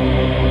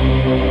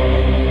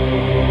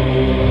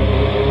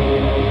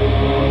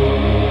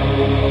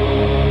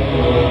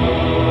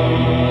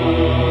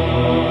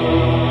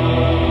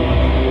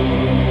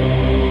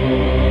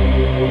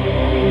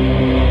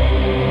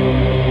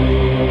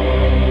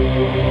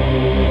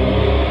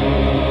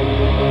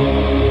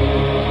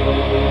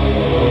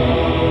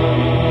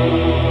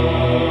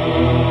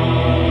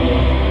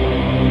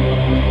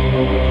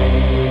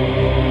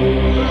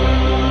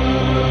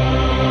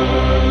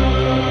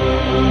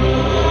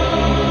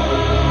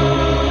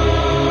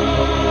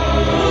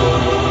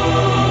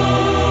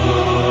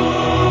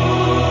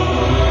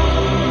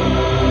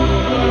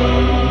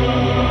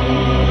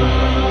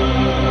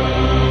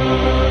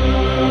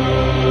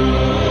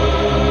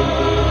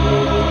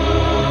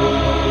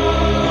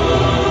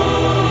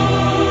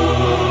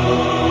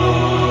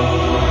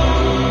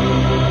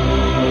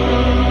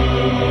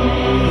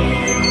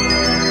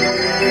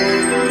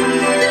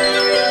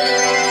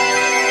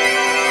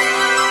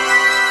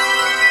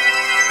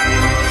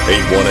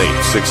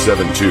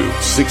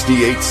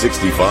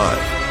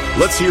 818-672-6865.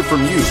 Let's hear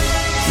from you.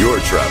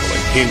 You're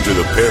traveling into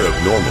the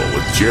Paranormal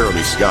with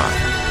Jeremy Scott.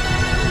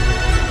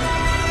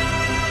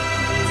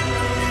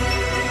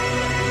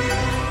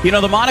 You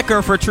know, the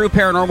moniker for True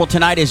Paranormal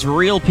tonight is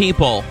Real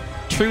People,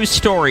 True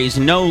Stories,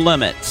 No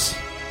Limits.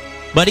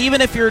 But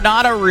even if you're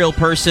not a real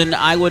person,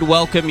 I would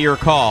welcome your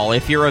call.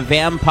 If you're a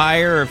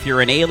vampire, if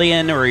you're an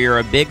alien, or you're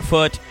a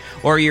Bigfoot,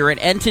 or you're an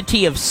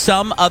entity of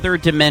some other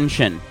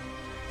dimension,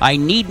 I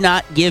need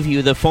not give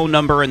you the phone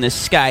number and the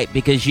Skype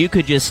because you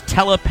could just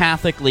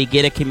telepathically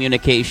get a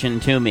communication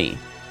to me.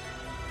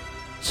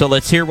 So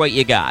let's hear what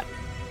you got.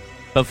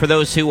 But for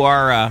those who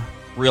are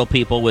real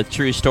people with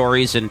true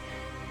stories and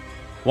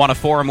want a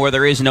forum where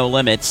there is no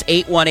limits,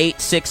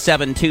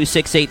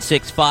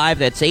 818-672-6865.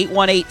 That's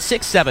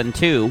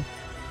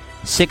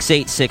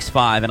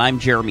 818-672-6865. And I'm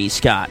Jeremy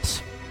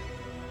Scott.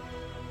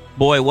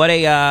 Boy, what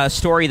a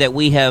story that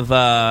we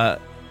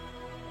have...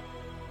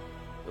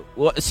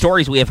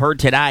 stories we have heard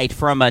tonight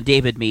from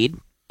David Mead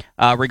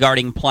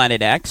regarding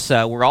Planet X.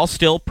 We're all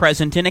still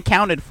present and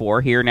accounted for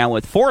here now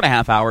with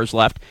 4.5 hours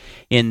left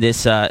in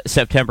this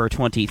September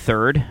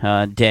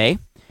 23rd day.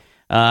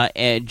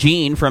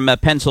 Gene from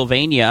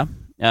Pennsylvania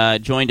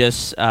joined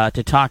us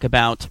to talk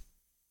about,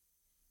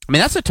 I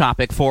mean, that's a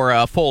topic for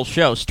a full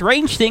show.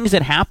 Strange things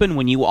that happen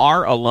when you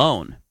are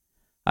alone.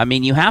 I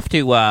mean, you have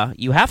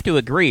to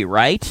agree,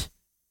 right?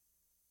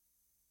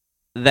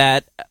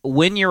 that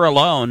when you're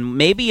alone,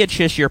 maybe it's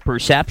just your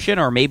perception,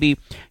 or maybe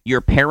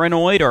you're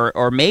paranoid,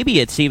 or maybe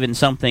it's even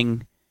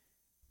something,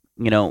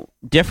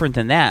 different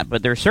than that.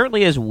 But there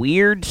certainly is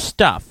weird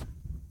stuff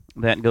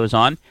that goes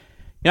on.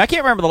 I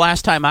can't remember the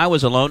last time I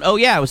was alone. Oh,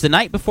 yeah, it was the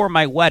night before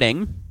my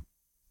wedding,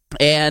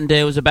 and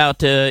it was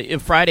about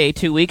Friday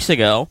 2 weeks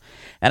ago,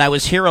 and I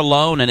was here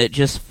alone, and it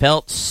just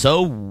felt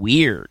so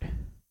weird.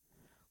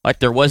 Like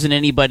there wasn't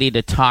anybody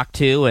to talk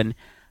to, and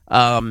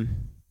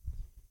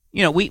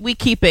we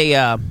keep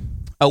a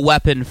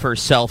weapon for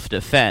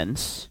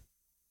self-defense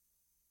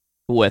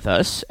with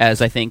us,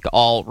 as I think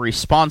all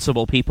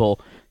responsible people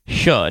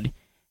should.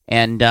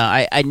 And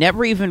I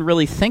never even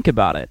really think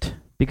about it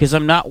because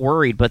I'm not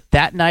worried. But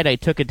that night I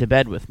took it to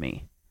bed with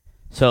me.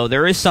 So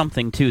there is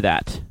something to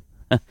that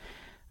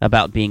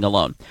about being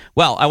alone.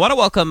 Well, I want to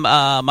welcome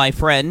my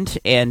friend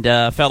and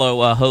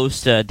fellow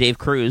host Dave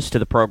Cruz to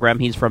the program.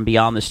 He's from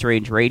Beyond the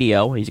Strange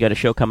Radio. He's got a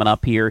show coming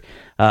up here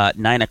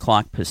 9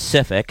 o'clock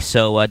Pacific.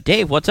 So,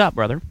 Dave, what's up,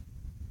 brother?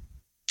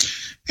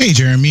 Hey,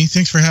 Jeremy.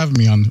 Thanks for having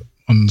me on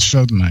the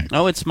show tonight.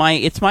 Oh, it's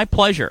my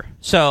pleasure.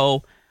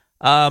 So,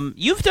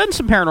 you've done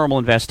some paranormal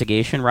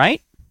investigation,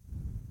 right?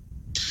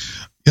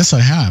 Yes, I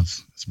have,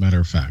 as a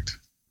matter of fact.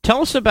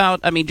 Tell us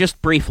about,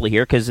 just briefly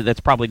here, because that's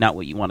probably not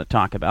what you want to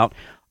talk about.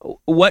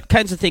 What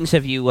kinds of things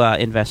have you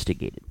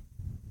investigated?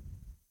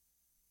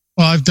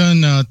 Well, I've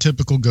done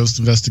typical ghost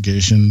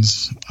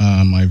investigations.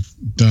 I've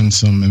done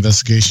some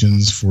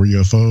investigations for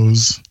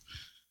UFOs,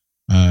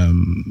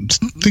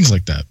 things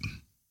like that.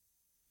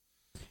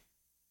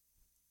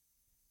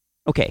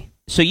 Okay,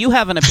 so you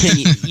have an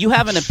opinion. You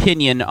have an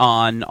opinion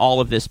on all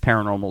of this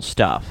paranormal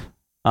stuff.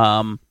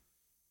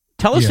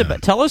 Tell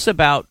us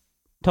about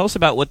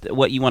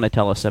what you want to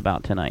tell us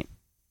about tonight.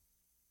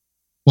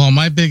 Well,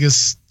 my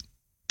biggest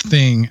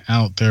thing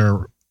out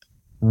there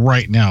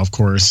right now, of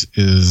course,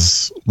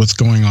 is what's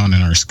going on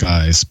in our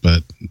skies,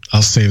 but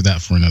I'll save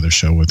that for another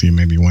show with you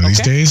maybe one of these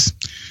days.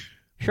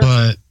 Sure.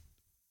 But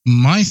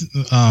my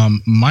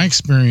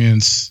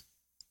experience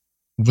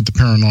with the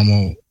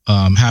paranormal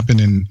happened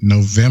in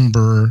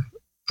November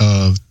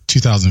of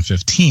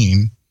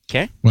 2015.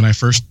 Okay. When I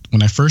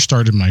first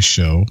started my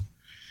show,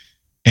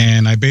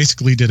 and I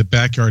basically did a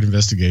backyard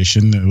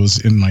investigation. It was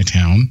in my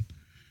town.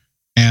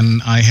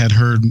 And I had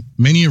heard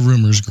many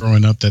rumors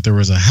growing up that there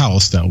was a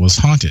house that was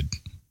haunted.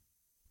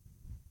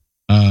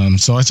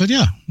 So I said,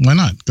 yeah, why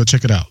not? Go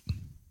check it out.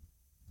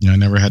 I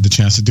never had the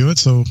chance to do it,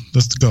 so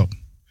let's go.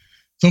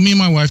 So me and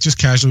my wife just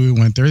casually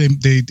went there.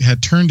 They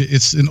had turned it.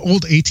 It's an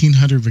old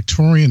 1800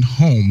 Victorian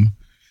home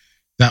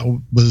that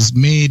was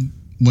made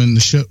when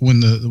the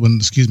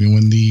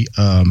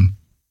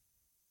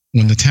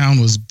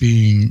town was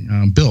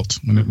being built,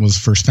 when it was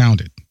first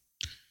founded.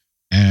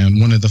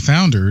 And one of the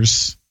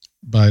founders,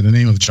 by the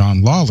name of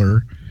John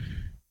Lawler,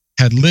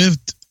 had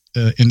lived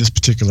in this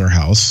particular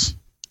house,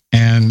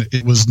 and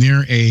it was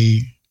near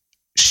a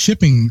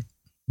shipping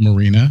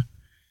marina.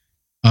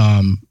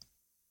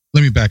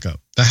 Let me back up.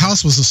 The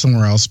house was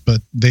somewhere else,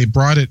 but they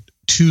brought it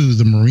to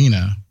the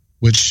marina,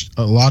 which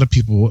a lot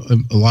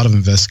of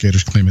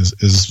investigators claim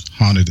is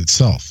haunted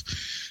itself.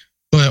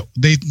 But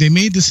they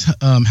made this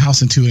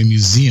house into a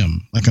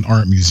museum, like an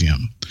art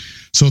museum.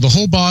 So the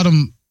whole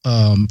bottom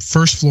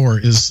first floor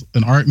is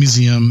an art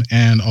museum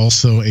and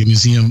also a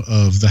museum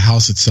of the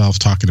house itself,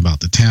 talking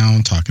about the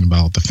town, talking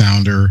about the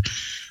founder,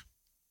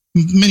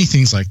 many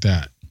things like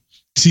that.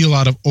 See a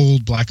lot of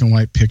old black and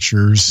white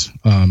pictures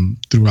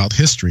throughout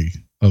history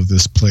of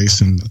this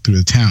place and through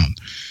the town.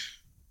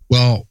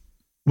 Well,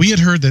 we had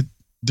heard that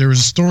there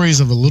was stories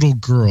of a little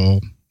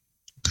girl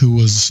who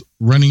was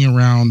running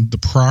around the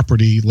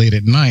property late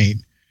at night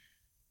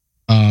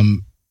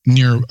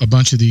near a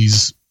bunch of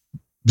these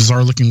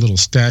bizarre-looking little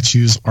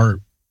statues,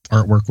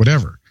 artwork,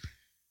 whatever.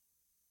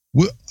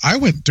 I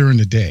went during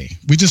the day.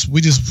 We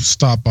just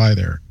stopped by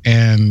there,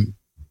 and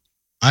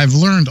I've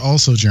learned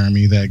also,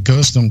 Jeremy, that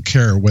ghosts don't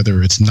care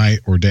whether it's night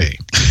or day.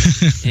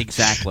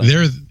 Exactly.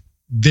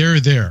 They're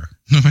there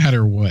no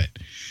matter what.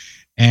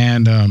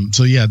 And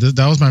so yeah,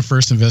 that was my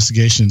first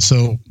investigation.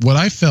 So what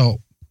I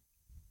felt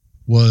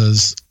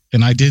was,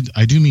 and I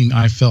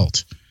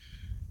felt,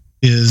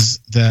 is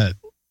that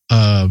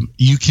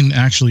you can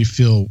actually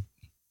feel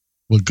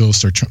what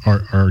ghosts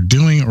are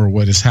doing or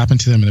what has happened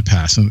to them in the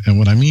past. And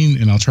what I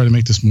mean, and I'll try to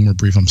make this more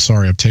brief. I'm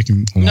sorry, I'm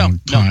taking a long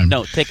time.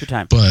 No, take your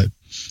time. But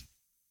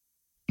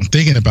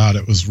thinking about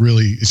it was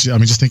really,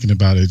 just thinking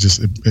about it,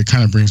 it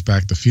kind of brings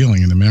back the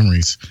feeling and the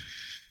memories.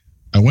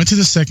 I went to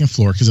the second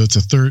floor because it's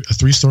a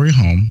 3-story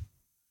home.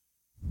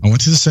 I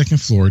went to the second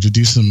floor to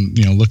do some,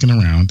 looking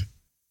around,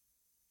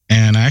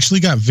 and I actually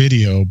got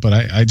video, but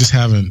I just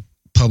haven't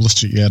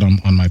published it yet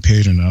on my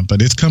page or not,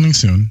 but it's coming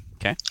soon.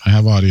 Okay. I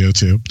have audio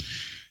too.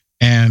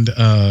 And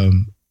I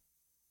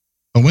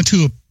went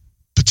to a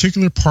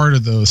particular part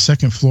of the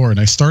second floor, and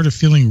I started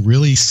feeling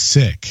really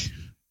sick,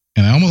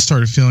 and I almost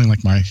started feeling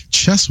like my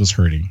chest was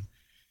hurting.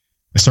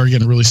 I started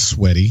getting really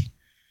sweaty.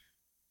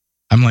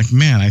 I'm like,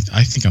 man, I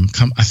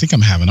think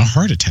I'm having a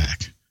heart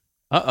attack.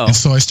 Uh-oh. And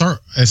so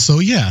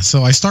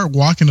I start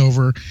walking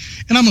over,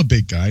 and I'm a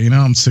big guy,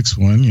 I'm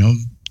 6'1",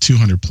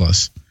 200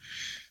 plus.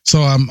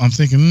 So I'm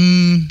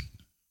thinking,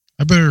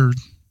 I better,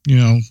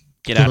 go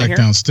back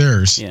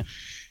downstairs.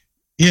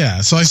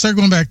 Yeah. So I start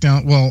going back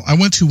down. Well, I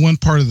went to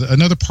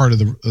another part of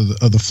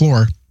the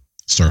floor,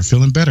 started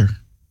feeling better,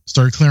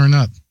 started clearing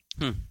up.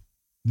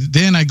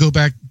 Then I go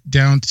back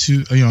down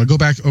to, I go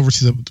back over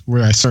to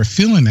where I start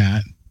feeling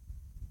that,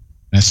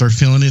 and I start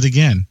feeling it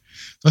again.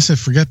 So I said,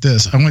 forget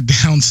this. I went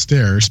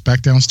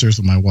back downstairs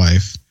with my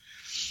wife,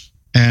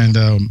 and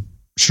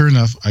sure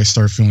enough, I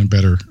start feeling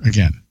better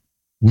again.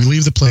 We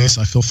leave the place.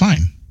 I feel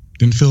fine.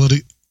 Didn't feel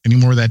it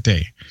anymore that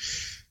day.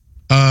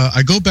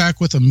 I go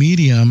back with a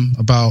medium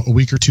about a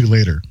week or two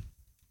later,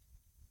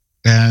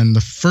 and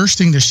the first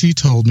thing that she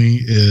told me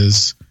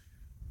is,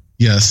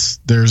 yes,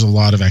 there's a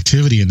lot of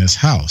activity in this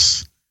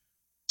house.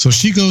 So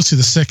she goes to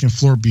the second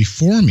floor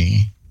before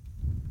me,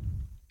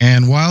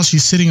 and while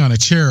she's sitting on a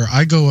chair,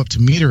 I go up to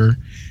meet her,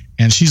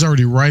 and she's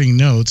already writing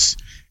notes.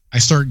 I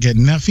start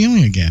getting that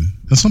feeling again.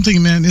 And so I'm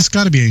thinking, man, it's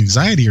got to be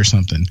anxiety or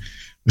something.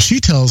 But she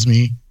tells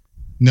me,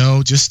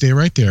 no, just stay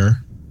right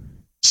there.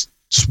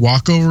 Just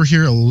walk over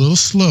here a little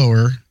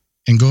slower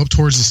and go up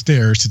towards the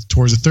stairs,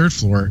 towards the third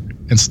floor,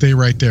 and stay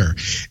right there.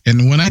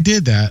 And when I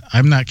did that,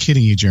 I'm not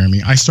kidding you,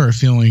 Jeremy, I started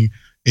feeling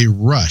a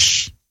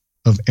rush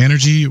of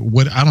energy.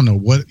 I don't know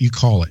what you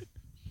call it.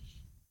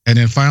 And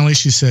then finally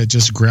she said,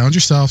 just ground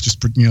yourself.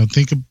 Just,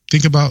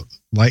 think about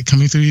light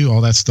coming through you,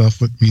 all that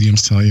stuff, what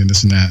mediums tell you, and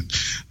this and that.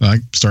 I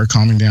started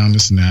calming down,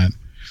 this and that.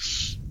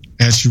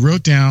 And she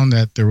wrote down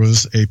that there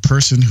was a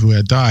person who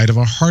had died of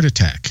a heart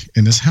attack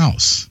in this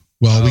house.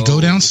 Well, we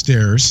go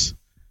downstairs.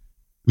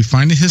 We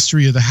find the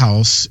history of the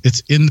house.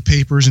 It's in the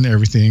papers and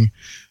everything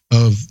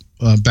of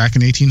back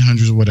in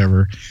 1800s or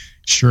whatever.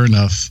 Sure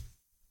enough,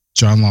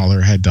 John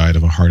Lawler had died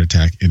of a heart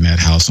attack in that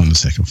house on the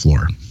second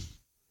floor.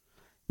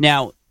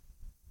 Now,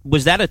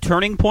 was that a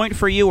turning point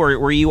for you, or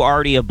were you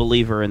already a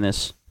believer in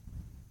this?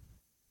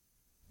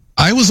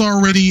 I was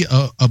already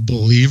a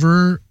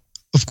believer.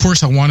 Of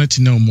course, I wanted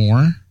to know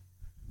more,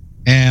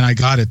 and I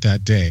got it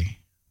that day.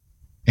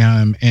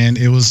 And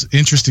it was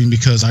interesting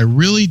because I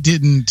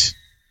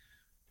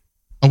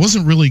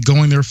wasn't really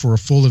going there for a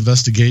full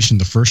investigation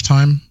the first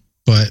time,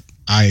 but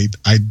I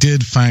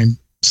did find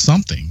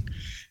something.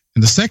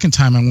 And the second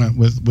time I went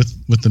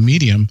with the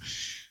medium,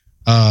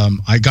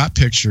 I got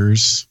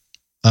pictures.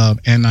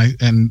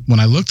 And when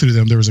I looked through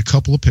them, there was a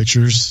couple of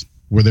pictures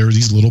where there were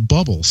these little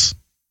bubbles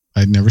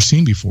I'd never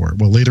seen before.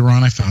 Well, later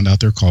on, I found out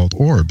they're called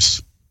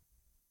orbs.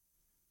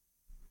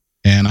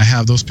 And I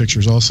have those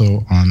pictures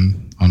also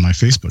on my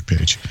Facebook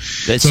page.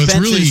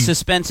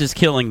 Suspense is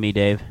killing me,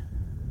 Dave.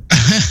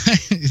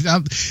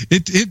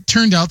 It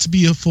turned out to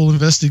be a full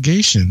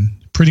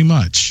investigation, pretty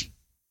much.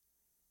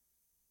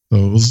 So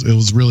it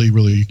was really,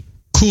 really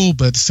cool,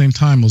 but at the same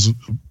time, it was a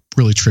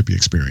really trippy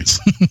experience.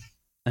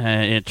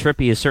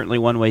 Trippy is certainly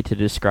one way to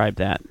describe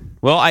that.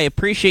 Well, I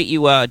appreciate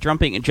you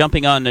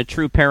jumping on the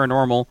True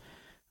Paranormal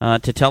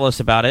to tell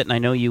us about it, and I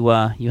know you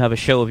have a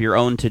show of your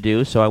own to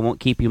do, so I won't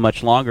keep you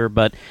much longer.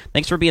 But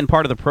thanks for being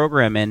part of the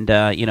program, and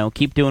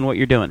keep doing what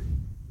you're doing.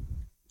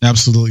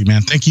 Absolutely,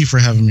 man. Thank you for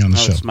having me on the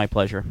show. It's my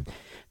pleasure.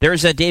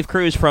 There's Dave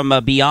Cruz from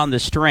Beyond the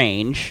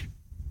Strange.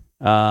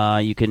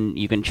 You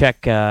can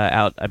check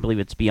out, I believe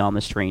it's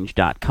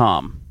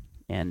beyondthestrange.com,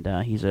 and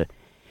he's a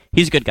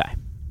good guy.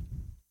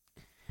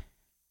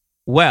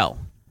 Well,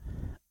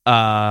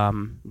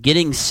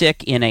 getting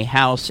sick in a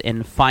house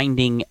and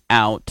finding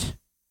out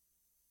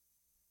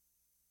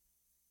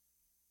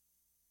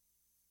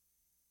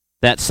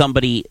that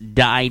somebody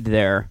died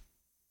there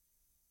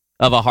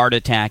of a heart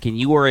attack, and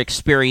you are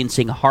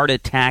experiencing heart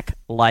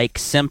attack-like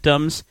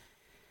symptoms,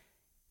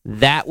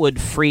 that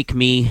would freak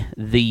me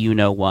the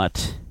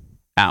you-know-what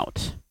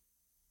out.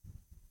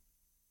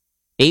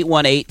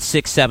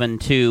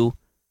 818-672-6865,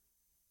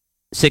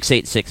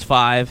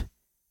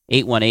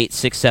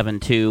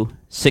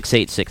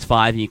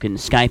 818-672-6865. You can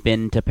Skype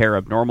in to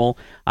Paranormal,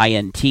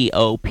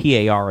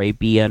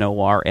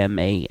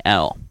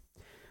 INTOPARABNORMAL.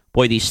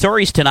 Boy, these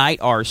stories tonight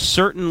are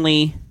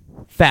certainly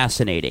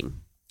fascinating.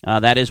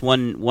 That is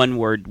one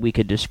word we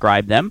could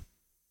describe them.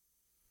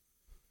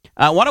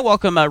 I want to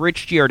welcome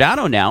Rich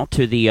Giordano now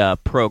to the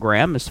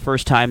program. It's the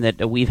first time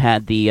that we've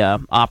had the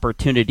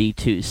opportunity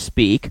to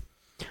speak.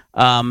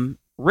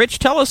 Rich,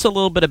 tell us a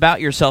little bit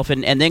about yourself,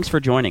 and thanks for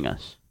joining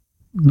us.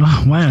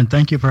 Oh, man,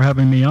 thank you for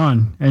having me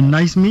on. And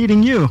nice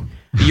meeting you.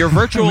 Your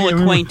virtual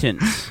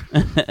acquaintance.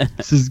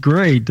 This is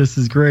great.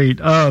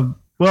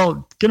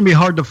 Well, it's going to be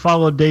hard to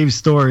follow Dave's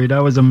story.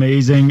 That was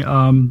amazing.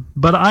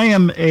 But I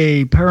am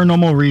a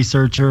paranormal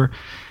researcher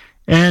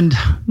and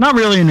not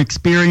really an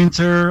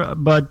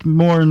experiencer, but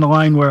more in the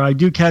line where I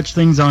do catch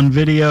things on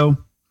video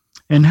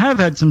and have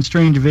had some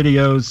strange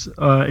videos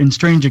and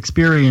strange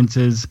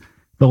experiences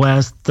the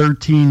last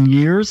 13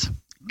 years.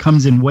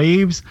 Comes in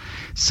waves.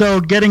 So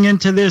getting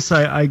into this,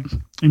 I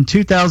in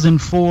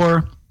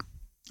 2004,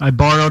 I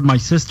borrowed my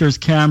sister's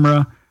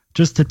camera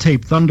just to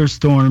tape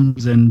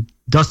thunderstorms and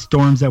dust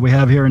storms that we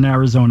have here in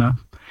Arizona.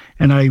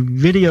 and I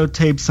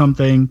videotaped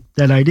something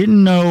that I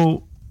didn't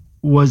know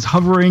was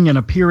hovering and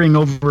appearing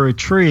over a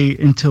tree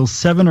until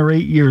 7 or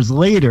 8 years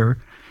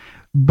later.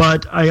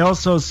 But I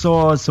also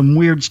saw some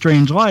weird,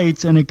 strange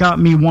lights, and it got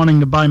me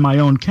wanting to buy my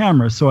own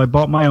camera. So I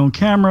bought my own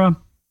camera,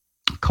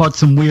 caught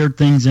some weird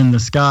things in the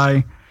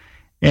sky,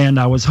 and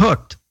I was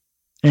hooked.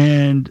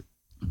 And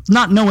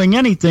not knowing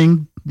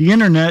anything, the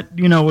internet,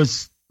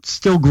 was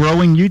still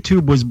growing.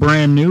 YouTube was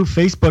brand new.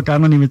 Facebook, I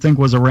don't even think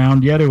was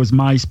around yet. It was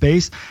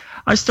MySpace.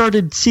 I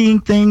started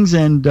seeing things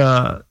and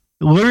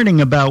learning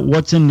about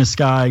what's in the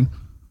sky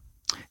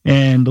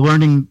and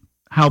learning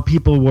how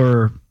people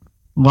were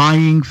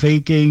lying,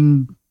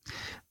 faking,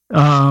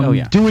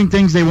 doing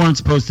things they weren't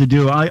supposed to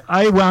do.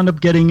 I wound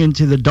up getting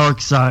into the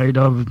dark side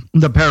of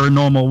the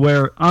paranormal,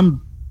 where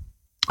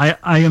I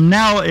am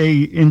now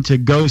into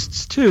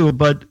ghosts too,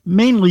 but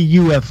mainly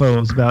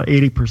UFOs, about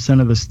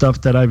 80% of the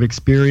stuff that I've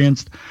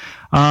experienced.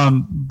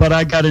 But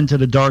I got into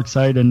the dark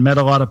side and met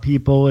a lot of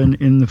people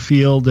in the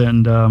field,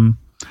 and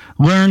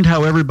learned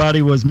how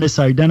everybody was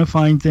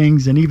misidentifying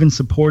things and even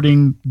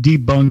supporting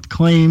debunked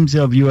claims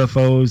of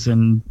UFOs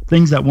and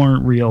things that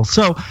weren't real.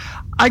 So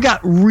I got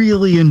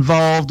really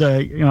involved.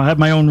 I had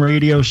my own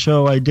radio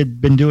show.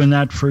 Been doing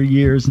that for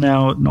years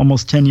now,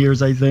 almost 10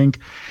 years, I think.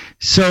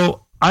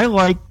 So I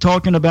like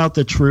talking about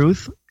the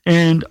truth.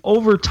 And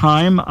over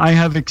time, I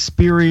have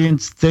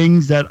experienced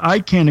things that I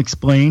can't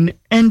explain.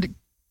 And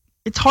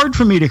it's hard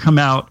for me to come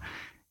out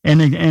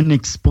and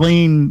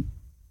explain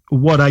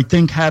what I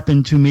think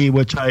happened to me,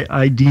 which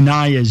I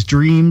deny as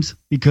dreams,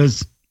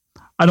 because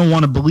I don't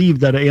want to believe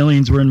that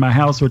aliens were in my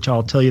house, which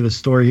I'll tell you the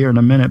story here in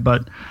a minute.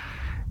 But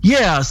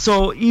yeah,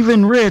 so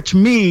even Rich,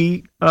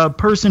 me, a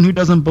person who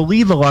doesn't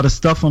believe a lot of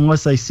stuff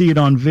unless I see it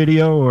on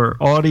video or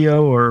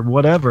audio or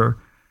whatever,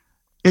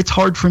 it's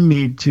hard for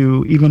me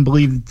to even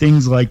believe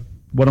things like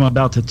what I'm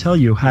about to tell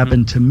you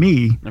happened to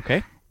me.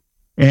 Okay.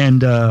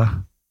 And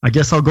I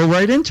guess I'll go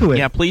right into it.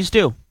 Yeah, please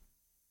do.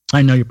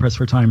 I know you're pressed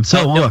for time.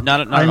 So look,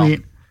 not at all.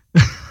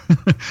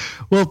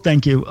 Well,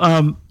 thank you.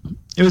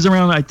 It was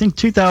around, I think,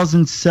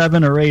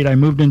 2007 or 8. I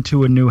moved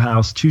into a new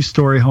house,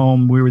 2-story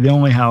home. We were the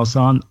only house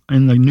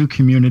in the new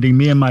community,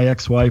 me and my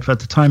ex-wife, at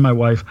the time my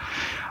wife.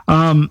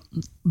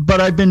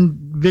 But I've been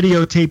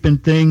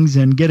videotaping things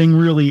and getting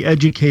really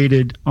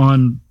educated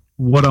on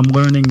what I'm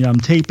learning, I'm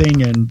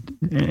taping,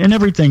 and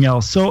everything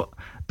else. So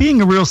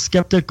being a real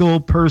skeptical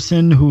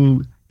person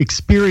who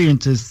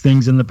experiences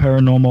things in the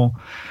paranormal,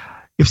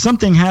 if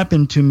something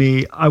happened to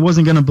me, I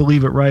wasn't going to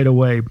believe it right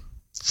away.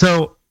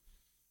 So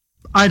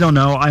I don't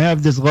know. I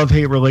have this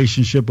love-hate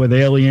relationship with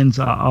aliens.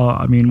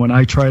 I mean, when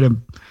I try to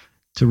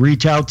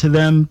reach out to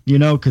them,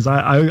 because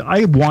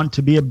I want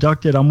to be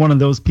abducted. I'm one of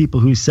those people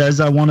who says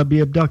I want to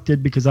be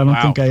abducted because I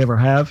don't think I ever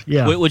have.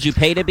 Yeah. Would you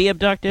pay to be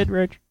abducted,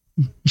 Rich?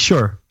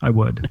 Sure, I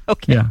would.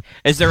 Okay. Yeah.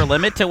 Is there a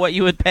limit to what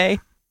you would pay?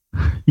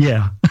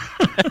 Yeah.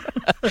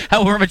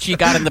 However much you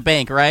got in the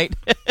bank, right?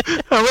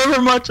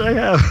 However much I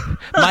have.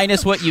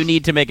 Minus what you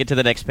need to make it to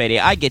the next payday.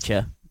 I get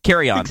you.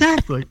 Carry on.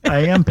 Exactly. I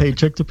am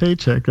paycheck to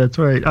paycheck. That's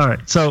right. All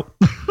right. So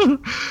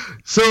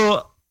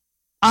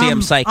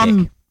I'm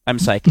psychic. I'm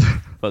psychic,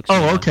 folks.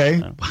 Oh,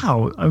 okay.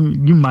 Wow.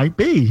 You might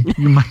be.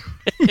 You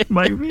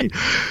might be.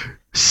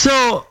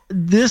 So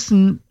this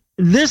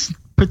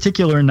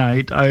particular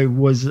night, I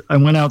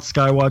went out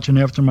sky watching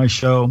after my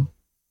show,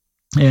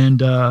 and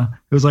it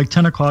was like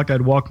 10 o'clock.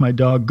 I'd walk my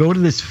dog, go to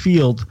this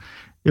field.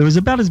 It was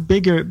about as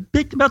big,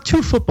 about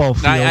 2 football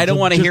fields. I don't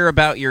want to hear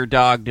about your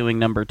dog doing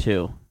number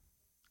 2.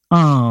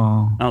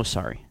 Oh,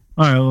 sorry.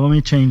 All right, well, let me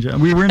change it.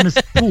 We were in this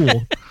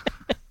pool,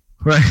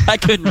 right? I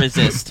couldn't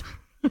resist.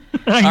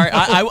 All right,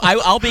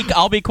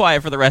 I'll be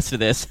quiet for the rest of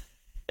this.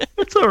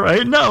 It's all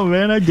right. No,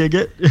 man, I dig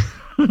it.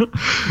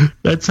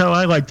 That's how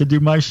I like to do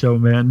my show,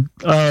 man.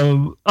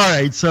 All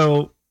right,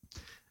 so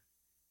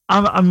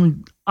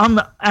I'm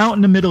out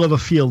in the middle of a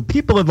field.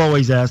 People have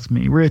always asked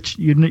me, Rich,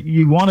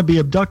 you want to be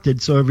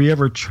abducted? So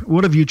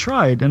what have you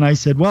tried? And I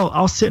said, well,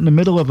 I'll sit in the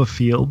middle of a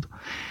field.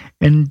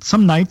 And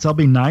some nights I'll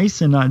be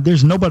nice, and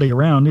there's nobody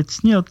around.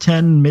 It's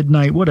 10,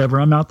 midnight, whatever.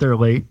 I'm out there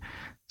late,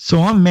 so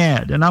I'm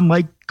mad, and I'm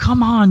like,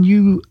 "Come on,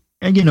 you!"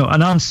 And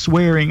and I'm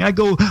swearing. I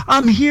go,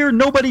 "I'm here.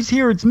 Nobody's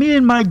here. It's me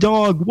and my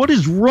dog. What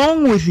is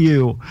wrong with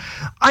you?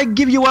 I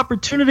give you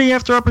opportunity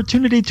after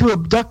opportunity to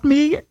abduct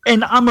me,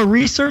 and I'm a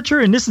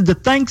researcher, and this is the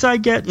thanks I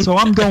get." So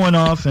I'm going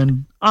off,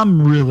 and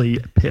I'm really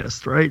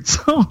pissed, right?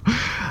 So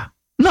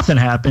nothing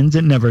happens.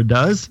 It never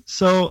does.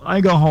 So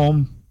I go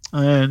home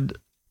and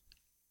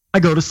I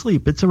go to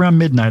sleep. It's around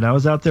midnight. I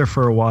was out there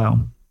for a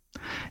while.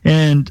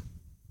 And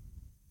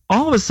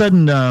all of a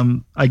sudden,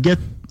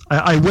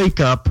 I wake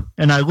up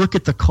and I look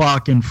at the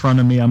clock in front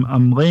of me.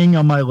 I'm laying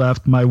on my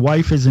left. My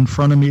wife is in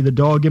front of me, the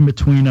dog in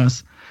between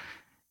us.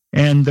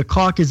 And the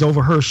clock is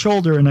over her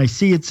shoulder, and I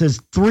see it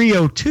says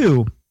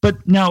 3:02.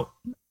 But now,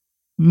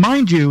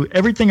 mind you,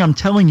 everything I'm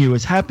telling you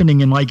is happening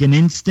in like an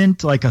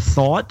instant, like a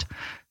thought.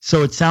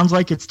 So it sounds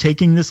like it's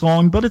taking this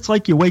long, but it's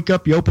like you wake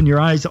up, you open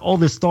your eyes, all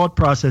this thought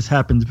process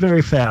happens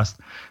very fast.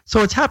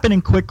 So it's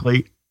happening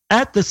quickly.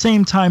 At the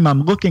same time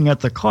I'm looking at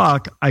the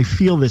clock, I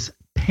feel this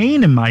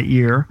pain in my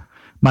ear,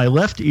 my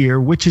left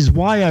ear, which is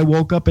why I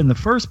woke up in the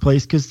first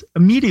place, because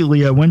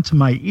immediately I went to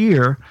my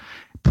ear,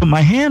 put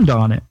my hand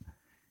on it,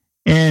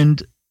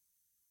 and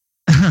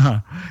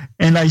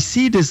and I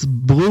see this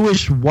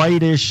bluish,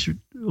 whitish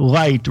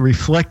light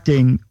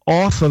reflecting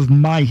off of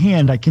my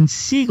hand. I can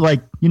see,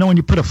 like, when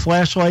you put a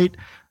flashlight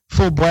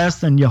full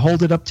blast and you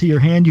hold it up to your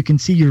hand, you can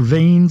see your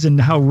veins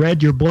and how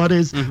red your blood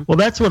is. Mm-hmm. Well,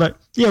 that's what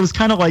it was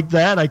kind of like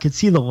that. I could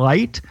see the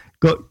light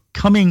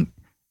coming.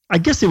 I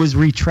guess it was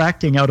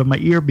retracting out of my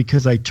ear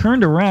because I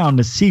turned around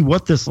to see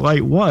what this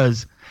light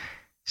was.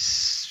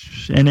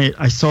 And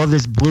I saw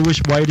this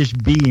bluish whitish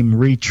beam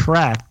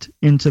retract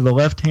into the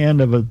left hand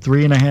of a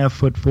 3.5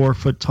 foot, 4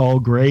 foot tall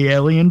gray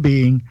alien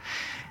being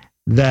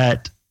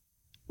that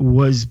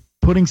was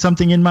putting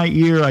something in my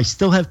ear. I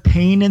still have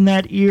pain in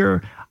that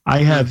ear. I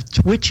have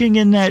twitching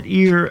in that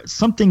ear.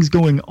 Something's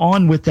going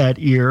on with that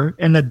ear.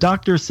 And the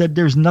doctor said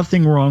there's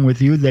nothing wrong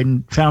with you. They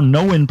found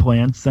no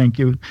implants. Thank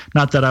you.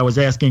 Not that I was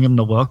asking him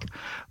to look.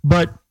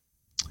 But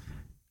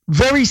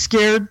very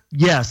scared.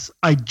 Yes,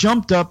 I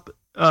jumped up.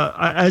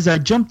 As I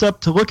jumped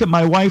up to look at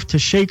my wife to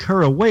shake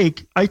her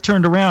awake, I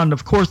turned around.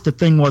 Of course, the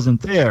thing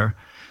wasn't there.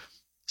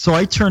 So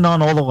I turned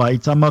on all the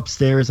lights. I'm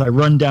upstairs. I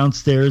run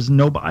downstairs.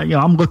 Nobody.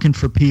 I'm looking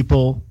for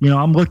people.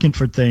 I'm looking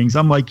for things.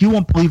 I'm like, you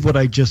won't believe what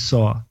I just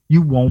saw.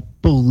 You won't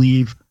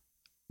believe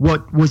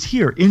what was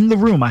here in the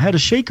room. I had to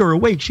shake her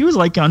awake. She was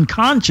like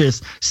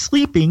unconscious,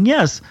 sleeping,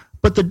 yes,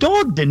 but the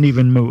dog didn't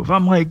even move.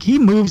 I'm like, he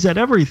moves at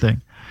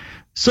everything.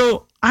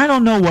 So I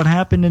don't know what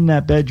happened in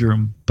that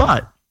bedroom,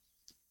 but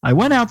I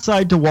went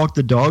outside to walk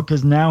the dog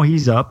because now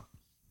he's up.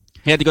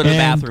 He had to go to the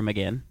bathroom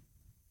again.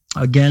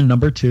 Again,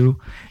 number 2.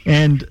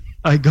 And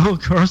I go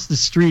across the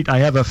street. I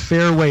have a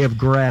fairway of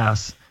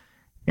grass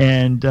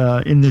and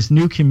in this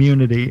new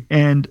community.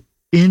 And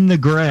in the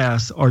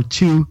grass are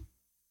 2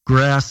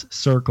 grass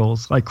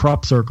circles, like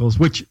crop circles,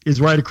 which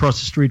is right across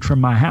the street from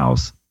my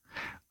house.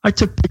 I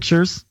took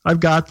pictures. I've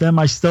got them.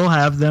 I still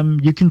have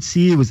them. You can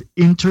see it was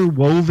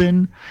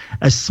interwoven.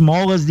 As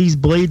small as these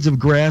blades of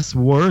grass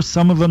were,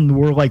 some of them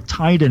were like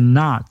tied in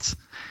knots.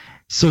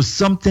 So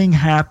something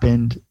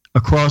happened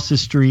across the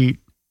street,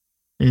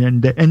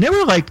 and they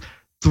were like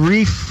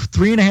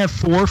 3.5,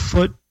 4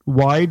 foot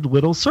wide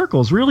little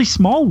circles, really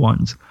small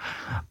ones.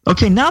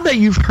 Okay, now that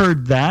you've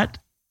heard that,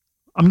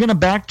 I'm going to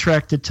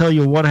backtrack to tell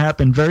you what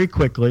happened very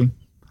quickly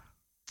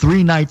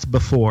 3 nights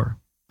before.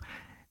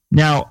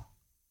 Now,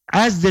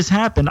 as this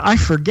happened, I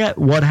forget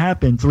what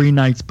happened 3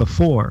 nights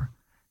before.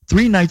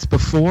 3 nights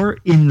before,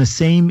 in the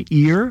same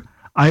ear,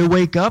 I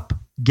wake up.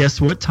 Guess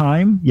what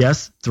time?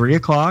 Yes, 3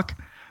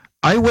 o'clock.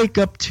 I wake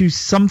up to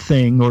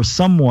something or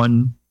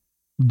someone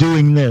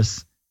doing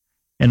this,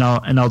 and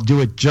I'll do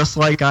it just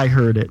like I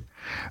heard it.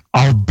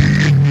 I'll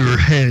be in your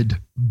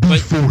head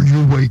before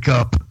you wake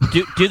up.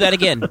 Do that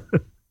again.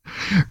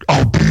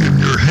 I'll be in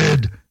your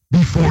head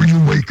before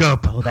you wake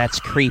up. Oh, that's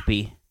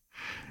creepy.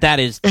 That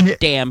is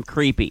damn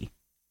creepy.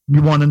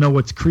 You want to know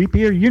what's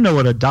creepier? You know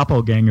what a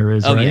doppelganger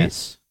is, right? Oh,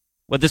 yes.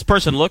 Would this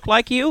person look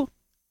like you?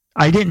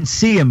 I didn't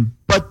see him,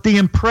 but the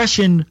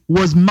impression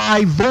was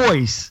my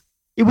voice.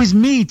 It was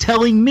me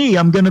telling me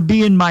I'm going to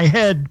be in my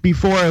head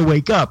before I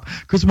wake up.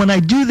 Because when I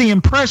do the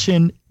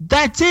impression,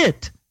 that's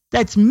it.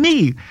 That's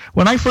me.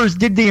 When I first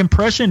did the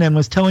impression and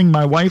was telling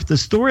my wife the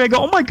story, I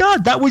go, oh, my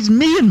God, that was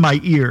me in my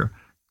ear.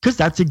 Because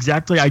that's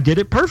exactly, I did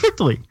it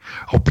perfectly.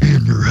 I'll be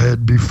in your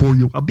head before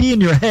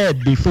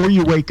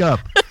you wake up.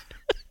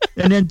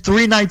 And then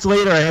 3 nights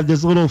later, I have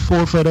this little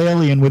 4 foot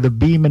alien with a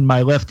beam in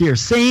my left ear.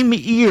 Same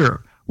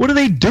ear. What are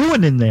they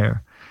doing in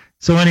there?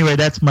 So anyway,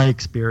 that's my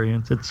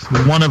experience. It's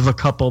one of a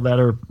couple that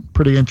are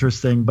pretty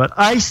interesting, but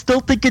I still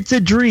think it's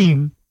a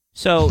dream.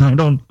 So I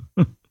don't.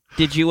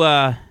 Did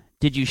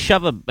you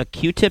shove a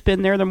Q-tip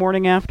in there the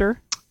morning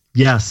after?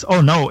 Yes.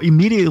 Oh no,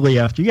 immediately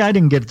after. Yeah, I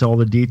didn't get to all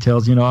the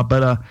details,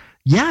 but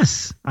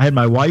yes, I had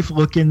my wife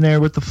look in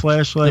there with the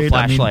flashlight.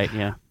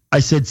 Yeah. I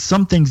said,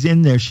 something's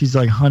in there. She's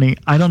like, honey,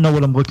 I don't know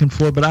what I'm looking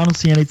for, but I don't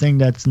see anything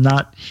that's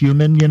not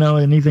human,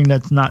 anything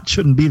that's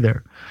shouldn't be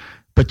there.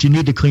 But you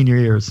need to clean your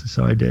ears.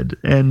 So I did.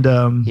 And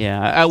yeah,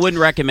 I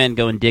wouldn't recommend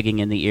going digging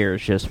in the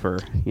ears just for,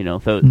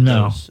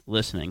 those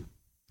listening.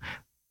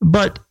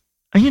 But,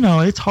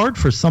 it's hard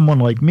for someone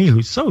like me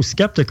who's so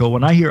skeptical.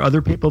 When I hear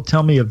other people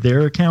tell me of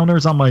their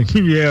encounters, I'm like,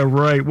 yeah,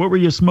 right. What were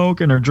you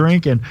smoking or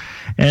drinking?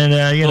 And,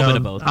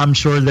 I'm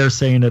sure they're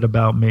saying it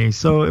about me.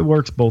 So it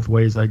works both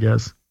ways, I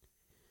guess.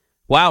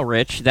 Wow,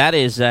 Rich, that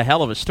is a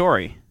hell of a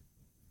story.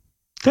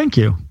 Thank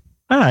you.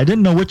 I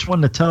didn't know which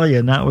one to tell you,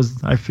 and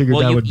I figured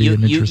that would be an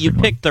interesting one. You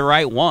picked the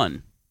right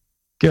one.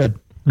 Good.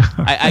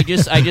 I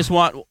just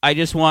want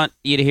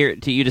you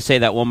to say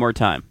that one more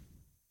time.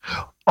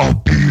 I'll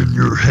be in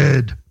your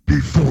head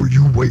before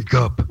you wake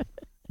up.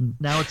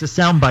 Now it's a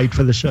soundbite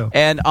for the show.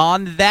 And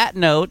on that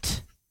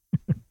note,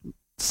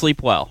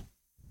 sleep well.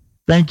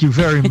 Thank you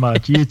very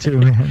much. You too,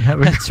 man.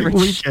 Have a great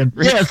weekend.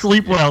 Yeah,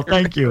 sleep well.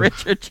 Thank you.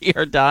 Richard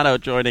Giordano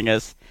joining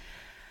us.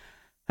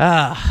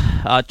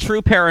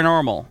 True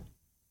Paranormal.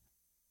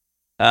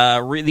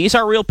 These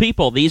are real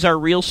people. These are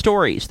real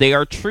stories. They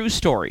are true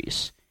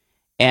stories.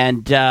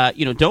 And,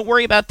 don't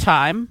worry about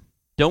time.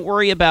 Don't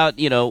worry about,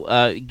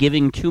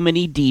 giving too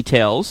many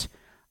details.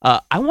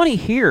 I want to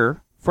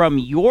hear from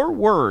your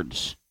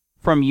words,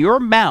 from your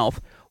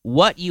mouth,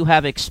 what you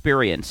have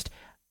experienced.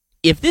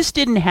 If this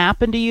didn't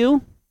happen to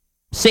you,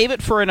 save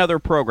it for another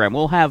program.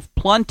 We'll have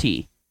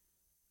plenty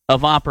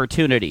of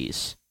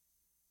opportunities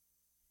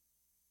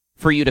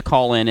for you to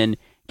call in and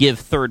give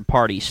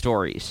third-party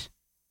stories.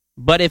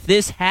 But if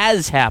this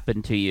has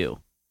happened to you,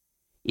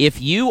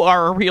 if you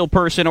are a real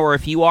person or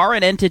if you are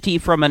an entity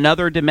from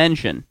another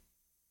dimension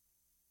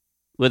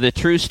with a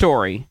true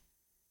story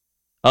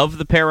of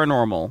the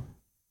paranormal,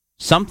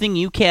 something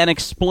you can't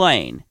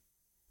explain,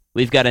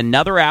 we've got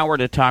another hour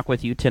to talk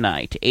with you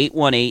tonight.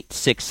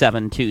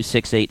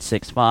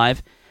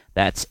 818-672-6865.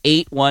 That's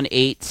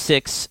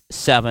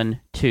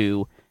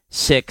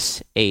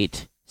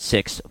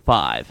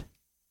 818-672-6865.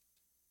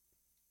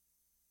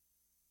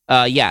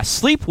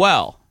 Sleep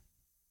well.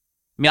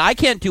 I mean, I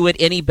can't do it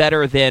any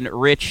better than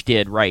Rich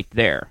did right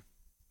there.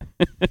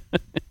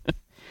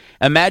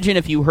 Imagine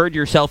if you heard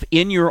yourself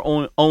in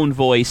your own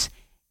voice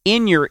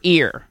in your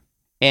ear,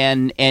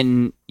 and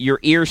your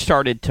ear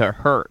started to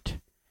hurt.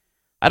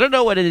 I don't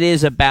know what it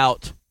is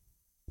about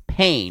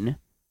pain,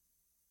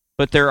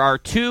 but there are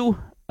two.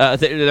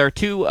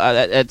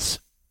 That's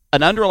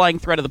an underlying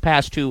thread of the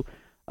past two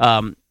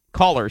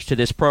callers to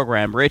this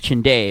program, Rich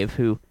and Dave,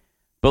 who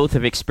both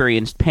have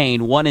experienced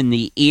pain. One in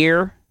the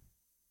ear,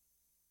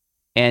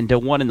 and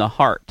one in the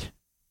heart.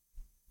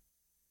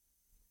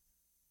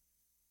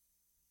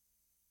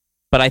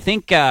 But I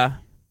think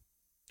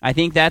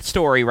that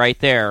story right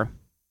there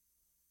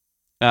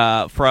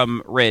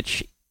from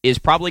Rich is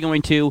probably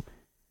going to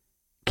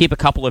keep a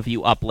couple of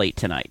you up late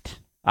tonight.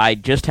 I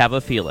just have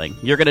a feeling.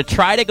 You're going to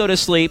try to go to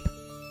sleep,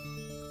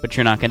 but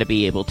you're not going to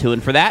be able to.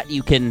 And for that,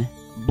 you can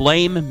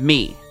blame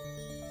me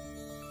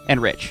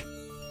and Rich.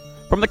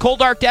 From the cold,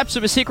 dark depths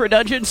of a secret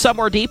dungeon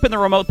somewhere deep in the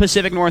remote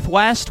Pacific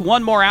Northwest,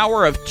 one more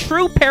hour of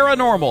true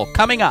paranormal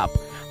coming up.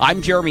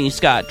 I'm Jeremy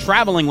Scott,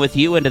 traveling with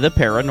you into the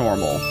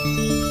paranormal.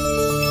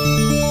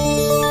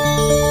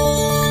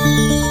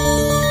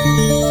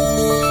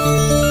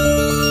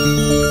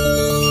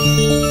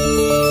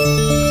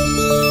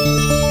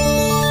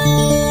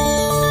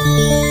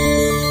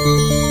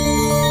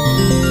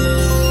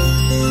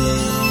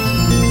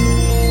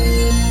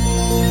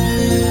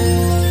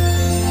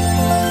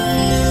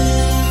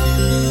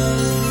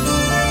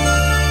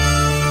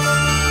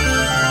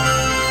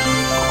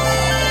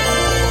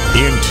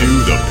 Into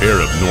the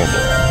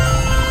paranormal.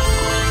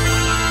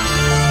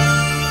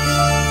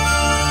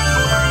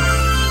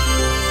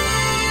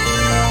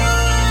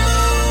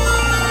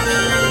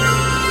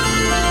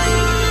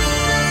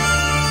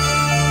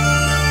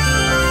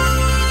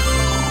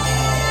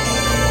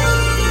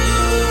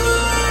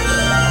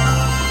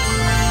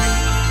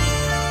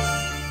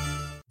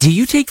 Do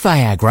you take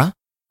Viagra?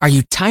 Are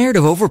you tired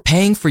of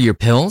overpaying for your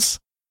pills?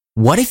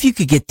 What if you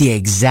could get the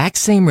exact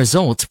same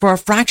results for a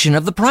fraction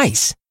of the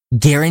price?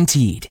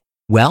 Guaranteed.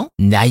 Well,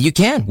 now you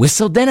can with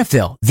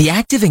sildenafil, the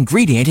active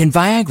ingredient in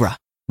Viagra.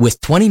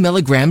 With 20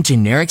 milligram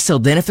generic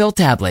sildenafil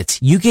tablets,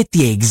 you get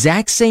the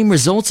exact same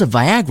results of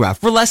Viagra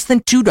for less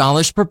than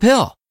 $2 per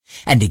pill.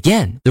 And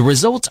again, the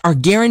results are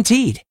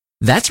guaranteed.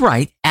 That's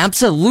right,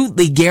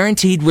 absolutely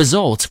guaranteed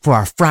results for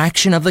a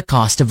fraction of the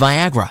cost of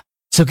Viagra.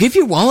 So give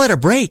your wallet a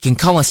break and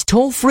call us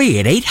toll-free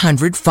at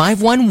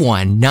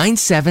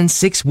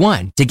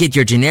 800-511-9761 to get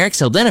your generic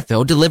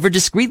sildenafil delivered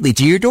discreetly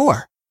to your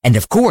door. And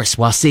of course,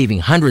 while saving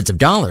hundreds of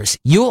dollars,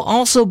 you'll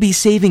also be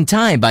saving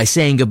time by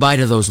saying goodbye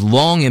to those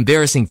long,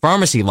 embarrassing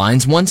pharmacy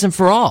lines once and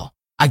for all.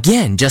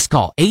 Again, just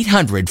call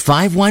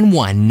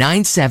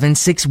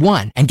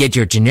 800-511-9761 and get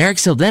your generic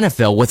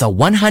sildenafil with a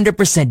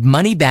 100%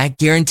 money-back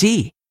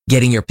guarantee.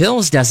 Getting your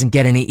pills doesn't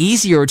get any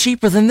easier or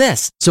cheaper than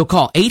this, so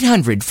call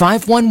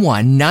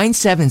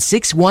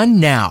 800-511-9761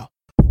 now.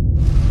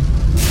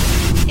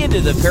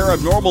 Into the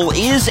Paranormal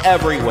is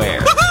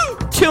everywhere.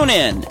 Tune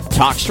in.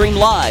 TalkStream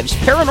Live's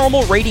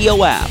Paranormal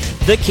Radio app.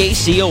 The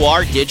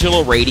KCOR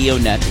Digital Radio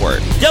Network.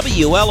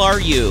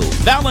 WLRU.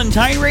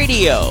 Valentine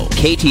Radio.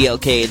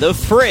 KTLK The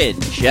Fringe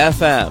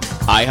FM.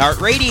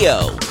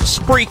 iHeartRadio.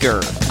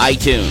 Spreaker.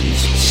 iTunes.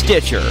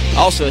 Stitcher.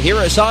 Also hear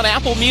us on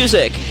Apple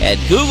Music and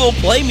Google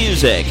Play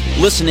Music.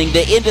 Listening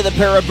to Into the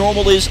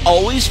Paranormal is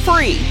always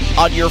free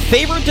on your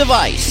favorite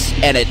device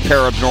and at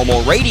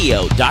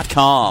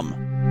paranormalradio.com.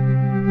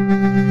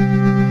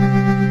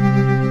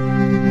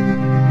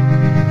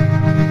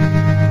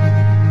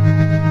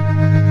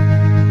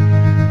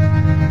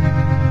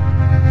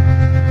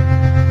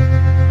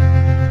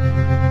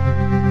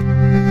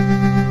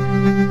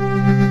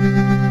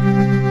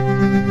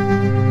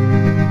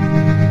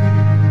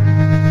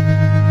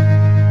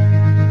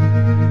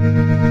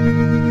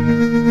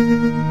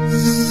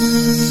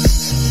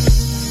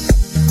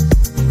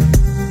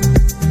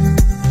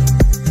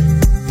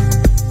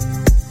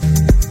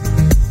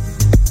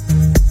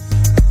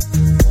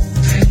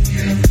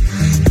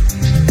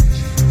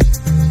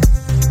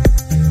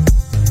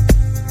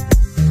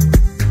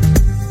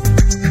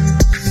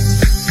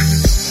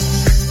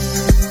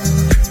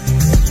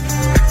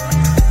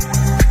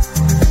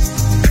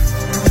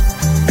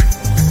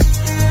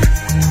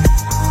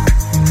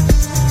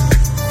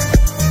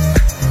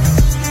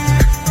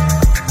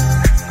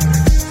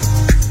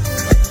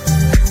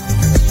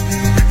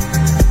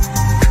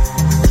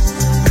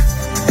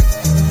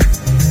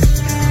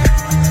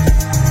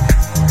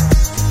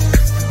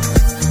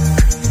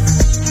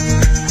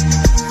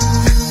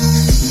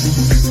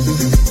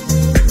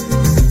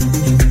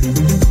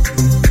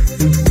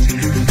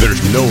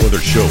 There's no other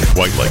show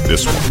quite like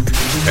this one,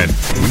 and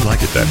we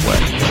like it that way.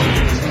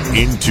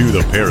 Into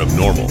the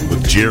Paranormal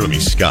with Jeremy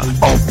Scott.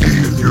 I'll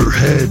be in your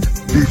head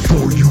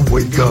before you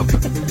wake up.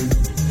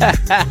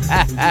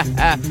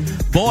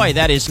 Boy,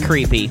 that is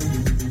creepy.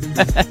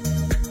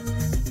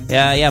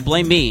 Yeah,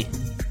 blame me.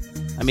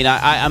 I mean,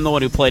 I'm the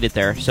one who played it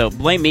there, so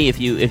blame me if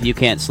you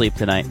can't sleep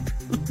tonight.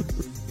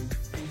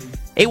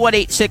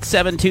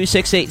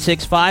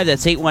 818-672-6865.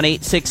 That's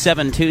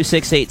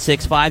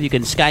 818-672-6865. You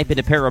can Skype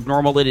into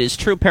Paranormal. It is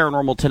True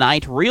Paranormal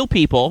tonight. Real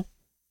people,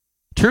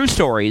 true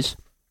stories,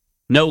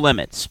 no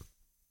limits.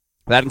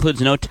 That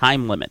includes no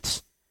time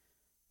limits.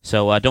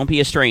 So don't be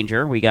a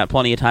stranger. We got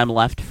plenty of time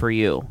left for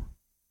you.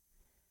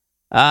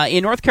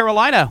 In North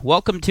Carolina,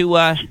 welcome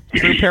to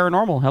True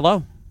Paranormal.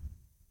 Hello.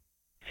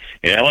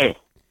 Yeah, hello.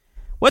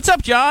 What's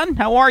up, John?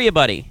 How are you,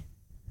 buddy?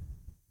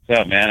 What's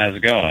up, man? How's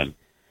it going?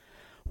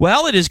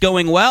 Well, it is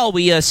going well.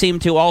 We seem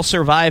to all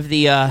survive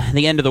the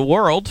end of the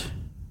world.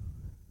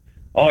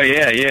 Oh,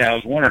 yeah. I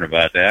was wondering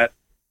about that.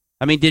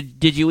 I mean,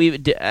 did you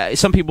even...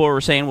 some people were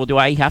saying, well, do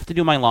I have to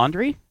do my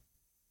laundry?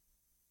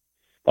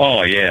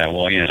 Oh, yeah.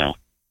 Well, you know,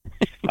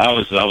 I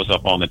was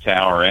up on the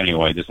tower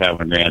anyway, just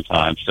having a grand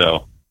time,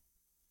 so...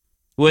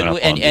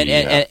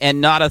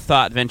 And not a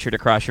thought ventured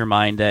across your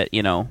mind that,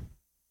 you know,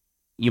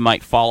 you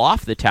might fall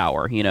off the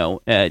tower, you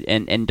know,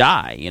 and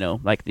die, you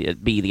know, like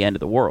be the end of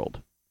the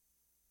world.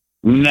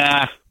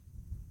 Nah,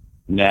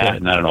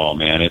 not at all,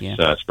 man.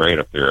 It's great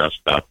up there. It's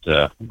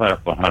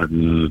about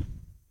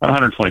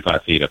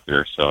 125 feet up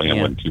there, so it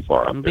wasn't too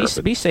far up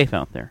there. Be safe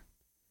out there.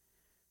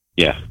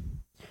 Yeah.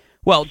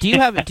 Well, do you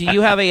have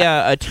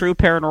a true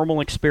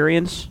paranormal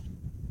experience?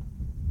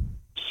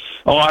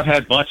 Oh, I've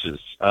had bunches.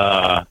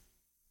 You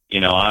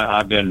know,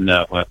 I've been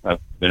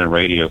in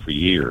radio for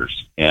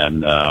years,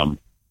 and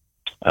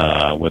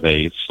with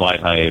a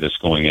slight hiatus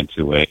going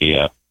into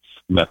a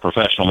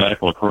professional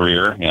medical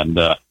career, and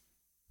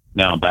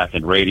now I'm back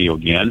in radio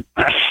again.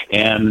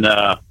 And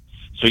so,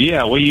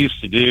 yeah, we used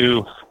to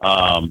do.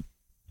 I've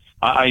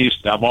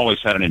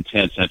always had an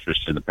intense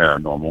interest in the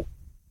paranormal,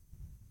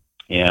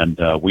 and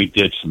we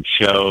did some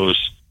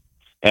shows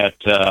at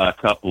a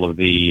couple of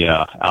the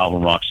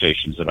album rock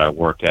stations that I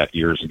worked at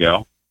years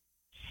ago,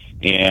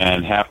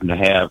 and happened to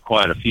have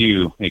quite a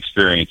few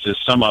experiences.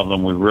 Some of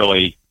them we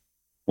really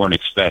weren't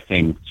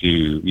expecting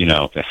to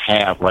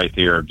have right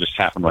there, just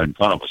happen right in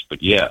front of us.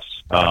 But yes,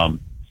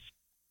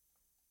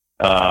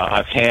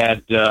 I've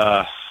had,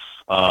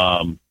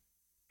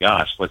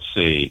 let's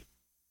see,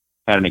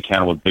 had an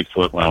encounter with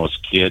Bigfoot when I was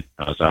a kid.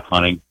 I was out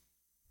hunting.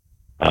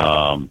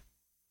 Of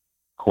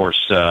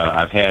course,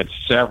 I've had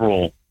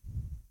several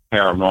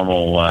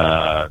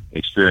paranormal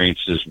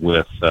experiences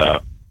with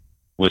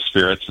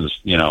spirits. And,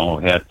 you know,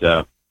 had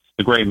the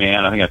Gray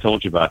Man. I think I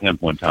told you about him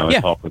one time. I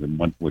talked with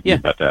him you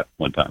about that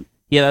one time.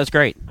 Yeah, that was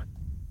great.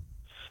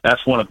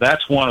 That's one of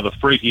the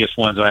freakiest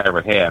ones I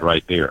ever had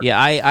right there.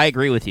 Yeah, I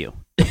agree with you.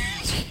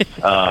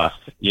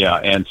 Yeah,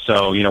 and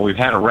so, you know, we've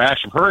had a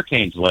rash of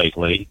hurricanes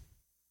lately,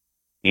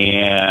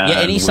 and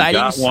any we've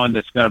sightings? got one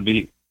that's going to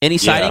be... Any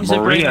sightings of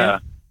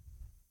Maria?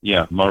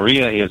 Yeah,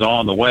 Maria is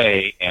on the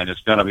way, and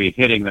it's going to be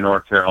hitting the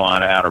North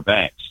Carolina Outer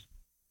Banks.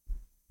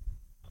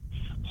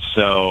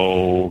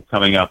 So,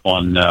 coming up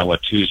on,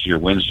 Tuesday or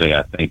Wednesday,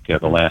 I think, the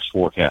last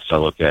forecast I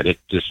looked at,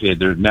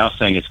 they're now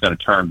saying it's going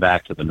to turn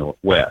back to the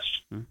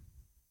northwest. Hmm.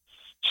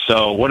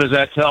 So, what does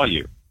that tell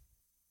you?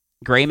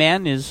 Gray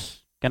Man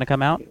is going to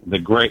come out? The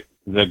Gray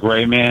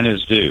Man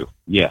is due,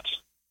 yes.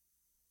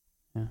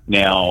 Yeah.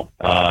 Now,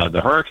 the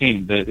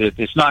hurricane,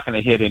 it's not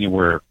going to hit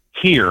anywhere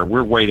here.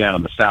 We're way down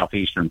in the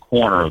southeastern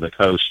corner of the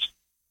coast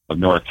of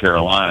North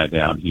Carolina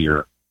down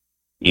here.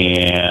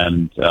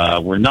 And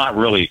we're not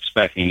really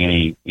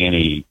expecting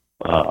any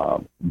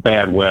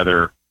bad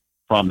weather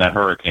from that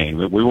hurricane.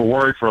 We were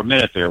worried for a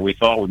minute there. We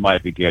thought we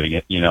might be getting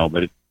it, you know,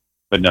 but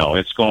no,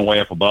 it's going way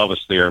up above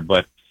us there.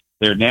 But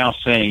they're now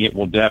saying it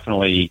will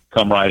definitely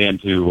come right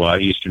into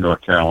eastern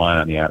North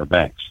Carolina and the Outer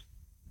Banks.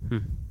 Hmm.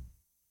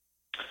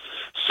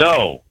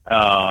 So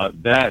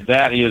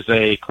that is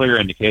a clear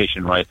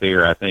indication right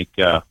there. I think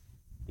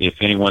if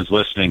anyone's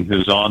listening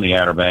who's on the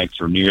Outer Banks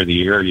or near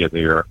the area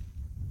there,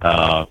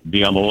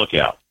 be on the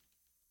lookout,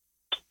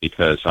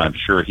 because I'm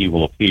sure he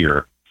will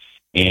appear.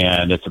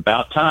 And it's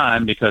about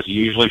time, because he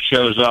usually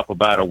shows up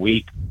about a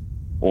week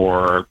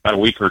or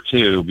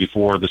two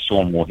before the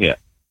storm will hit.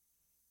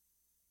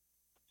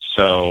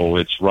 So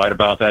it's right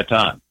about that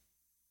time.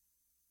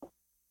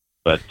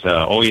 But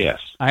oh yes,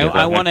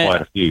 I want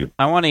quite a few.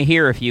 I want to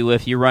hear if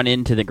you run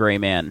into the Gray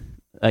Man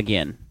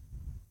again.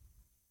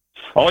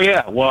 Oh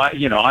yeah, well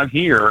I'm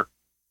here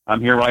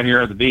right here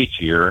at the beach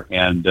here,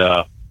 and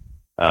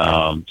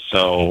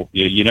so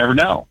you never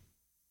know.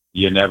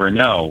 You never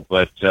know.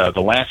 But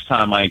the last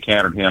time I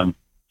encountered him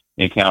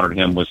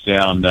was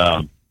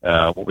down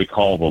what we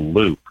call the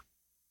Loop,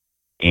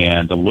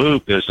 and the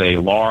Loop is a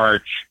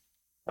large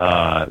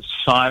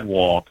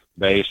sidewalk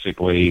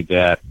basically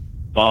that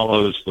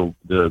follows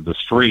the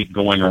street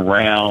going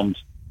around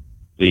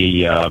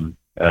the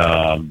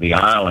the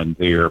island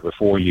there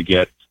before you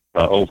get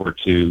over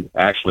to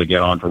actually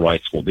get onto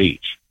Wrightsville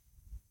Beach.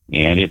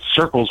 And it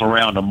circles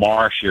around a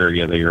marsh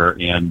area there,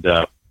 and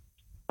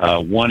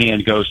one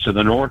end goes to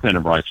the north end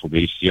of Wrightsville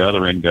Beach. The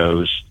other end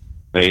goes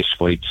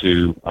basically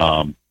to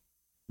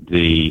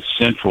the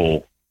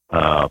central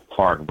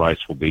part of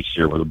Wrightsville Beach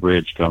here, where the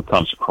bridge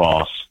comes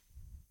across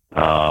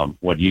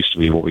what used to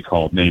be what we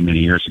called many, many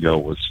years ago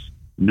was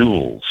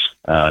Newell's.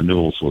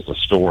 Newell's was a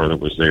store that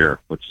was there,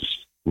 which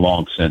is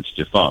long since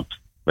defunct.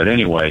 But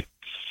anyway,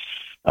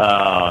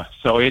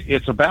 so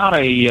it's about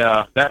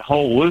that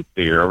whole loop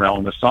there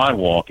around the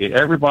sidewalk.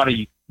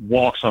 Everybody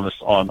walks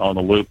on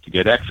the loop to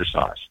get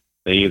exercise.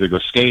 They either go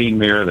skating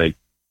there,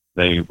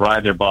 they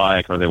ride their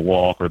bike, or they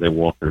walk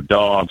their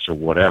dogs or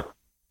whatever.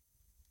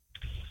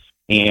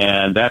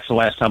 And that's the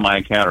last time I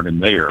encountered him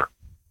there,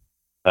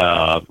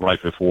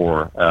 right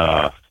before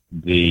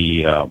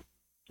the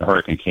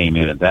hurricane came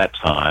in at that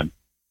time.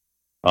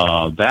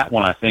 That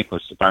one I think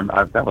was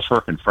that was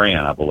Hurricane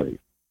Fran, I believe.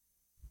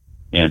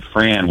 And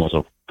Fran was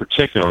a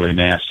particularly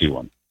nasty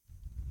one.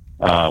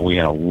 We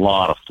had a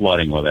lot of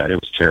flooding with that. It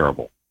was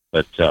terrible.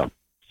 But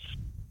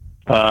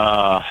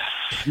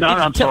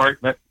I'm sorry.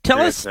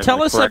 Tell us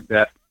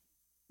that.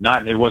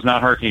 It was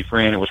not Hurricane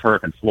Fran. It was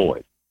Hurricane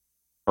Floyd.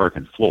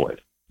 Hurricane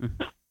Floyd.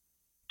 Mm-hmm.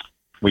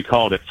 We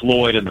called it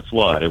Floyd in the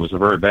Flood. It was a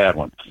very bad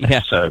one.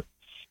 Yeah. So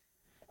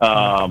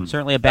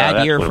certainly a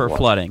bad year for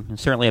flooding.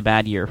 Certainly a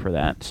bad year for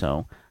that.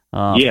 So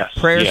yes,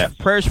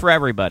 prayers for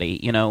everybody.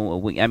 You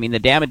know, the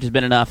damage has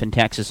been enough in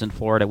Texas and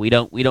Florida. We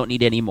don't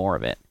need any more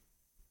of it.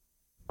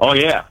 Oh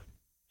yeah,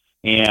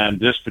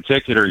 and this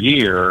particular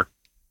year,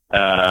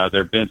 there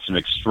have been some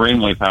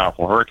extremely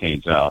powerful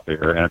hurricanes out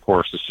there, and of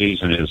course the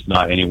season is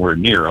not anywhere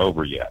near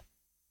over yet.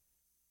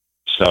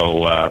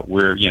 So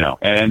we're,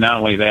 and not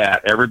only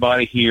that,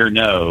 everybody here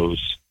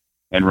knows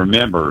and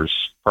remembers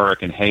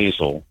Hurricane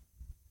Hazel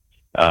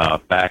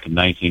back in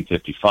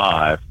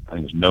 1955. I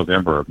think it was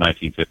November of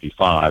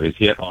 1955. It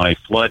hit on a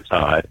flood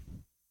tide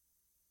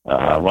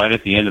right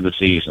at the end of the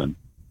season,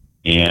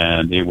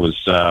 and it was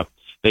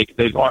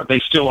they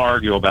still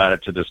argue about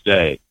it to this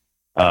day.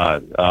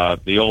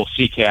 The old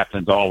sea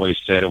captains always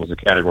said it was a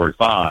Category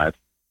 5,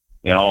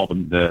 and all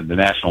the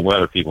national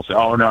weather people say,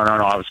 "Oh no,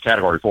 it was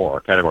Category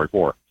 4, Category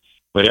 4."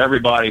 But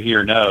everybody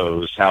here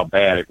knows how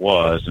bad it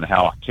was and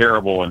how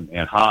terrible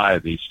and high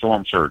the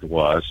storm surge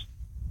was,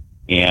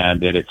 and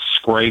that it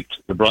scraped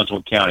the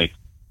Brunswick County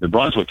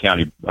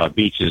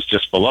beaches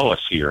just below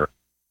us here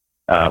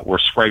were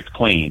scraped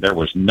clean. There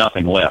was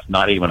nothing left.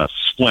 Not even a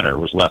splinter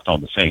was left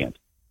on the sand.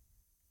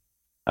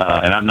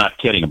 And I'm not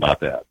kidding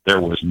about that.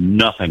 There was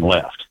nothing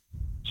left.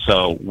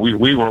 So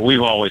we've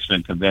always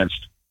been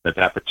convinced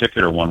that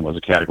particular one was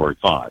a Category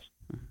 5.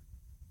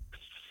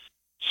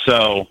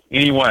 So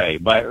anyway,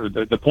 but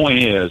the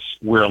point is,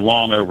 we're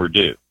long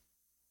overdue.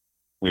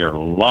 We are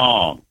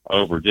long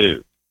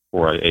overdue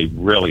for a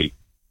really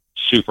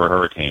super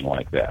hurricane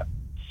like that.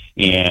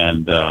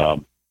 And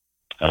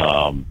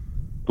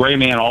Gray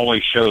Man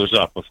always shows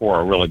up before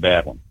a really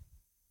bad one.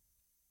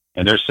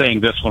 And they're saying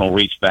this one will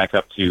reach back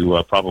up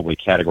to probably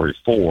Category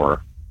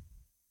 4.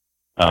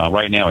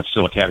 Right now it's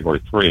still a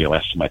Category 3,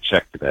 last time I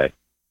checked today.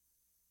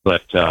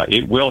 But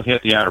it will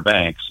hit the Outer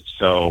Banks,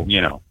 so,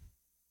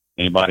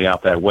 anybody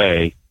out that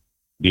way,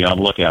 be on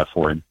the lookout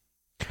for him.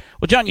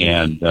 Well, John,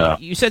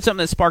 you said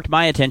something that sparked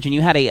my attention.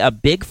 You had a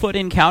Bigfoot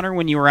encounter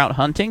when you were out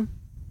hunting?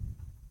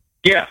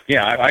 Yeah.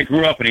 I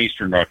grew up in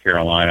eastern North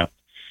Carolina,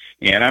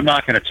 and I'm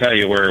not going to tell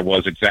you where it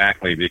was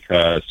exactly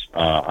because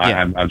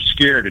I'm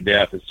scared to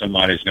death that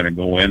somebody's going to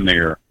go in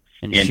there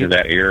into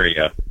that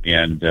area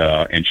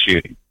and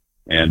shoot him.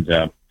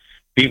 And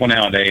people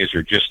nowadays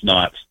are just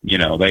not,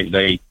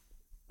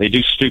 they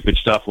do stupid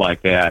stuff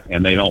like that,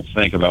 and they don't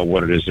think about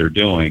what it is they're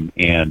doing.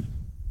 And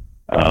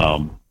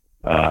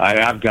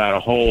I've got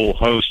a whole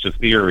host of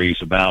theories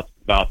about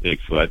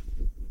Bigfoot.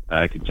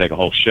 I could take a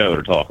whole show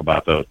to talk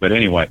about those. But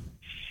anyway,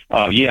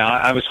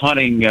 I was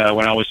hunting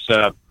when I was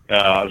a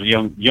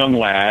young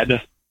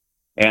lad,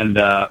 and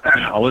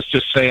let's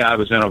just say I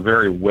was in a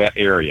very wet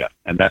area,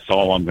 and that's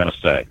all I'm going to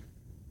say.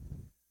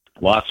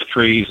 Lots of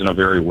trees in a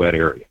very wet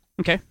area.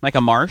 Okay, like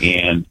a marsh?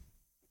 And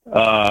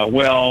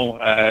more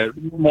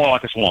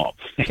like a swamp.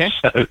 Okay.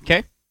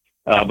 Okay.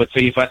 But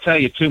see, if I tell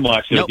you too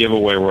much, it'll give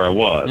away where I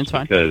was. That's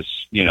fine. Because,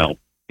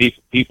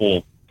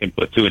 people can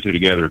put two and two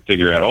together and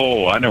figure out,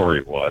 oh, I know where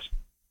it was.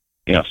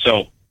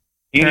 So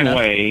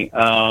anyway,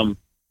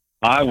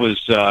 I was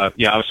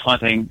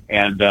hunting,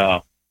 and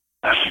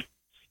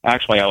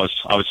actually I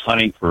was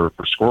hunting for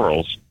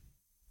squirrels,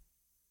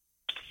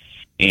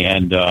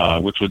 and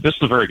this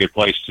is a very good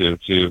place to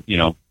do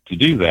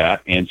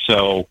that. And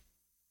so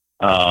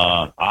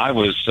I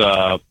was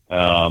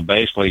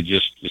basically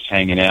just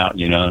hanging out,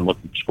 and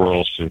looking for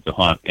squirrels to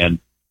hunt. And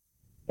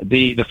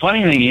the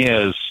funny thing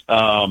is,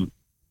 I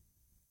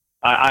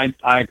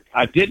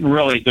didn't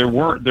really. There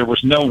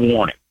was no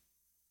warning.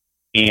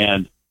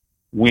 And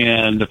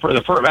when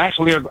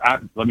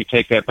let me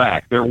take that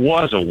back. There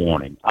was a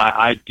warning.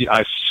 I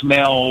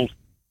smelled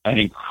an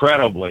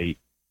incredibly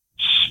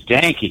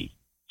stanky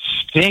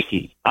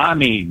stinky. I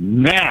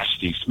mean,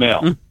 nasty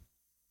smell.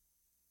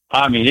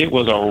 I mean, it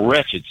was a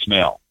wretched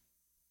smell.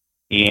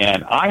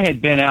 And I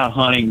had been out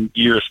hunting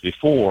years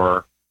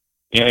before,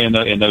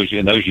 in those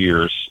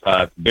years,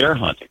 bear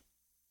hunting.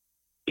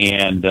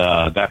 And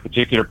that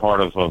particular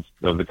part of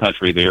the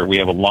country there, we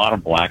have a lot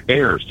of black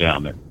bears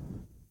down there.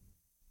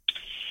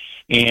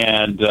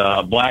 And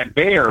black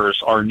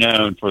bears are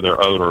known for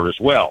their odor as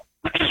well.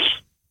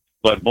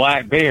 But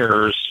black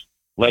bears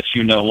let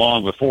you know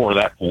long before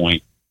that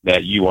point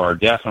that you are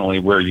definitely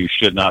where you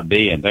should not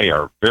be, and they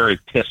are very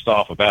pissed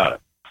off about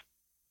it.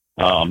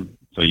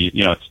 So,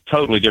 you know, it's a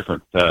totally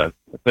different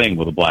thing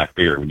with a black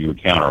bear when you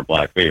encounter a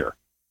black bear.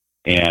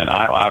 And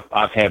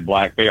I've had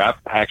black bear. I've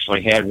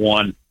actually had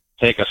one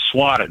take a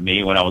swat at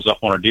me when I was up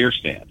on a deer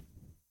stand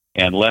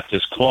and left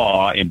his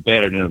claw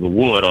embedded into the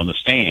wood on the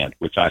stand,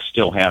 which I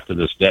still have to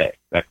this day.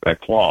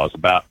 That claw is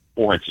about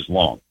 4 inches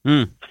long.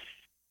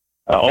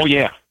 Oh,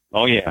 yeah.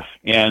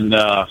 And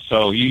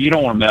so you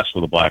don't want to mess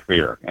with a black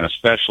bear, and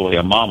especially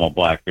a mama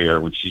black bear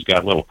when she's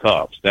got little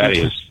cubs. That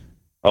is,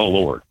 oh,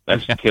 Lord,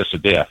 that's the kiss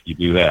of death. You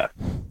do that.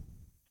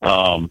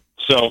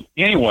 So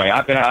anyway,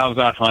 I was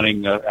out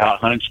hunting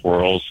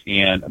squirrels,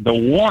 and the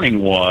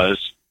warning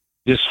was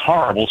this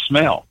horrible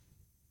smell.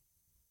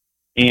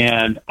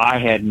 And I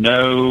had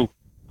no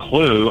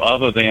clue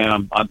other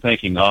than I'm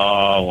thinking,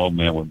 oh, well,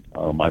 man,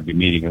 I might be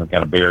meeting. I've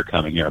got a bear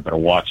coming here. I better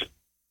watch it.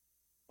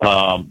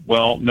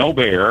 Well, no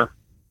bear.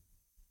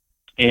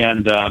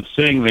 And I'm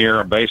sitting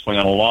there basically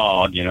on a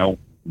log, you know,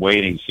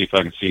 waiting to see if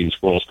I can see the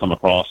squirrels come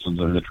across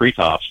into the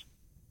treetops.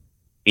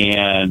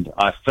 And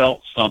I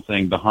felt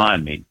something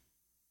behind me.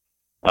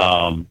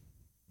 You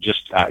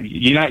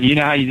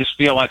know how you just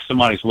feel like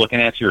somebody's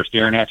looking at you or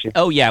staring at you?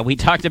 Oh, yeah. We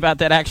talked about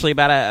that actually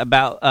about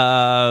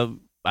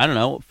I don't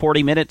know,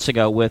 40 minutes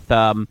ago with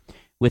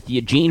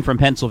Eugene from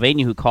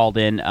Pennsylvania, who called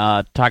in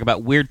to talk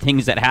about weird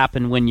things that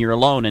happen when you're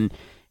alone.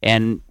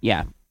 And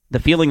yeah, the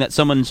feeling that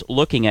someone's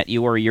looking at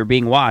you or you're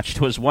being watched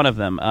was one of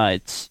them.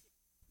 It's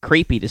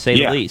creepy, to say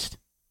the least.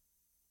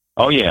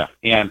 Oh, yeah.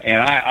 And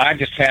I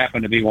just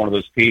happen to be one of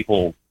those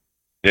people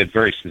that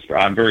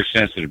I'm very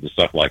sensitive to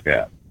stuff like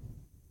that.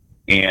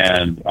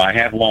 And I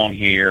have long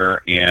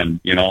hair, and,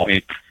 you know,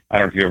 I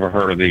don't know if you ever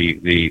heard of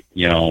the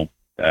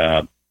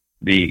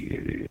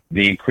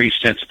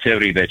increased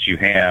sensitivity that you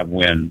have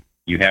when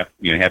you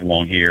have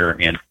long hair.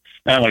 And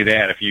not only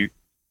that,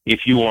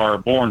 if you are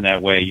born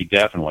that way, you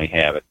definitely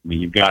have it. I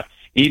mean, you got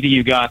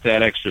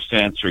that extra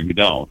sense or you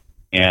don't.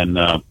 And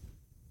oh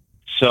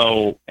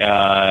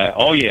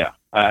yeah,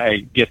 I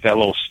get that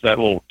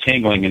little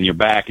tingling in your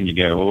back, and you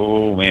go,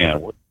 oh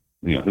man,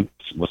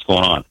 what's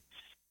going on?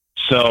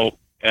 So,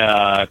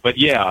 but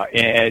yeah,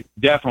 it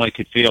definitely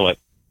could feel it.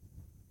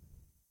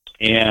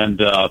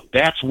 And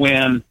that's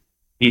when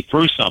he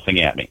threw something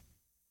at me.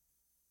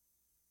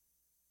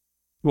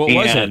 What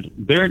was it?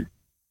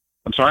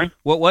 I'm sorry?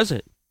 What was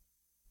it?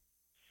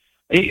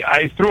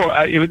 I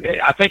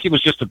think it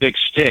was just a big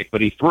stick, but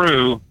he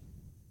threw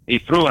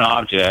an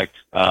object.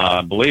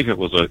 I believe it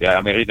was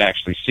I didn't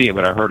actually see it,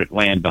 but I heard it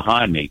land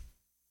behind me.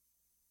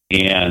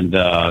 And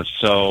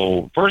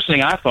so first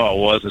thing I thought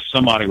was that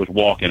somebody was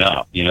walking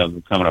up,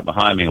 coming up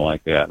behind me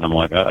like that. And I'm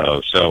like,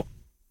 uh-oh. So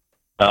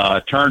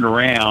turned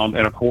around,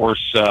 and of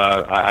course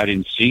I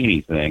didn't see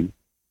anything.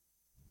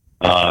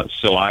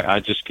 So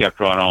I just kept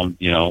right on,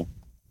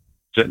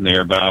 sitting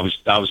there. But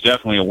I was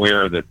definitely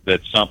aware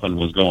that something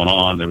was going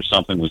on.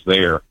 Something was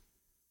there.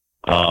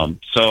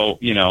 So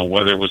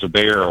whether it was a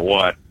bear or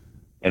what,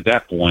 at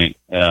that point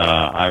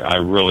I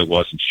really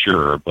wasn't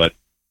sure. But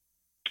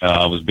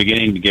I was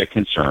beginning to get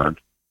concerned,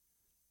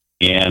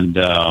 and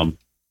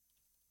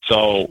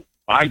so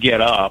I get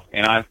up,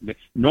 and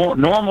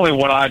normally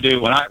what I do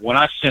when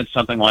I sense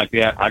something like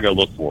that, I go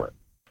look for it,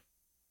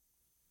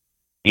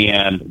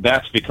 and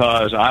that's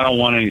because I don't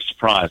want any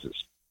surprises.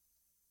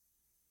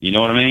 You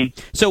know what I mean?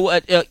 So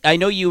I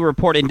know you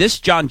reported, and this is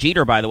John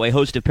Jeter, by the way,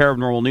 host of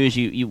Paranormal News.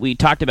 We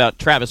talked about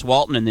Travis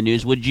Walton in the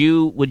news. Would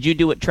you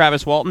do what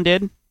Travis Walton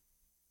did?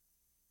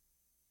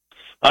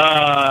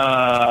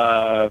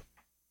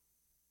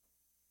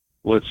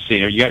 Let's see.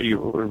 You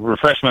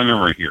refresh my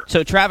memory here.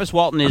 So Travis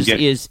Walton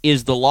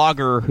is the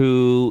logger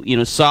who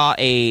saw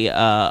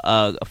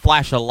a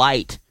flash of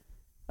light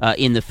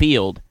in the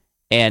field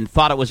and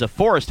thought it was a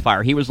forest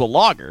fire. He was the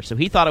logger, so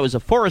he thought it was a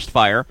forest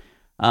fire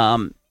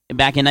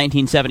back in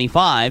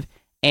 1975,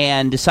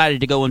 and decided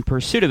to go in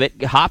pursuit of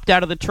it. Hopped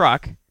out of the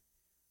truck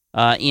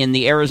in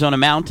the Arizona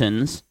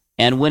mountains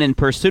and went in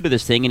pursuit of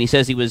this thing. And he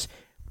says he was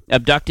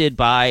abducted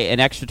by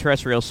an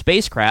extraterrestrial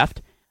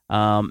spacecraft.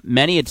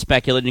 Many had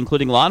speculated,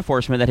 including law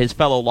enforcement, that his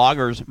fellow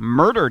loggers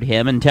murdered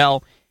him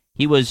until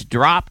he was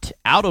dropped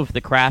out of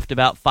the craft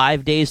about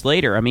 5 days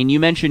later. I mean, you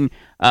mentioned,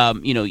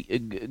 going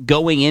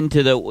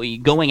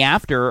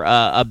after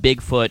a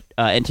Bigfoot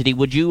entity.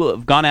 Would you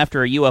have gone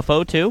after a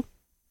UFO too?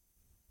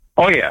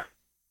 Oh yeah.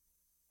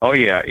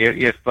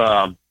 If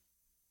I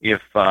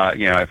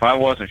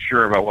wasn't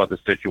sure about what the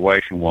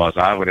situation was,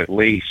 I would at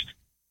least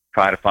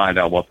try to find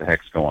out what the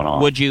heck's going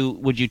on. Would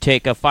you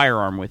take a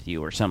firearm with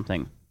you or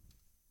something?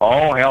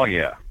 Oh, hell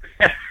yeah.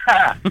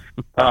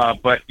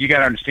 But you got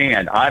to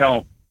understand, I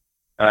don't.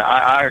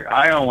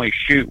 I only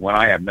shoot when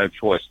I have no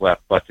choice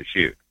left but to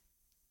shoot.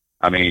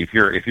 I mean, if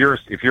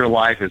your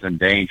life is in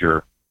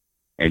danger,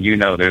 and you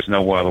know there's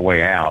no other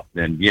way out,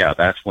 then yeah,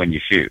 that's when you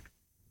shoot.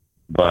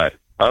 But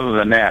other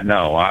than that,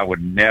 no, I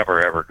would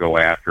never ever go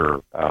after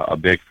a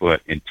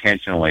Bigfoot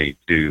intentionally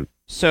to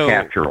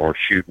capture or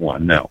shoot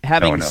one. No.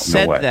 Having no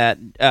said way. that,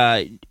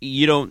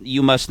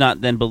 you must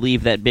not then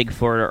believe that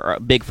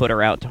Bigfoot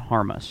are out to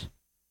harm us.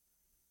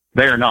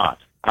 They are not.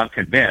 I'm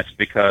convinced,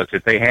 because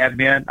if they had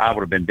been, I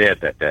would have been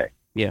dead that day.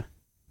 Yeah.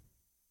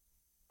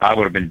 I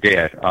would have been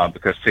dead.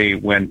 Because see,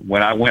 when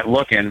I went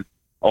looking,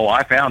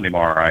 I found him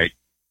all right.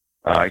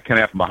 He came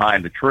out from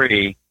behind the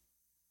tree,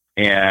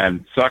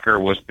 and sucker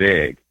was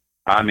big.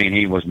 I mean,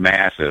 he was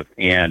massive.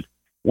 And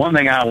one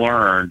thing I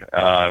learned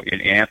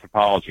in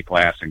anthropology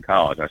class in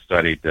college, I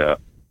studied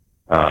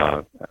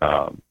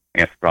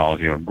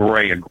anthropology. A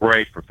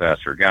great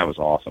professor. Guy was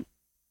awesome.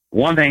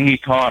 One thing he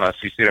taught us,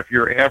 he said, if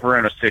you're ever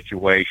in a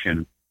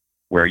situation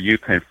where you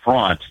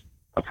confront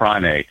a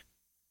primate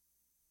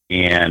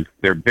and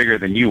they're bigger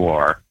than you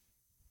are,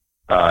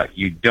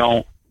 you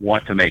don't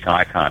want to make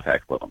eye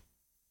contact with them.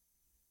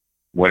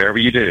 Whatever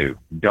you do,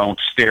 don't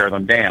stare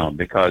them down,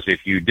 because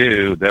if you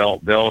do,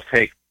 they'll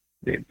take.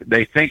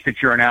 They think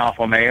that you're an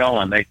alpha male,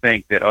 and they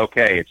think that,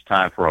 okay, it's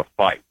time for a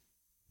fight.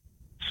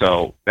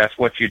 So that's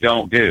what you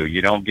don't do.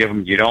 You don't give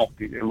them. You don't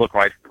look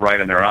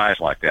right in their eyes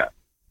like that.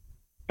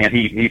 And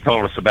he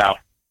told us about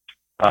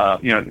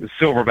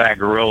silverback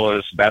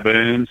gorillas,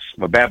 baboons.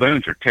 Well,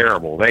 baboons are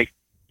terrible.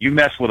 You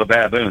mess with a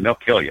baboon, they'll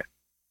kill you.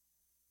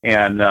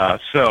 And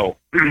so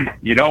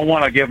you don't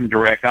want to give them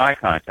direct eye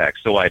contact.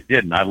 So I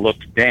didn't. I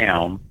looked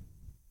down.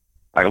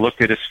 I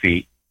looked at his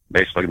feet,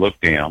 basically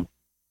looked down.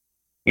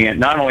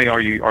 And not only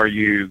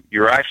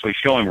you're actually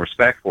showing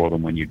respect for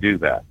them when you do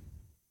that.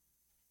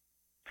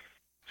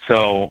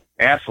 So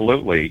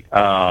absolutely.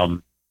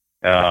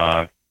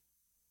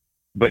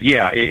 But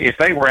yeah, if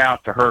they were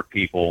out to hurt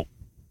people,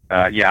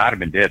 I'd have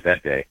been dead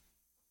that day.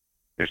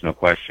 There's no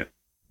question.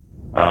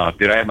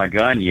 Did I have my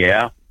gun?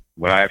 Yeah.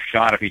 Would I have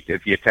shot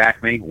if he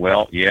attacked me?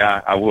 Well, yeah,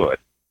 I would,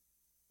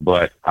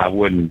 but I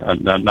wouldn't,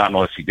 not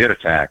unless he did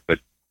attack. But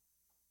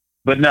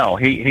no,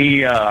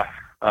 he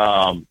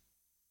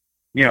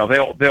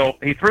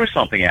threw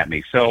something at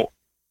me. So,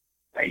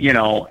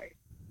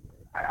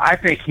 I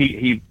think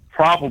he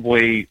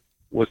probably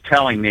was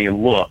telling me,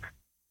 look,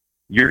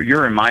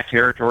 you're in my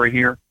territory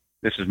here.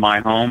 This is my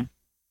home,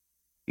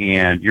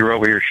 and you're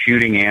over here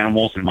shooting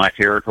animals in my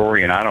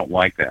territory, and I don't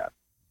like that.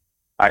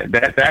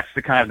 That's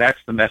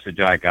the message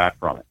I got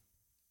from it,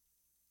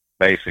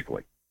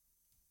 basically.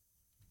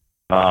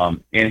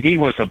 And he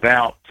was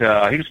about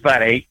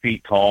 8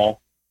 feet tall,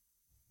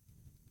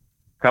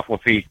 a couple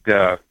of feet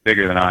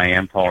bigger than I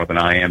am, taller than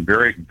I am,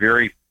 very,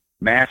 very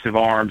massive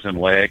arms and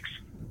legs.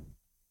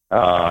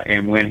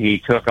 And when he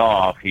took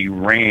off, he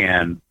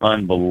ran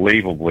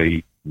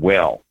unbelievably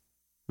well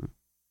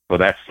for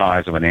that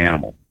size of an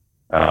animal,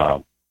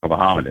 of a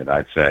hominid,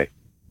 I'd say.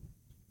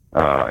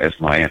 As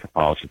my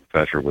anthropology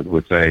professor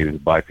would say, a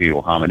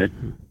bipedal hominid.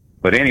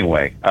 But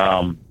anyway,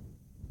 and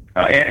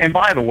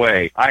by the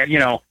way,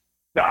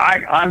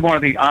 I'm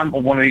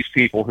one of these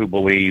people who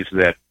believes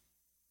that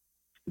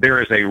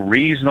there is a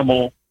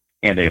reasonable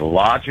and a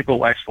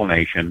logical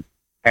explanation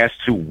as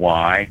to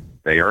why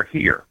they are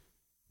here.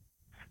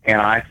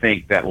 And I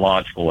think that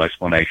logical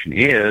explanation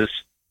is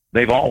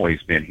they've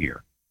always been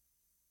here.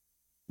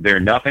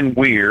 They're nothing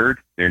weird.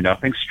 They're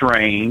nothing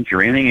strange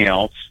or anything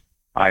else.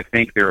 I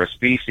think they're a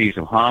species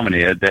of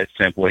hominid that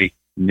simply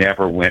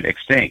never went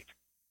extinct.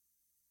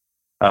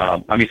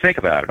 Think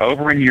about it.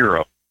 Over in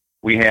Europe,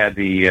 we had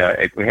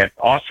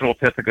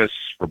Australopithecus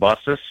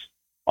robustus,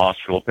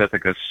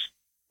 Australopithecus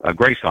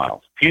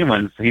gracilis.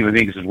 Humans, human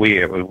beings as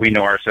we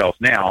know ourselves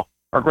now,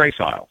 are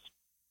gracilis.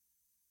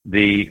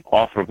 The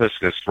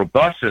Australopithecus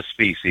robustus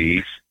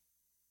species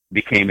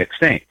became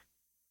extinct.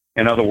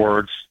 In other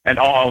words, and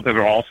all they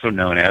were also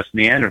known as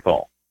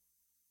Neanderthal.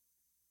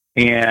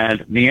 And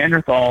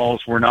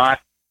Neanderthals were not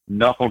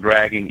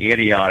knuckle-dragging,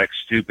 idiotic,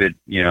 stupid,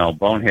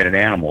 boneheaded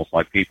animals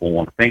like people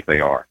want to think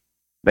they are.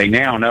 They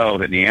now know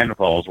that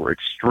Neanderthals were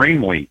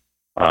extremely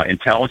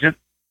intelligent.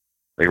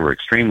 They were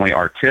extremely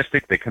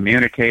artistic. They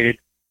communicated.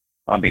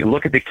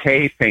 Look at the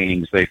cave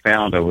paintings they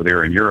found over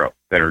there in Europe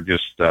that are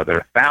just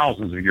they're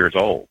thousands of years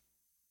old.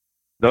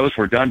 Those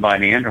were done by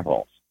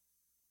Neanderthals.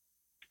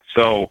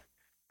 So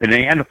the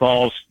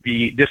Neanderthals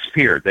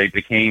disappeared. They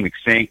became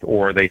extinct,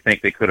 or they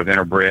think they could have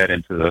interbred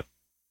into the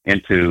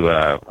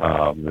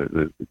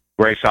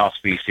gracile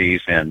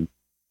species and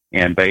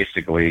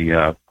basically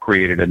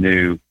created a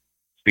new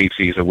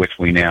species of which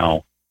we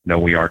now know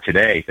we are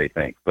today, they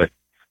think. But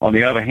on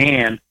the other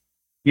hand,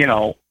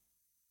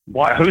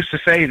 who's to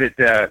say that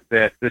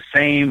the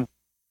same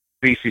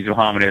species of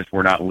hominids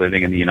were not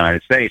living in the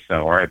United States?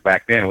 So, all right,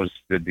 back then it was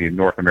the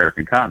North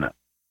American continent.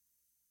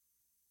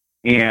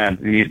 And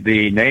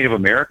the Native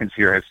Americans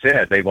here have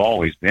said they've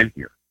always been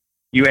here.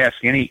 You ask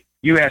any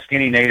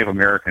Native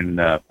American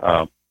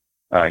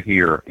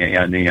here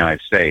in the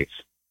United States,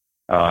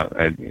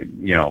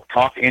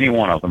 talk to any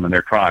one of them in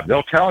their tribe.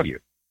 They'll tell you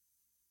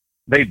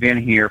they've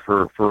been here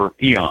for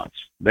eons.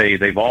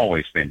 They've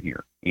always been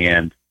here.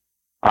 And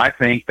I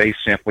think they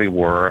simply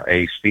were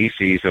a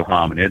species of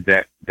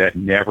hominid that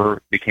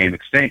never became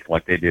extinct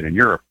like they did in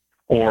Europe,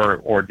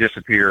 or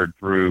disappeared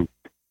through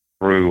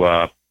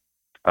breeding,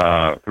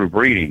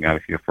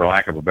 for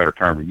lack of a better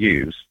term to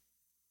use.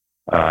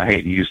 I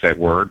hate to use that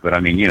word, but I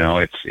mean,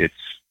 it's.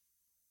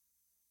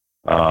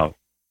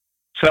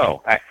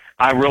 So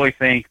I really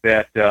think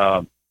that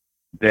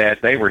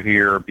they were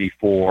here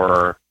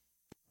before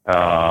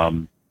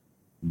than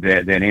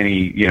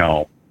any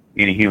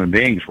human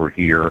beings were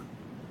here.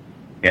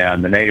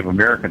 And the Native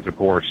Americans, of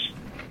course,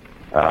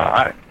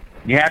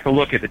 you have to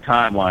look at the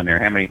timeline there,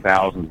 how many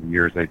thousands of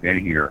years they've been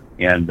here.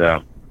 And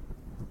but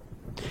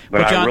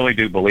John, I really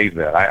do believe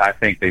that. I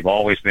think they've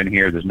always been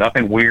here. There's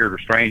nothing weird or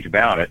strange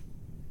about it.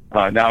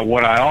 Now,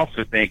 what I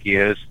also think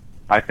is,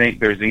 I think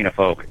they're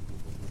xenophobic.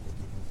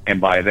 And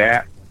by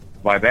that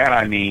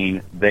I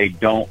mean they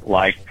don't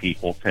like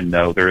people to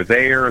know they're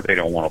there. They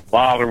don't want to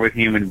bother with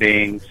human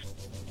beings.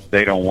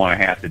 They don't want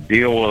to have to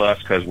deal with us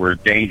because we're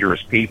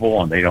dangerous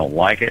people, and they don't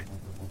like it.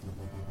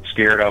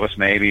 Scared of us,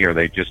 maybe, or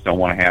they just don't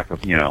want to have to,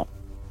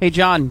 Hey,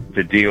 John.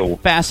 To deal.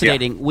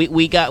 Fascinating.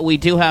 Yeah. We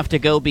do have to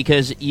go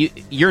because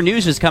your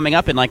news is coming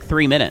up in like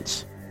 3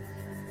 minutes.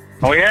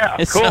 Oh yeah,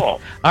 cool. So,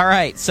 all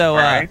right.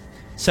 So,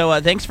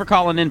 thanks for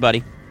calling in,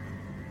 buddy.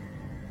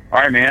 All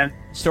right, man.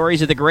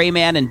 Stories of the Gray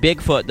Man and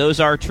Bigfoot. Those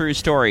are true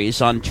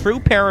stories on True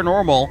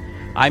Paranormal.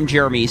 I'm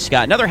Jeremy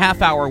Scott. Another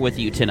half hour with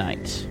you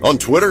tonight. On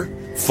Twitter,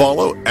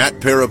 follow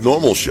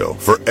 @Paranormal Show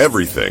for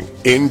everything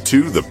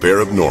into the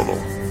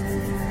paranormal.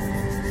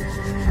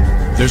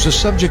 There's a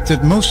subject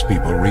that most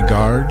people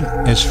regard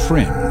as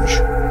fringe.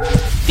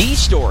 These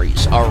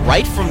stories are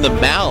right from the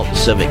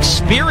mouths of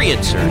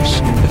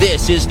experiencers.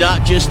 This is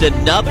not just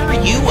another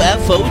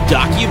UFO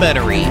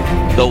documentary.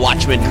 The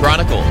Watchmen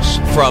Chronicles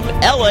from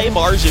L.A.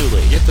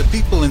 Marzulli. Yet the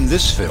people in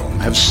this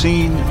film have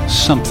seen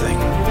something.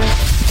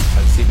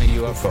 I've seen a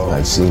UFO.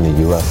 I've seen a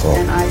UFO.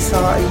 And I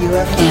saw a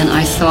UFO. And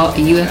I saw a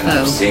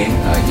UFO. I've seen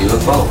a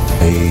UFO.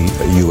 A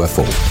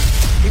UFO.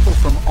 People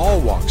from all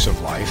walks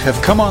of life have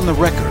come on the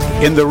record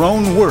in their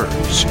own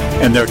words,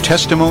 and their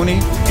testimony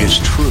is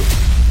true.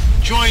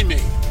 Join me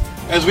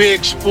as we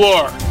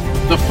explore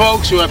the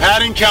folks who have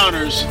had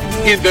encounters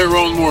in their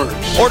own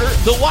words. Order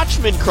The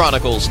Watchmen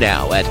Chronicles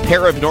now at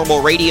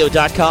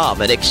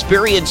ParanormalRadio.com and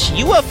experience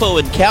UFO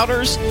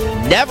encounters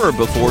never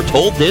before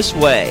told this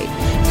way.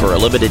 For a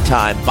limited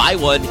time, buy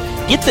one,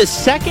 get the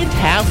second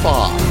half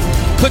off.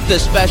 Click the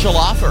special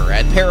offer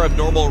at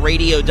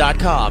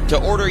ParanormalRadio.com to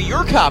order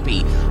your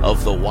copy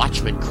of The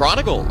Watchmen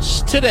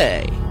Chronicles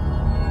today.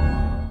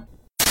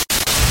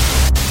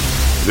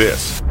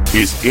 This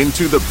is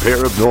Into the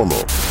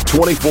Paranormal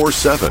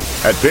 24/7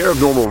 at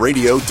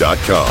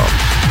ParanormalRadio.com.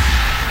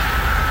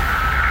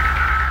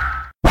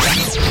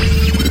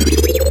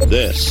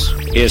 This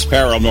is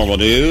Paranormal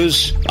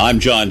News. I'm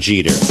John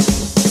Jeter.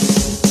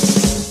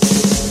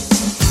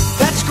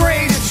 That's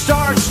great. It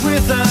starts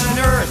with an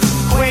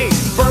earthquake,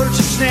 birds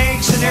and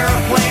snakes, an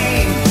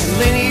airplane.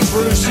 Lenny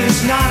Bruce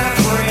is not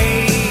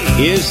afraid.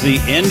 Is the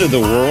end of the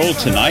world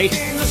tonight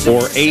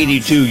or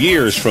 82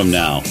 years from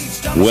now?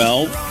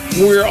 Well,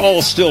 we're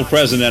all still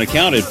present and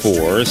accounted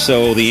for,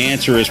 so the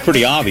answer is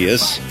pretty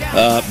obvious.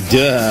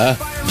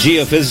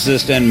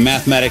 Geophysicist and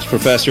mathematics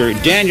professor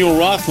Daniel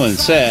Rothman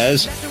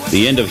says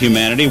the end of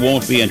humanity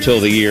won't be until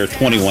the year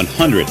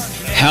 2100.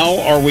 How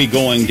are we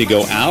going to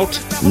go out?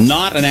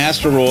 Not an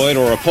asteroid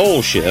or a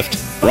pole shift.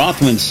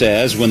 Rothman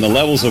says when the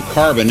levels of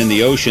carbon in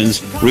the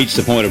oceans reach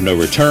the point of no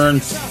return,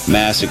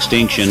 mass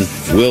extinction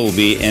will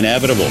be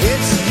inevitable.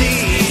 It's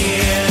the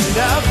end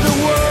of the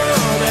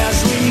world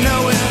as we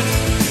know it.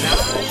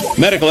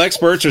 Medical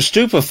experts are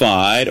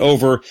stupefied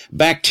over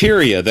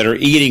bacteria that are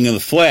eating the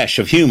flesh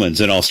of humans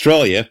in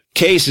Australia.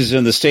 Cases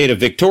in the state of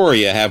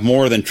Victoria have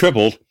more than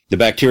tripled. The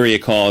bacteria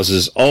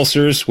causes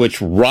ulcers,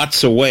 which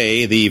rots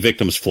away the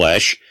victim's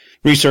flesh.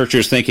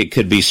 Researchers think it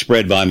could be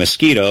spread by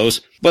mosquitoes,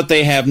 but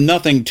they have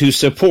nothing to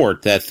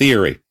support that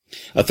theory.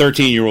 A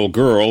 13-year-old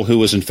girl who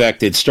was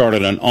infected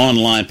started an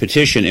online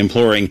petition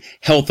imploring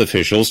health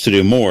officials to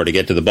do more to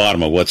get to the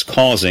bottom of what's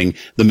causing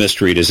the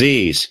mystery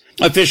disease.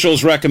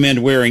 Officials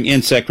recommend wearing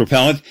insect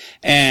repellent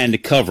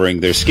and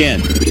covering their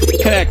skin.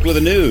 Connect with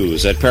the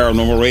news at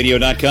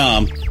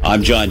ParanormalRadio.com.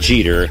 I'm John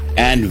Jeter,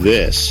 and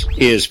this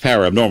is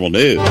Paranormal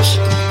News.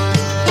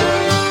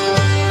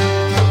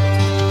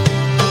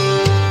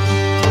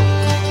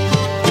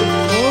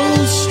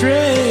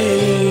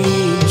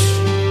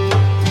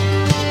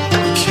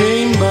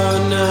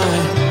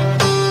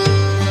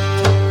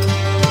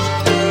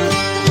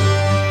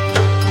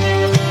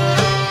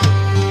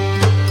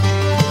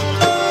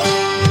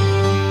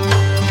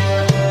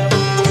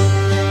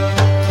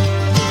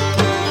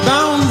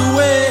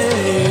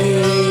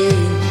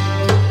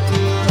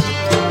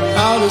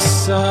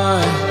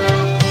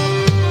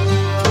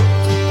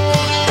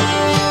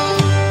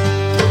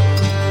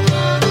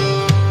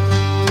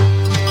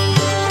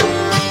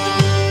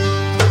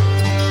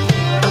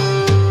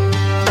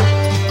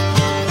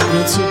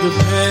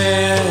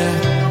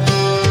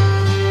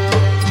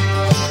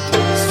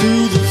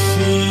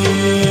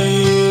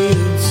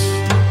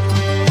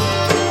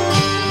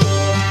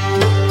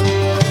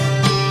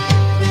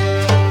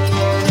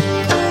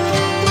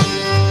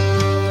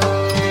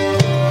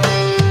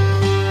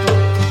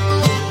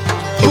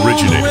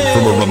 Originating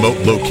from a remote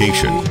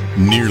location,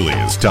 nearly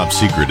as top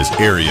secret as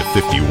Area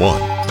 51.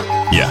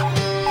 Yeah,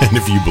 and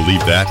if you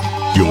believe that,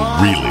 you'll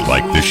really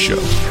like this show.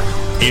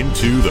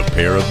 Into the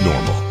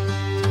Paranormal.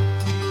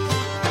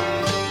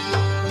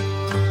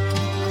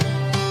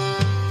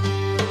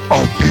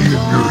 I'll be in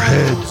your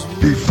head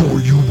before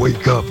you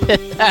wake up.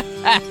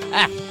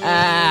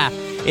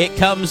 It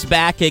comes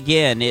back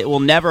again. It will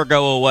never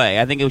go away.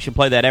 I think we should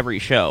play that every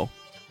show.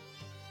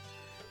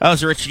 That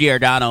was Rich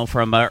Giordano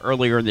from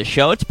earlier in the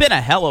show. It's been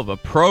a hell of a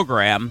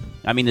program.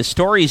 I mean, the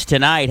stories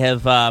tonight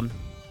have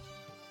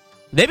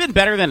they've been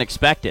better than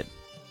expected.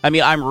 I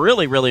mean, I'm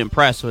really, really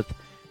impressed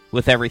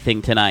with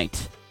everything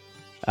tonight.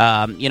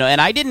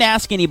 And I didn't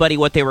ask anybody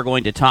what they were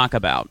going to talk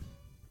about.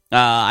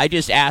 I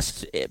just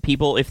asked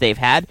people if they've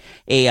had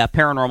a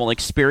paranormal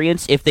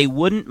experience, if they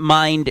wouldn't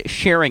mind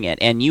sharing it.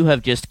 And you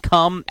have just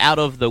come out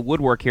of the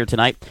woodwork here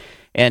tonight,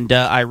 and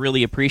I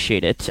really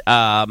appreciate it.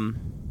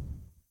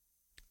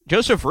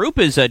 Joseph Roop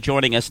is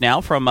joining us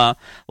now from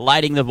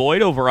Lighting the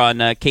Void over on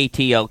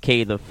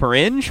KTLK The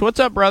Fringe. What's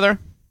up, brother?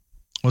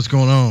 What's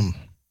going on?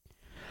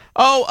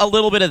 Oh, a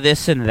little bit of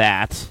this and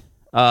that.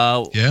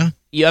 Yeah?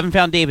 You haven't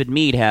found David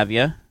Meade, have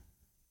you?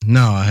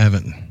 No, I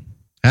haven't.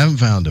 Haven't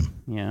found him.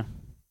 Yeah.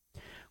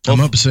 I'm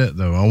upset,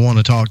 though. I want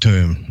to talk to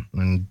him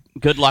and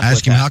good luck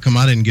ask him how come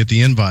I didn't get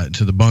the invite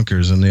to the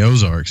bunkers in the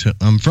Ozarks.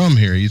 I'm from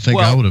here. You'd think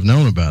I would have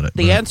known about it.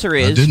 The answer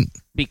is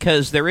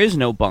because there is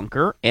no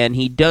bunker, and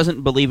he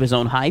doesn't believe his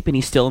own hype, and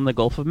he's still in the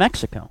Gulf of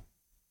Mexico.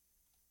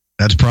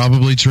 That's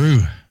probably true.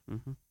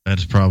 Mm-hmm.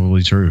 That's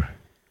probably true.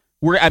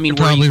 You're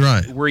probably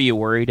right. Were you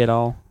worried at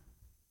all?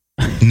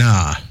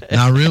 Nah,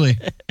 not really.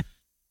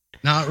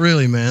 Not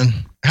really, man.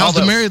 How's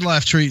the married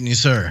life treating you,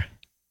 sir?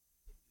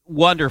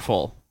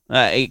 Wonderful.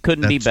 It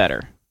couldn't be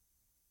better.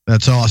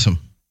 That's awesome.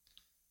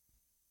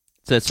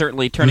 So it's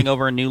certainly turning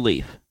over a new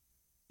leaf.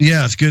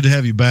 Yeah, it's good to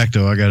have you back,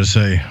 though, I got to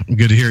say.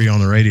 Good to hear you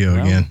on the radio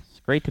again. It's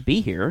great to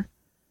be here.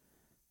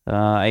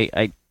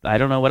 I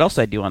don't know what else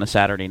I'd do on a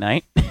Saturday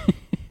night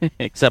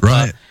except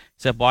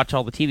watch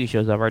all the TV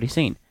shows I've already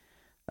seen.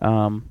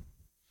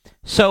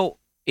 So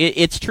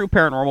it's true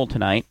paranormal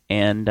tonight,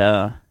 and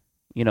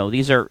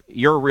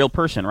you're a real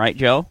person, right,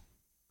 Joe?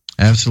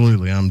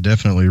 Absolutely, I'm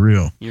definitely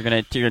real. You're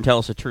gonna tell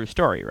us a true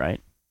story,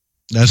 right?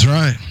 That's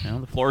right.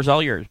 The floor is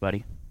all yours,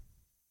 buddy.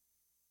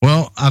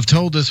 Well, I've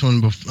told this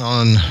one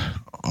on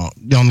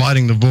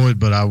Lighting the Void,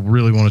 but I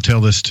really want to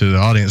tell this to the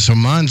audience. So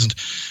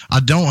I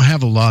don't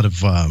have a lot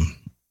of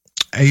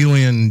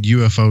alien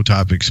UFO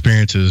type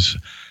experiences.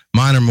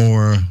 Mine are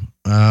more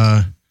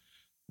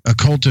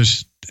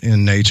occultist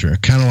in nature,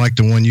 kind of like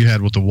the one you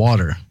had with the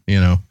water,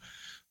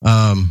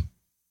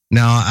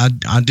 Now,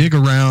 I dig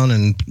around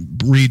and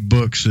read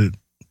books that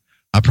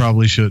I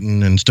probably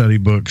shouldn't and study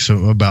books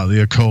about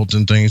the occult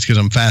and things because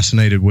I'm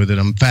fascinated with it.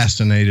 I'm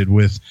fascinated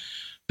with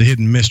the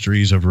hidden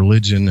mysteries of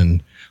religion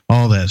and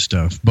all that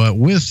stuff. But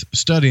with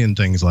studying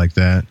things like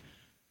that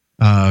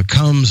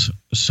comes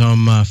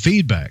some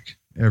feedback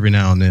every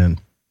now and then.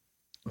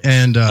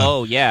 And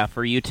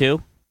for you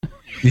too?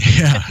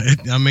 Yeah,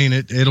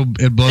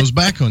 it blows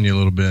back on you a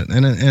little bit,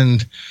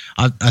 and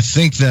I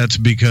think that's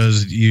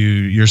because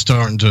you're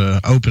starting to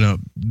open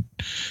up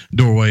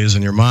doorways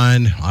in your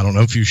mind. I don't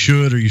know if you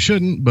should or you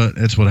shouldn't, but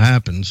it's what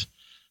happens.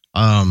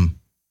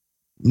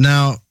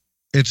 Now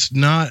it's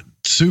not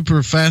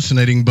super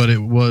fascinating, but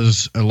it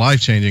was a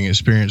life-changing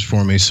experience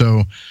for me.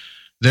 So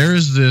there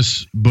is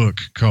this book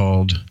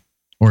or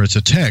it's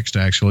a text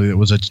actually. It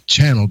was a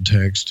channeled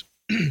text.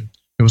 It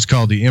was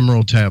called The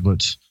Emerald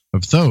Tablets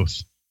of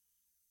Thoth.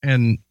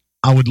 And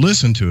I would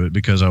listen to it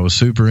because I was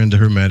super into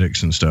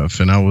hermetics and stuff.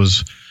 And I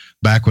was,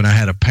 back when I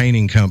had a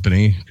painting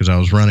company, because I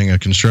was running a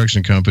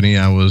construction company,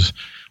 I was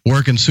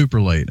working super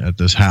late at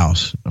this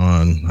house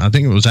on, I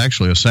think it was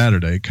actually a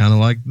Saturday, kind of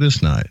like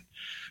this night.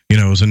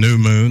 It was a new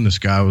moon. The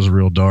sky was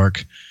real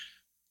dark.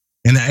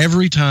 And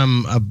every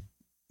time,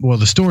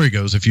 the story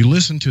goes, if you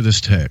listen to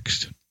this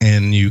text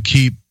and you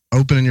keep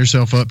opening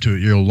yourself up to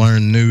it, you'll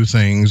learn new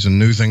things and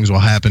new things will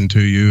happen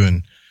to you.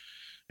 And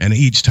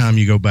each time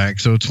you go back,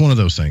 so it's one of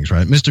those things,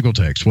 right? Mystical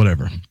text,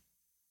 whatever.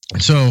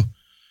 So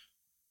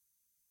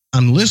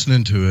I'm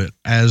listening to it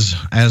as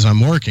I'm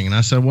working, and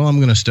I said, well, I'm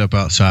going to step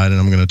outside and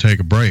I'm going to take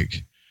a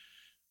break.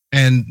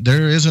 And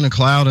there isn't a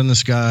cloud in the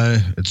sky.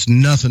 It's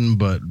nothing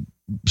but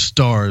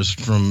stars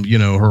from,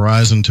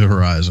 horizon to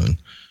horizon,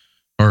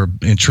 or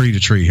in tree to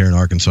tree here in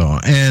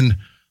Arkansas. And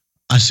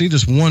I see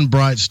this one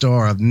bright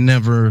star I've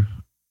never,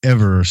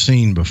 ever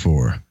seen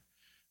before.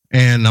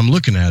 And I'm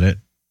looking at it.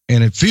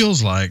 And it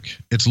feels like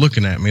it's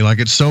looking at me, like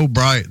it's so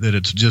bright that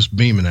it's just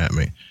beaming at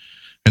me.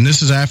 And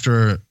this is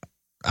after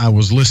I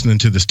was listening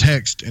to this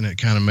text, and it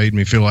kind of made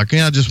me feel like,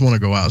 I just want to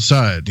go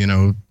outside,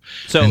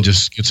 and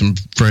just get some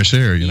fresh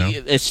air,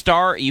 A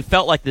star, you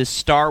felt like this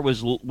star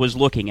was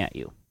looking at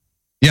you.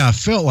 Yeah, I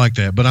felt like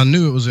that, but I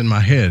knew it was in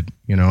my head.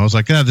 I was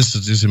like, this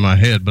is just in my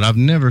head, but I've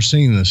never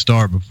seen this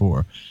star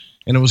before.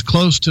 And it was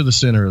close to the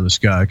center of the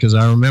sky because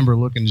I remember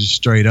looking just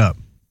straight up,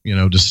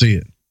 to see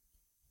it.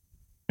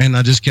 And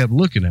I just kept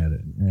looking at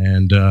it.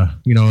 And, I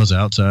was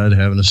outside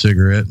having a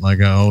cigarette like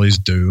I always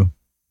do.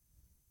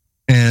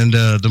 And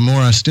the more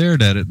I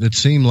stared at it, it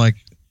seemed like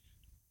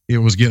it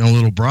was getting a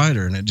little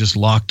brighter, and it just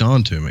locked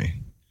onto me.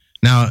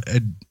 Now,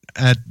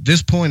 at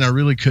this point, I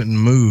really couldn't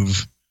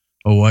move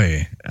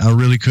away. I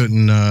really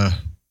couldn't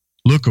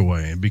look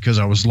away because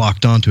I was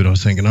locked onto it. I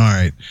was thinking, all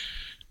right,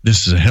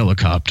 this is a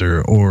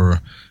helicopter, or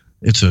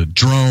it's a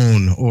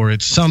drone, or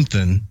it's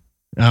something.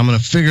 I'm going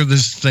to figure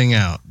this thing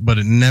out. But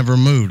it never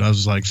moved. I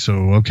was like, so,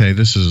 okay,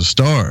 this is a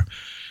star.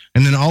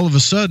 And then all of a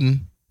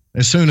sudden,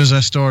 as soon as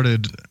I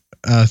started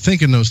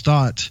thinking those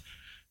thoughts,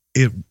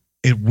 it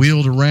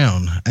wheeled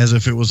around as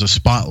if it was a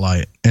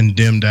spotlight and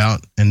dimmed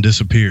out and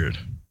disappeared.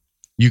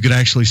 You could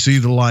actually see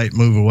the light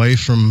move away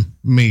from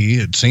me.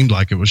 It seemed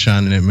like it was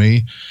shining at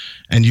me.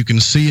 And you can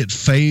see it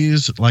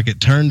phase, like it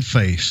turned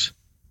face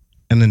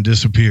and then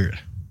disappeared.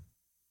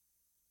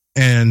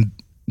 And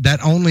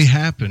that only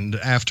happened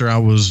after I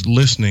was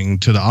listening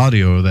to the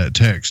audio of that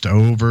text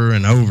over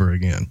and over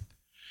again.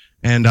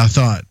 And I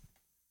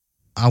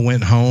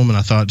went home and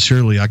I thought,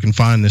 surely I can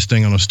find this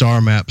thing on a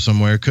star map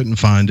somewhere. Couldn't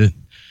find it.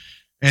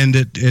 And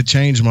it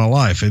changed my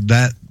life.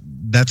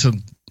 That's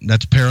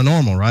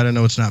paranormal, right? I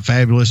know it's not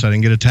fabulous. I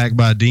didn't get attacked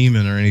by a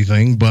demon or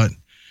anything, but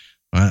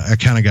I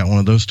kind of got one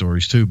of those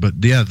stories too. But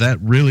yeah, that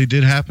really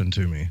did happen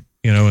to me,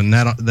 and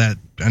that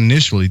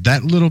initially,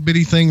 that little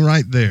bitty thing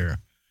right there,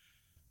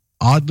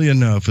 oddly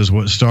enough, is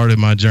what started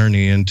my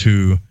journey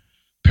into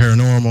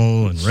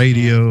paranormal and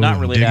radio, not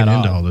really and digging that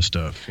into odd. all this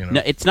stuff.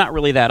 No, it's not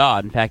really that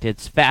odd. In fact,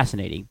 it's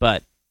fascinating,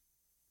 but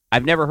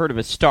I've never heard of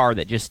a star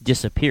that just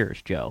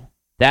disappears, Joe.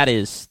 That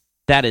is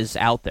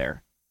out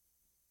there.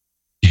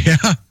 Yeah,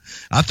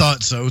 I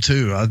thought so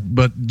too.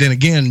 But then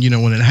again,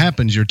 when it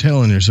happens, you're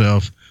telling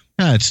yourself,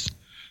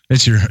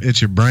 it's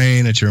your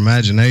brain, it's your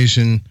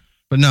imagination.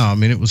 But no, I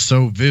mean, it was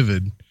so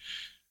vivid.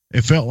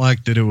 It felt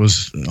like that it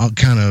was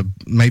kind of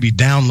maybe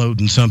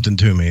downloading something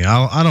to me.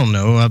 I don't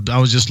know. I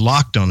was just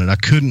locked on it. I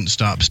couldn't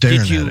stop staring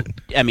at it.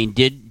 I mean,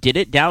 did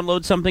it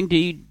download something to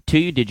you?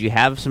 Did you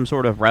have some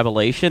sort of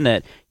revelation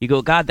that you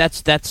go, God,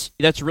 that's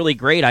really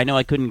great. I know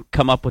I couldn't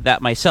come up with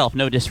that myself.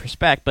 No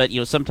disrespect, but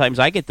sometimes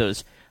I get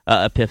those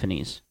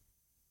epiphanies.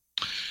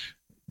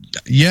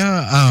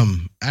 Yeah,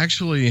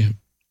 actually,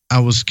 I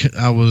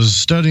was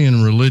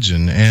studying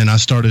religion, and I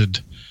started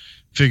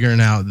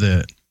figuring out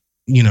that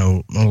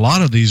a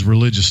lot of these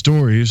religious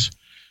stories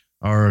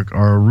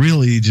are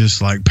really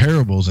just like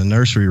parables and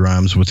nursery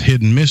rhymes with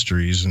hidden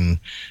mysteries, and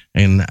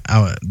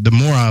the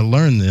more I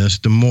learned this,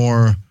 the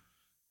more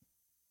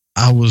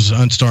I was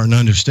starting to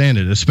understand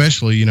it,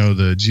 especially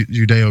the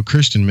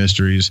Judeo-Christian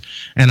mysteries,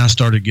 and I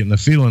started getting the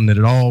feeling that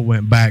it all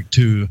went back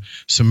to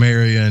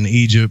Samaria and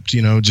Egypt.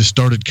 Just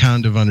started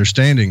kind of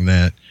understanding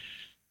that,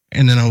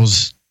 and then I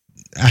was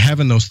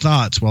having those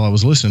thoughts while I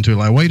was listening to it,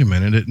 like, wait a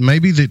minute,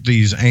 maybe that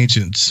these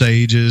ancient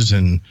sages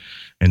and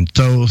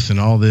Thoth and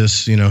all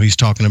this, he's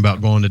talking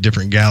about going to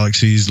different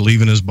galaxies,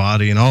 leaving his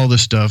body and all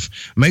this stuff.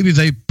 Maybe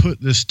they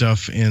put this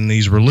stuff in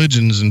these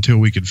religions until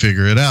we could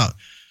figure it out.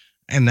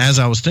 And as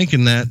I was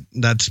thinking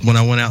that's when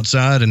I went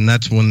outside, and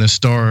that's when this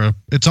star,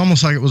 it's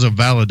almost like it was a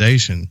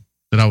validation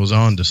that I was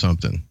on to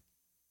something.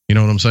 You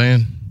know what I'm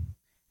saying?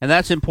 And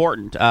that's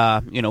important,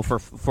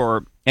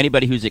 for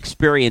anybody who's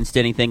experienced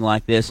anything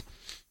like this,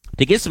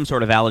 to get some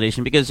sort of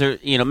validation, because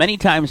many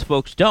times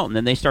folks don't, and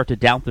then they start to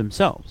doubt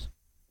themselves.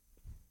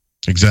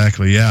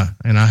 Exactly, yeah.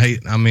 And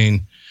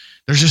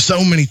there's just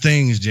so many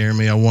things,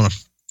 Jeremy, I want to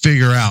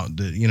figure out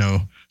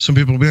that, some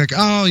people will be like,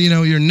 oh,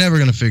 you're never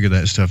going to figure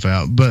that stuff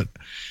out. But,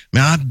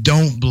 man, I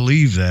don't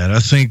believe that. I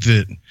think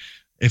that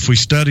if we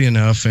study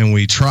enough and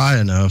we try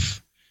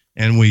enough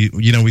and we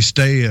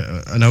stay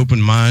an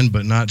open mind,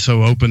 but not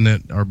so open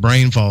that our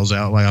brain falls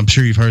out, like I'm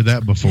sure you've heard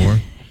that before.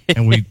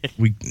 And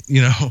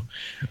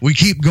we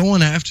keep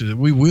going after it.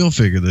 We will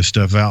figure this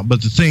stuff out.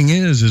 But the thing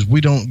is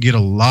we don't get a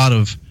lot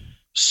of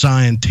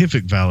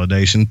scientific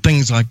validation.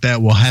 Things like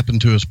that will happen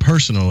to us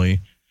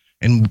personally,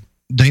 and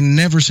they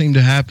never seem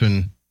to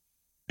happen,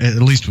 at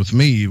least with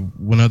me,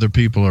 when other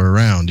people are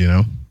around,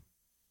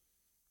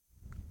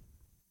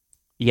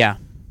 Yeah,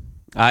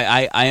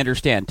 I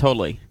understand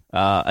totally.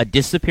 A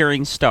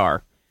disappearing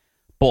star.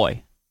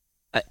 Boy.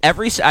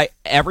 Every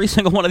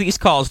single one of these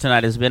calls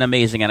tonight has been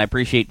amazing, and I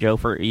appreciate, Joe,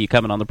 for you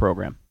coming on the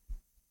program.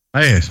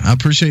 Hey, I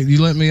appreciate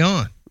you letting me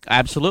on.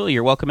 Absolutely.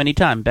 You're welcome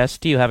anytime.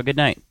 Best to you. Have a good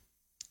night.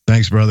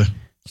 Thanks, brother.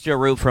 It's Joe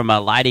Rube from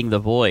Lighting the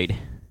Void.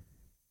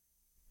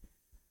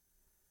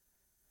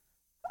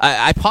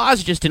 I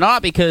paused just in awe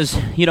because,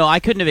 I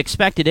couldn't have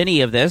expected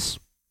any of this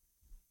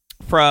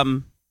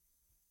from,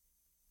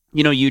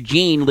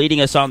 Eugene leading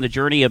us on the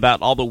journey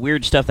about all the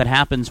weird stuff that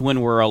happens when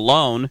we're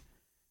alone,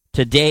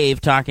 to Dave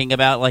talking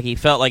about like he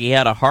felt like he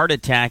had a heart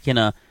attack in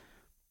a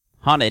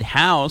haunted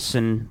house,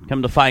 and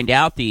come to find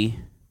out the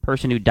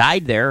person who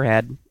died there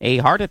had a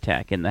heart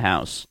attack in the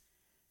house.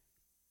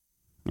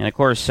 And of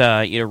course,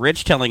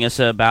 Rich telling us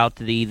about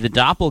the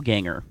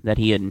doppelganger that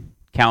he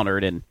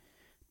encountered, and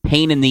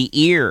pain in the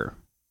ear,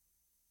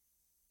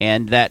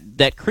 and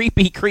that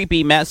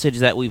creepy message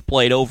that we've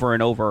played over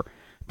and over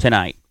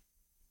tonight.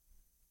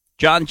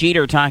 John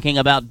Jeter talking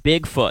about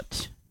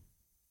Bigfoot,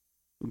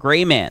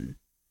 Gray Man,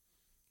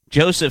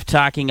 Joseph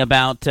talking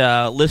about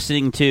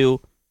listening to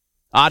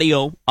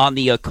audio on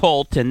the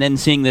occult and then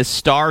seeing this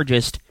star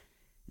just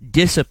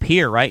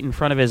disappear right in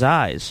front of his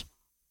eyes,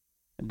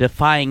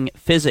 defying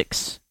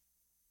physics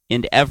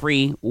in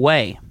every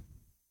way.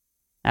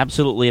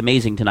 Absolutely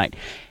amazing tonight.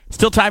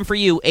 Still time for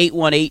you,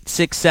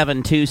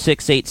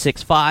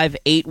 818-672-6865,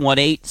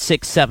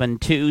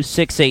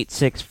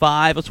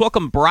 818-672-6865. Let's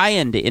welcome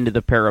Brian into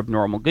the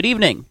Paranormal. Good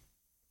evening.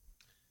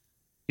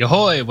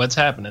 Yahoy, what's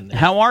happening there?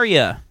 How are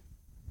you?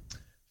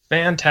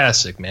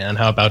 Fantastic, man.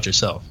 How about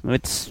yourself?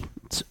 It's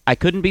I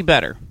couldn't be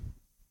better.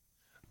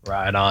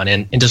 Right on.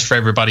 And just for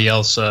everybody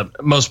else,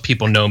 most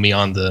people know me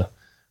on the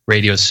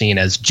radio scene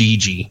as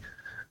Gigi,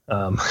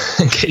 in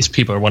case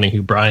people are wondering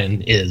who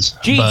Brian is.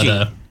 Gigi.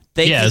 But,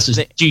 this is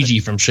Gigi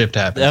from Shift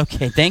Happens.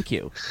 Okay, thank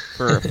you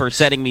for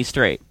setting me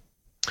straight.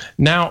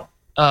 Now,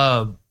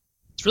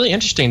 it's really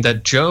interesting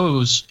that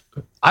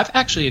I've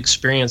actually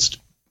experienced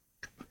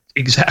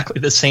exactly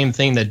the same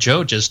thing that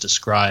Joe just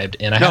described,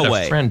 and I had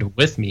a friend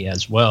with me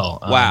as well.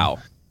 Wow.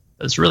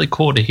 It's really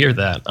cool to hear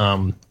that.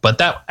 But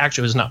that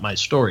actually was not my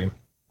story.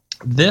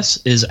 This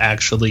is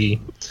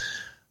actually,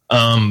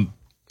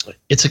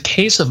 it's a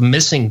case of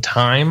missing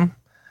time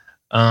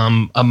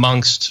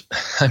amongst,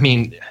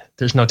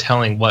 there's no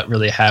telling what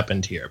really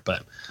happened here,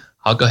 but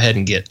I'll go ahead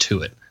and get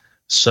to it.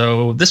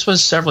 So this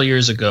was several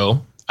years ago.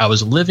 I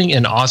was living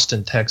in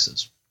Austin,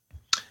 Texas.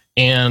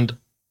 And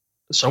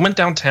so I went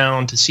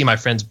downtown to see my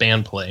friend's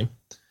band play.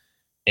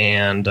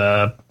 And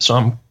so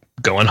I'm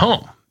going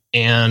home.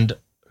 And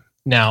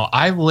now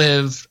I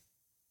lived,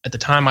 at the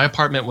time, my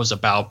apartment was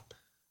about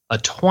a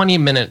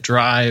 20-minute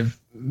drive,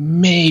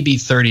 maybe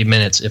 30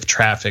 minutes if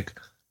traffic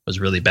was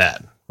really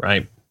bad,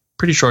 right?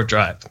 Pretty short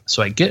drive.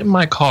 So I get in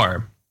my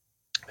car,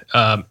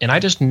 and I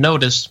just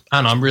noticed,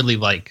 I'm really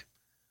like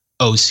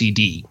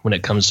OCD when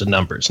it comes to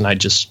numbers. And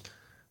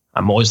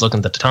I'm always looking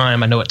at the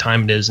time. I know what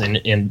time it is.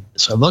 And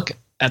so I look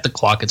at the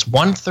clock. It's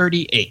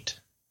 1:38.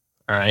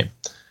 All right.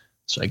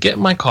 So I get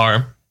in my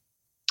car,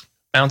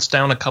 bounce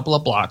down a couple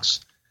of blocks,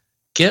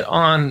 get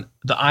on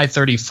the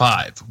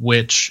I-35,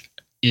 which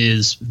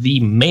is the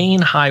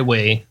main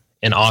highway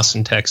in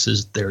Austin,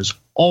 Texas. There's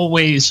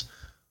always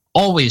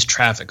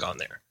traffic on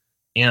there.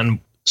 And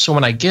so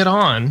when I get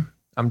on,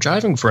 I'm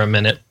driving for a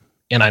minute,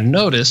 and I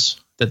notice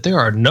that there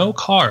are no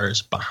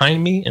cars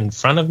behind me, in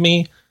front of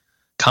me,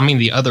 coming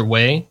the other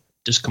way,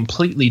 just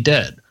completely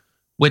dead,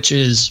 which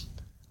is,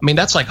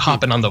 that's like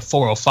hopping on the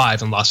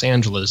 405 in Los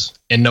Angeles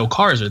and no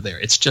cars are there.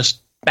 It's just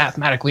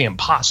mathematically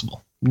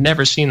impossible.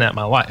 Never seen that in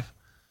my life.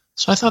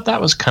 So I thought that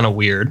was kind of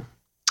weird.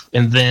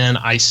 And then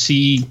I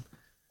see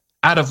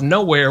out of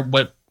nowhere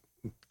what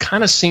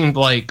kind of seemed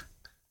like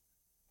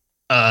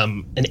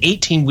an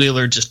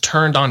 18-wheeler just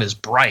turned on his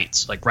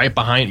brights, like right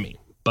behind me.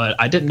 But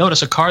I didn't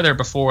notice a car there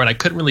before, and I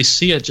couldn't really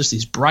see it, just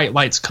these bright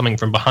lights coming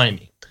from behind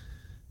me.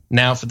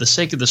 Now, for the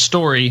sake of the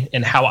story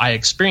and how I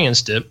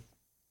experienced it,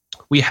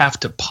 we have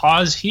to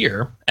pause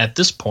here at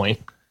this point,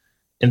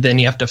 and then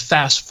you have to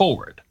fast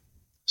forward.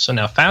 So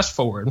now fast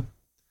forward.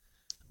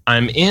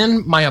 I'm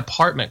in my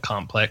apartment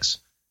complex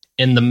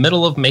in the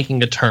middle of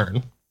making a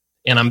turn,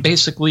 and I'm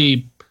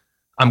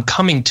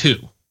coming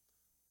to.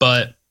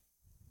 But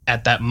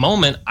at that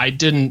moment, I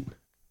didn't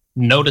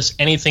notice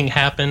anything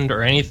happened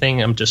or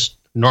anything. I'm just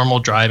normal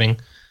driving.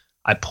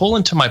 I pull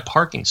into my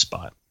parking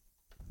spot,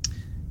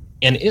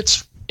 and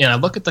I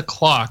look at the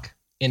clock,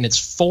 and it's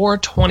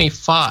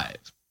 4:25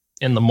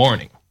 in the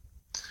morning.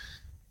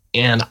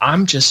 And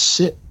I'm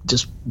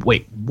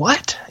wait,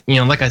 what?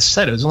 Like I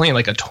said, it was only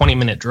like a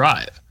 20-minute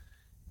drive.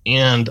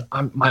 And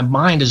my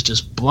mind is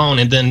just blown.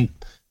 And then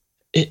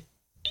it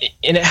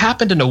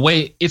happened in a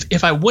way,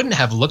 if I wouldn't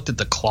have looked at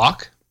the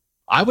clock,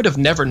 I would have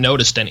never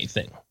noticed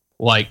anything.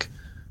 Like,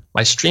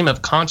 my stream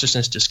of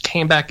consciousnness just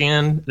came back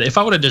in. If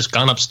I would have just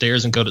gone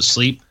upstairs and go to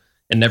sleep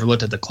and never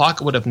looked at the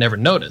clock, I would have never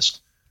noticed.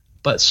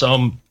 But so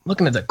I'm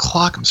looking at the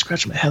clock, I'm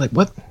scratching my head like,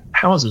 what?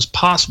 How is this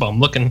possible?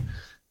 I'm looking, I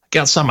get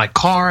outside my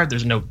car,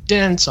 there's no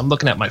dents. I'm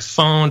looking at my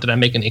phone. Did I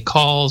make any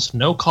calls?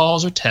 No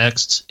calls or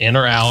texts, in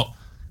or out.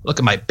 Look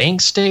at my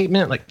bank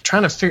statement, like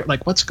trying to figure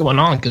like what's going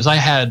on, because I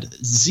had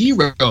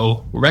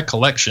zero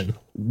recollection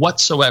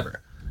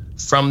whatsoever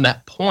from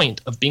that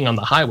point of being on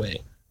the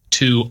highway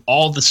to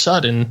all of a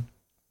sudden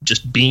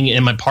just being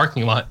in my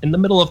parking lot in the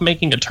middle of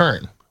making a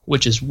turn,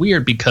 which is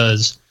weird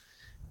because,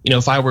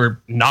 if I were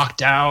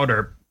knocked out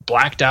or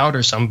blacked out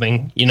or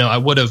something, I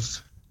would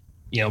have,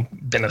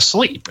 been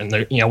asleep and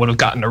would have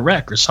gotten a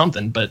wreck or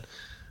something. But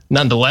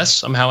nonetheless,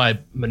 somehow I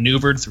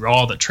maneuvered through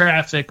all the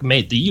traffic,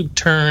 made the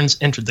U-turns,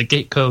 entered the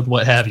gate code,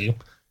 what have you.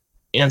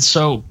 And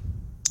so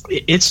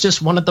it's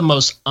just one of the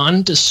most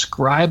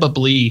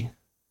undescribably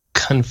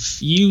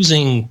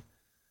confusing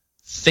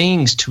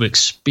things to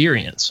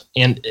experience,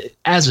 and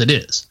as it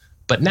is.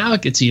 But now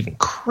it gets even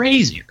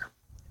crazier.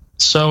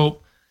 So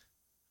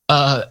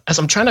as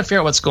I'm trying to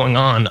figure out what's going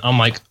on,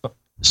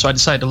 so I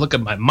decided to look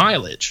at my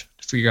mileage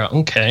to figure out,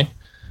 okay.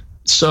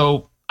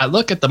 So I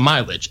look at the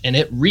mileage, and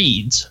it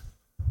reads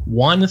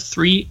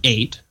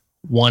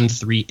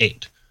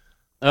 138,138,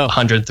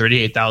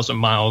 138,000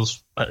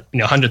 miles,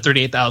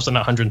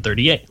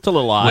 138,138. It's a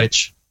little odd.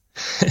 Which,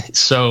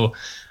 so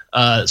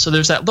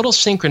there's that little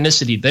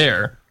synchronicity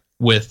there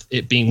with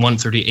it being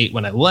 138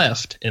 when I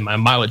left and my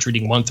mileage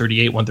reading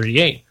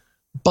 138.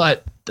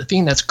 But the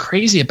thing that's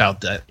crazy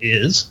about that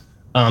is,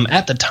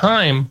 at the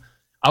time,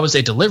 I was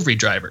a delivery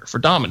driver for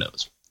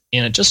Domino's.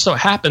 And it just so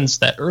happens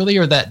that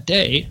earlier that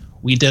day,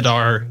 we did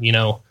our,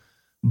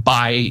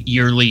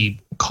 bi-yearly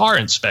car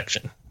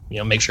inspection,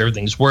 make sure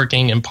everything's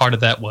working. And part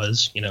of that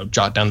was,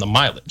 jot down the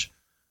mileage,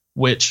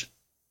 which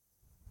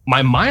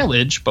my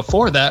mileage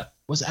before that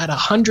was at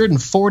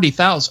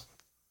 140,000.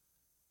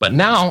 But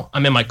now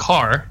I'm in my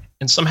car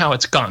and somehow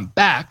it's gone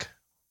back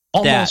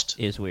almost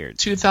that is weird.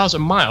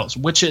 2,000 miles,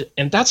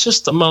 and that's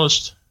just the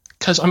most,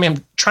 because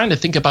I'm trying to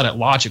think about it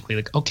logically.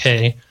 Like,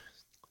 okay,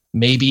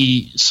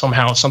 maybe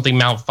somehow something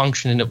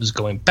malfunctioned and it was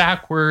going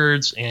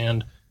backwards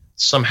and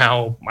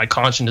somehow my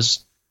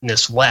consciousness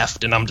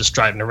left and I'm just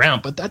driving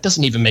around. But that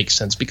doesn't even make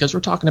sense because we're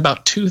talking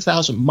about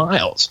 2,000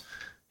 miles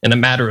in a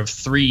matter of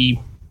 3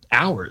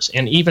 hours.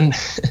 And even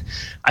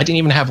I didn't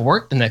even have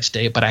work the next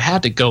day, but I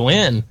had to go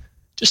in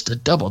just to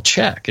double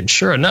check. And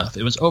sure enough,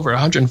 it was over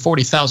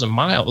 140,000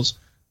 miles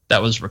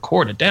that was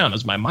recorded down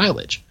as my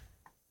mileage.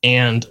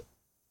 And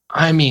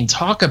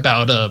talk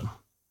about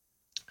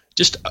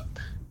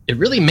it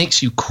really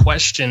makes you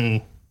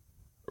question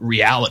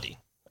reality.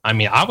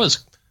 I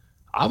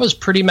was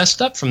pretty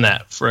messed up from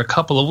that for a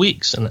couple of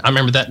weeks. And I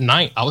remember that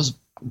night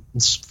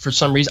for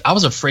some reason, I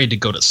was afraid to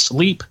go to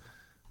sleep.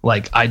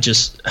 Like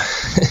it's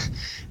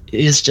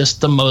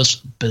just the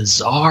most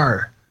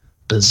bizarre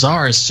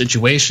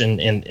situation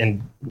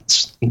and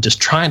just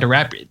trying to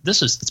wrap it.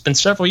 It's been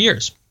several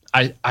years.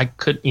 I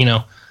could,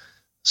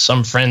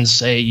 some friends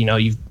say,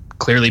 you've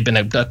clearly been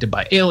abducted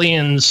by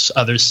aliens.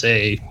 Others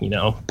say,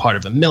 part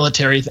of a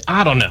military thing.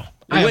 I don't know.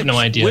 I have no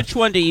idea. Which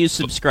one do you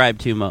subscribe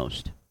to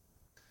most?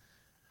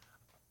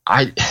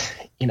 I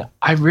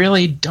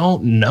really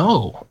don't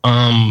know.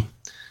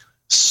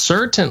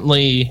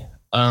 Certainly.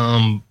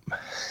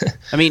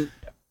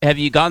 Have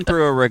you gone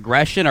through a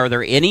regression? Are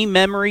there any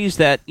memories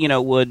that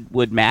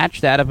would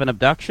match that of an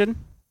abduction?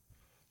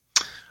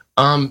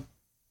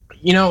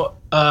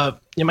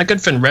 My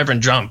good friend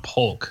Reverend John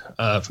Polk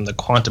from the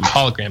Quantum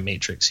Hologram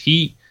Matrix.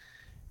 He's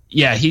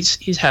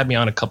had me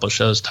on a couple of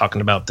shows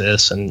talking about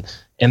this, and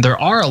there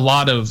are a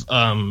lot of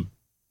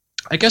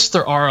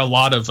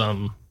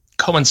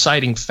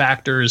coinciding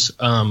factors.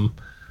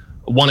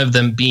 One of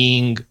them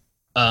being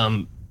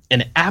an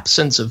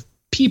absence of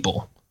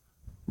people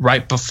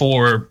right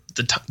before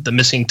the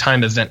missing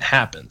time event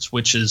happens,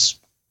 which is,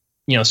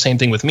 same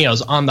thing with me. I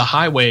was on the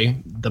highway,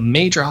 the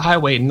major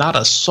highway, not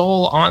a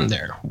soul on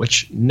there,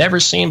 which never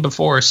seen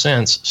before or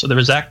since. So there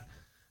was that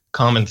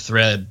common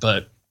thread.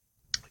 But,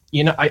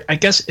 I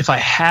guess if I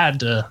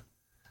had to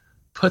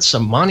put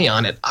some money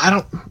on it,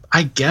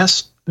 I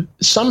guess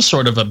some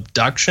sort of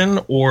abduction,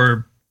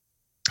 or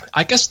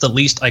I guess the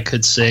least I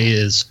could say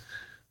is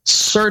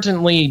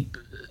certainly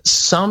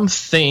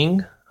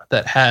something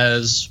that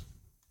has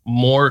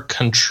more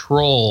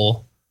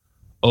control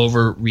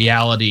over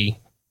reality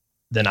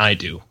than I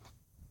do.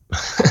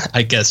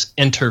 I guess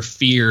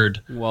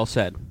interfered. Well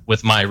said.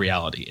 With my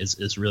reality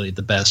is really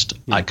the best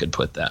I could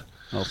put that.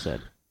 Well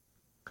said.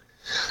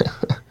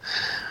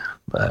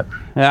 But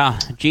yeah,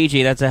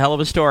 Gigi, that's a hell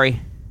of a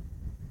story.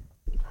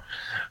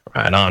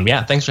 Right on.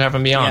 Yeah, thanks for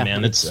having me on,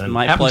 man. It's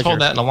my I haven't pleasure.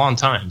 told that in a long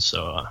time,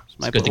 so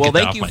it's good to get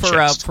that off my chest.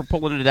 Well, thank you for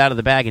pulling it out of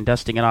the bag and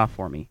dusting it off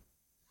for me.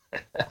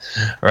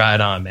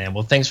 Right on, man.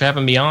 Well, thanks for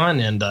having me on,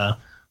 and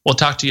we'll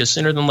talk to you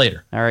sooner than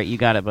later. All right, you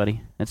got it,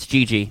 buddy. That's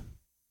Gigi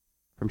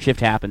from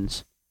Shift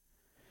Happens.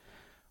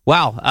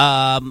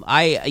 Wow,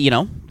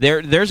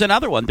 there's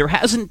another one. There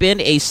hasn't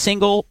been a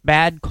single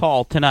bad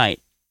call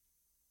tonight.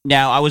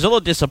 Now, I was a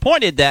little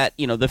disappointed that,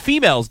 the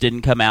females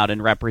didn't come out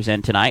and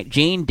represent tonight.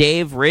 Gene,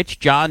 Dave, Rich,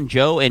 John,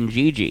 Joe, and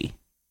Gigi.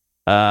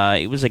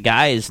 It was a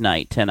guys'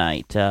 night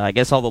tonight. I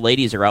guess all the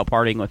ladies are out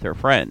partying with their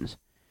friends.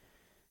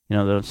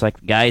 It's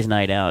like guys'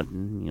 night out,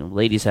 and,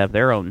 ladies have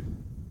their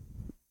own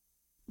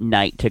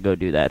night to go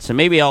do that. So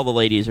maybe all the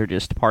ladies are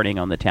just partying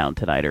on the town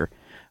tonight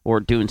or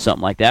doing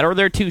something like that. Or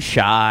they're too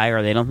shy,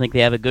 or they don't think they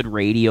have a good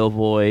radio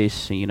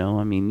voice.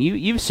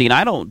 You've seen,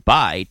 I don't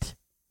bite.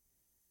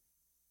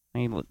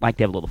 I like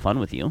to have a little fun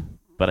with you,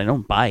 but I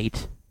don't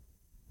bite.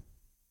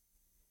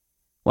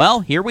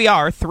 Well, here we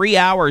are, 3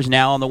 hours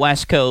now on the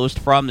West Coast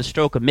from the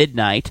stroke of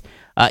midnight.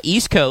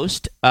 East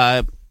Coast,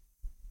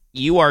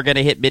 you are going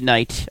to hit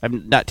midnight.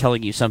 I'm not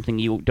telling you something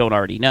you don't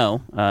already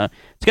know.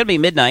 It's going to be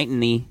midnight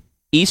in the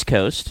East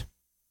Coast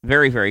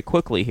very, very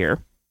quickly here.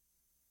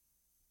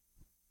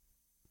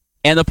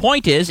 And the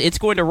point is, it's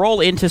going to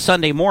roll into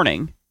Sunday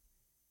morning,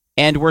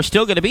 and we're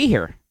still going to be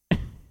here.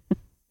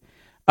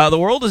 The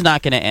world is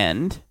not going to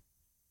end.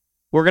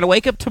 We're going to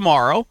wake up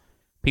tomorrow.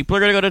 People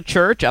are going to go to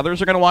church.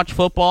 Others are going to watch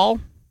football.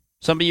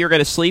 Some of you are going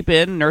to sleep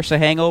in, nurse a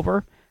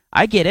hangover.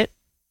 I get it.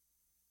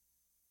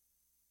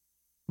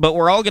 But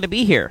we're all going to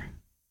be here.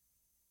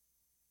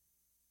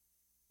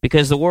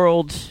 Because the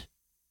world,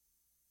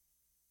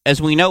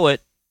 as we know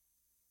it,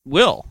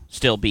 will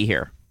still be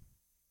here.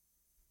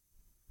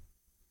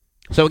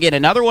 So again,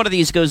 another one of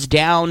these goes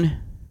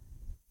down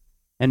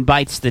and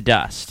bites the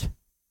dust.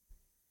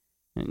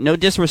 No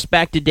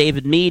disrespect to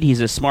David Meade.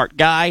 He's a smart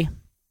guy.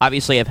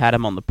 Obviously, I've had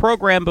him on the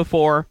program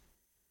before.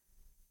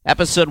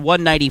 Episode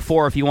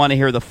 194, if you want to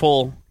hear the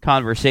full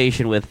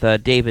conversation with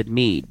David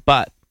Meade.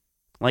 But,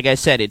 like I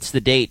said, it's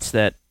the dates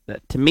that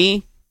to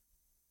me,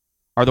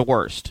 are the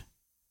worst.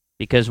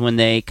 Because when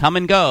they come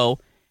and go,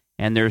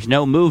 and there's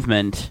no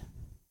movement,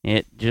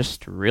 it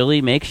just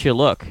really makes you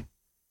look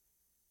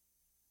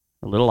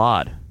a little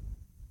odd.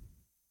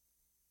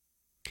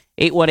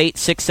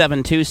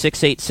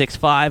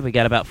 818-672-6865. We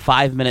got about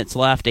 5 minutes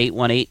left.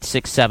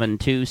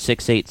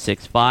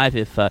 818-672-6865.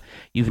 If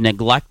you've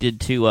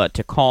neglected to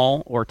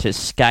call or to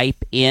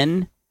Skype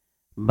in,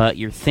 but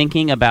you're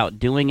thinking about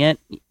doing it,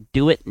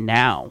 do it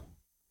now.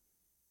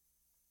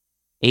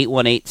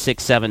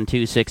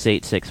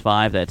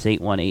 818-672-6865. That's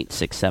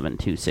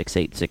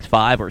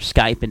 818-672-6865. Or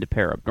Skype into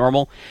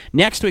Paranormal.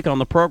 Next week on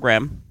the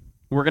program,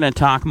 we're going to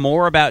talk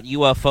more about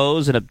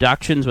UFOs and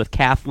abductions with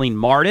Kathleen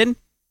Martin,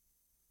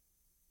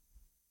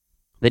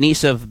 the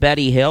niece of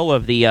Betty Hill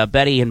of the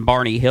Betty and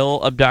Barney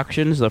Hill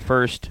abductions, the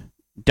first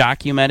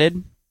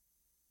documented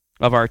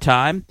of our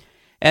time.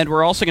 And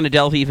we're also going to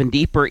delve even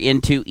deeper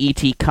into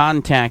ET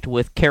contact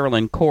with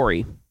Carolyn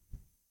Corey.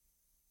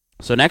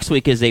 So next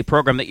week is a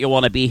program that you'll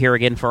want to be here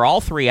again for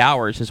all 3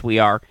 hours, as we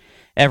are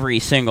every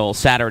single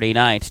Saturday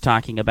night,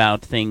 talking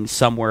about things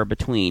somewhere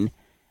between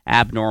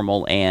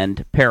abnormal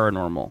and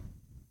paranormal.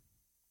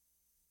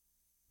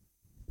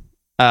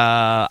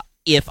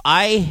 If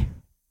I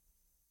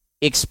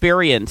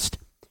experienced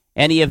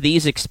any of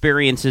these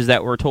experiences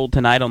that were told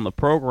tonight on the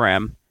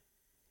program,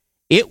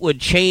 it would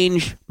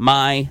change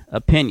my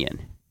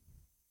opinion.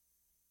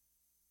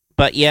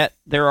 But yet,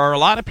 there are a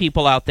lot of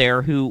people out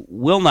there who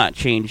will not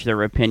change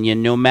their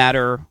opinion no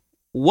matter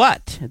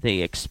what they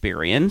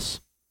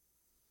experience,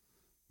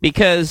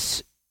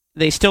 because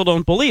they still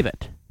don't believe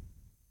it.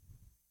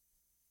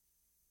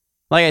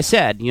 Like I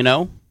said, you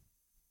don't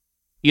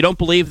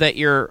believe that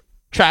your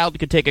child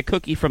could take a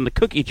cookie from the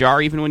cookie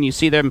jar even when you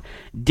see them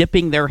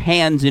dipping their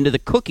hands into the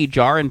cookie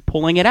jar and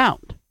pulling it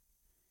out.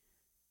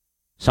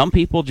 Some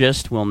people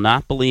just will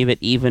not believe it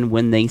even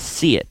when they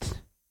see it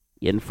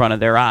in front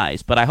of their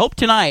eyes. But I hope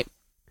tonight,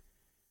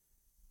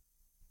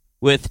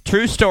 with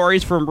true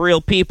stories from real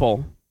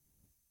people,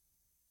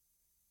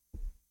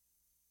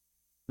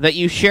 that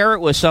you share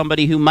it with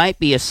somebody who might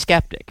be a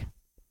skeptic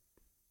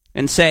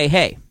and say,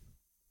 hey,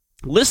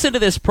 listen to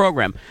this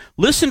program.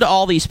 Listen to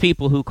all these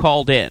people who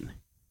called in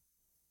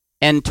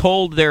and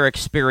told their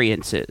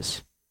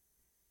experiences.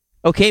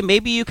 Okay,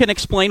 maybe you can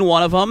explain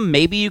one of them.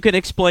 Maybe you can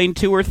explain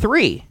 2 or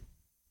 3.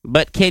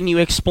 But can you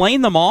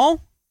explain them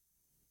all?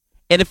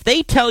 And if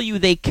they tell you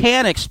they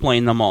can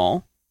explain them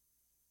all,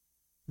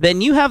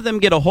 then you have them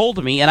get a hold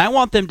of me, and I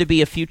want them to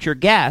be a future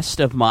guest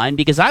of mine,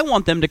 because I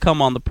want them to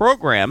come on the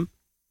program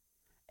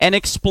and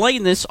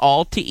explain this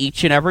all to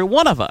each and every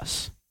one of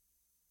us.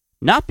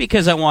 Not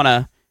because I want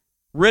to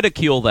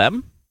ridicule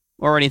them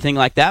or anything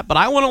like that, but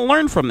I want to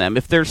learn from them.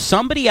 If there's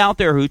somebody out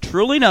there who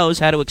truly knows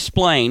how to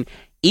explain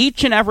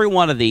each and every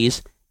one of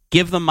these,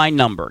 give them my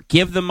number.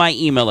 Give them my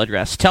email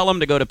address. Tell them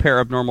to go to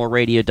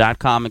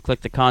paranormalradio.com and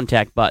click the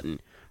contact button.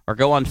 Or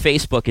go on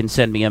Facebook and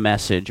send me a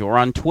message. Or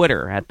on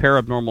Twitter at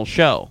Paranormal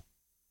Show.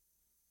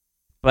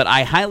 But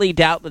I highly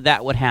doubt that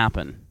that would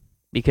happen.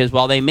 Because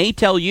while they may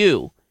tell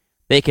you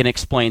they can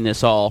explain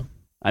this all,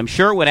 I'm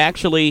sure when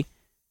actually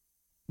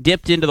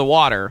dipped into the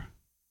water,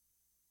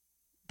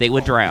 they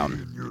would drown.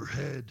 In your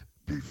head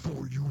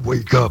before you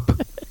wake up.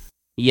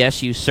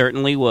 Yes, you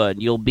certainly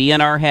would. You'll be in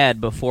our head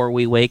before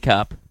we wake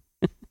up.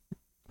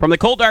 From the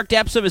cold, dark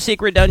depths of a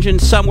secret dungeon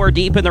somewhere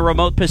deep in the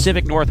remote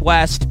Pacific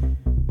Northwest,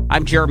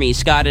 I'm Jeremy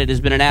Scott. It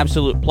has been an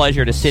absolute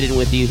pleasure to sit in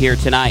with you here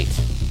tonight.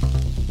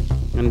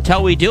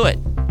 Until we do it,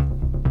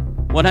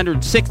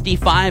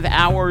 165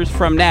 hours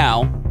from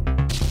now,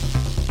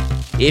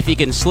 if you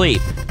can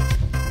sleep.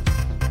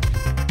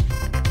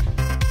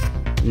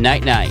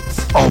 Night-night.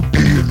 I'll be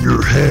in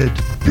your head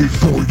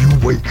before you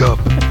wake up.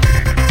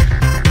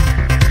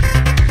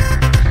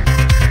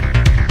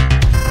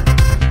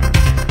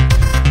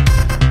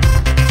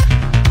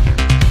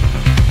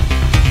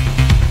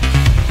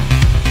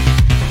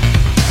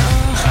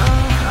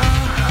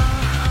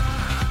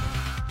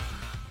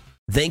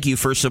 Thank you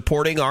for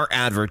supporting our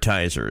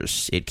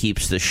advertisers. It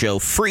keeps the show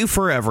free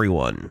for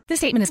everyone. This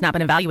statement has not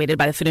been evaluated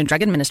by the Food and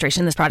Drug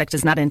Administration. This product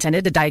is not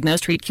intended to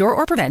diagnose, treat, cure,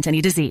 or prevent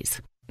any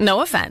disease.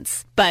 No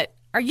offense, but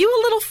are you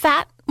a little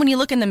fat when you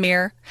look in the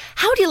mirror?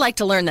 How would you like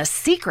to learn the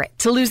secret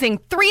to losing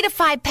 3 to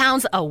 5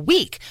 pounds a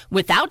week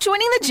without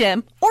joining the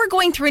gym or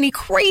going through any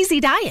crazy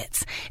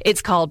diets?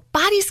 It's called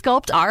Body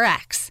Sculpt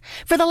RX.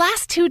 For the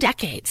last 2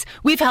 decades,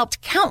 we've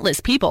helped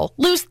countless people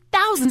lose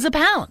thousands of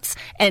pounds.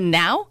 And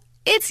now,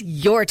 It's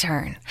your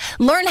turn.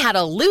 Learn how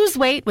to lose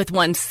weight with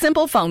one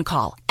simple phone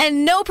call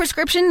and no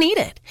prescription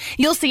needed.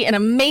 You'll see an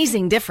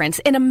amazing difference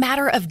in a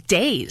matter of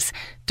days.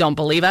 Don't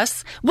believe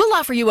us? We'll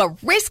offer you a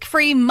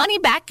risk-free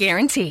money-back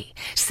guarantee.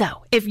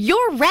 So, if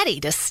you're ready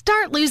to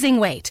start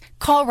losing weight,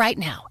 call right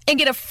now and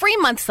get a free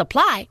month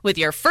supply with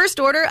your first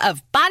order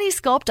of Body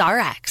Sculpt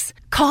RX.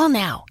 Call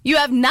now. You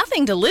have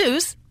nothing to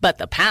lose but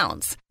the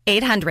pounds.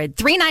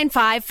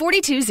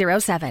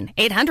 800-395-4207.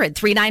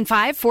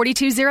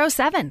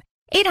 800-395-4207.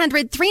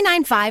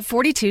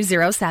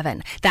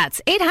 800-395-4207. That's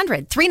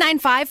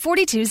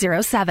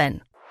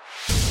 800-395-4207.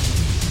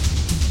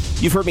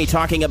 You've heard me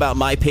talking about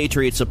My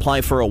Patriot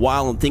Supply for a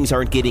while, and things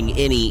aren't getting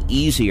any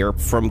easier.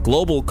 From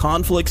global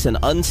conflicts and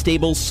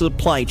unstable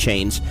supply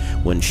chains,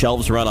 when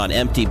shelves run on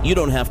empty, you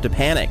don't have to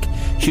panic.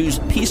 Choose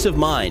peace of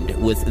mind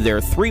with their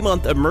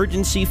 3-month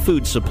emergency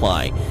food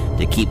supply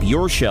to keep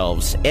your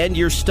shelves and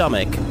your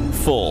stomach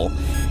full.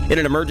 In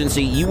an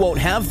emergency, you won't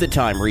have the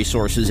time,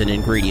 resources, and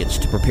ingredients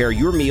to prepare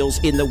your meals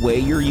in the way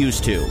you're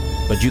used to.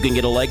 But you can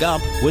get a leg up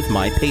with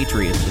My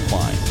Patriot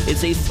Supply.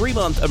 It's a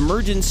 3-month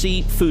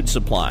emergency food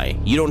supply.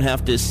 You don't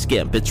have to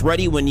skimp. It's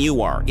ready when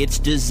you are. It's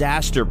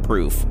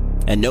disaster-proof.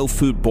 And no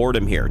food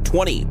boredom here.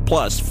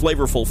 20-plus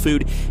flavorful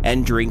food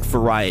and drink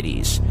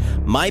varieties.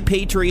 My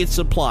Patriot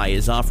Supply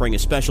is offering a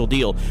special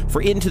deal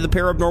for Into the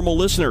Paranormal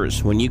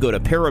listeners when you go to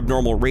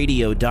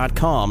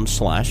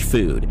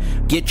paranormalradio.com/food.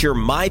 Get your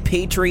My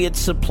Patriot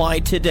Supply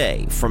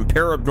today from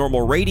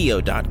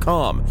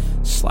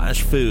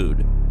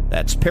paranormalradio.com/food.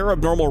 That's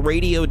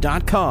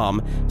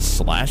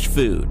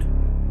paranormalradio.com/food.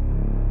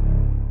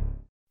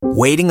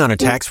 Waiting on a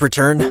tax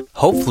return?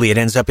 Hopefully it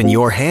ends up in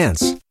your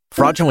hands.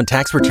 Fraudulent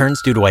tax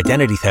returns due to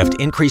identity theft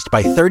increased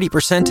by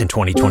 30% in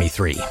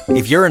 2023.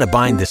 If you're in a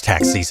bind this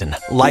tax season,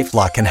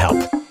 LifeLock can help.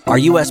 Our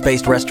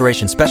U.S.-based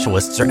restoration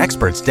specialists are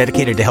experts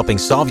dedicated to helping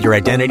solve your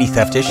identity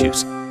theft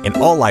issues. And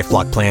all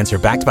LifeLock plans are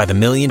backed by the $1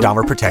 Million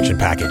Protection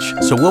Package.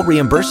 So we'll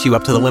reimburse you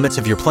up to the limits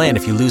of your plan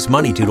if you lose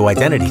money due to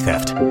identity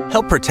theft.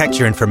 Help protect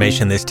your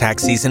information this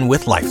tax season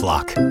with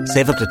LifeLock.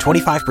 Save up to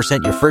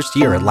 25% your first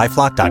year at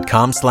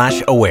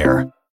LifeLock.com/aware.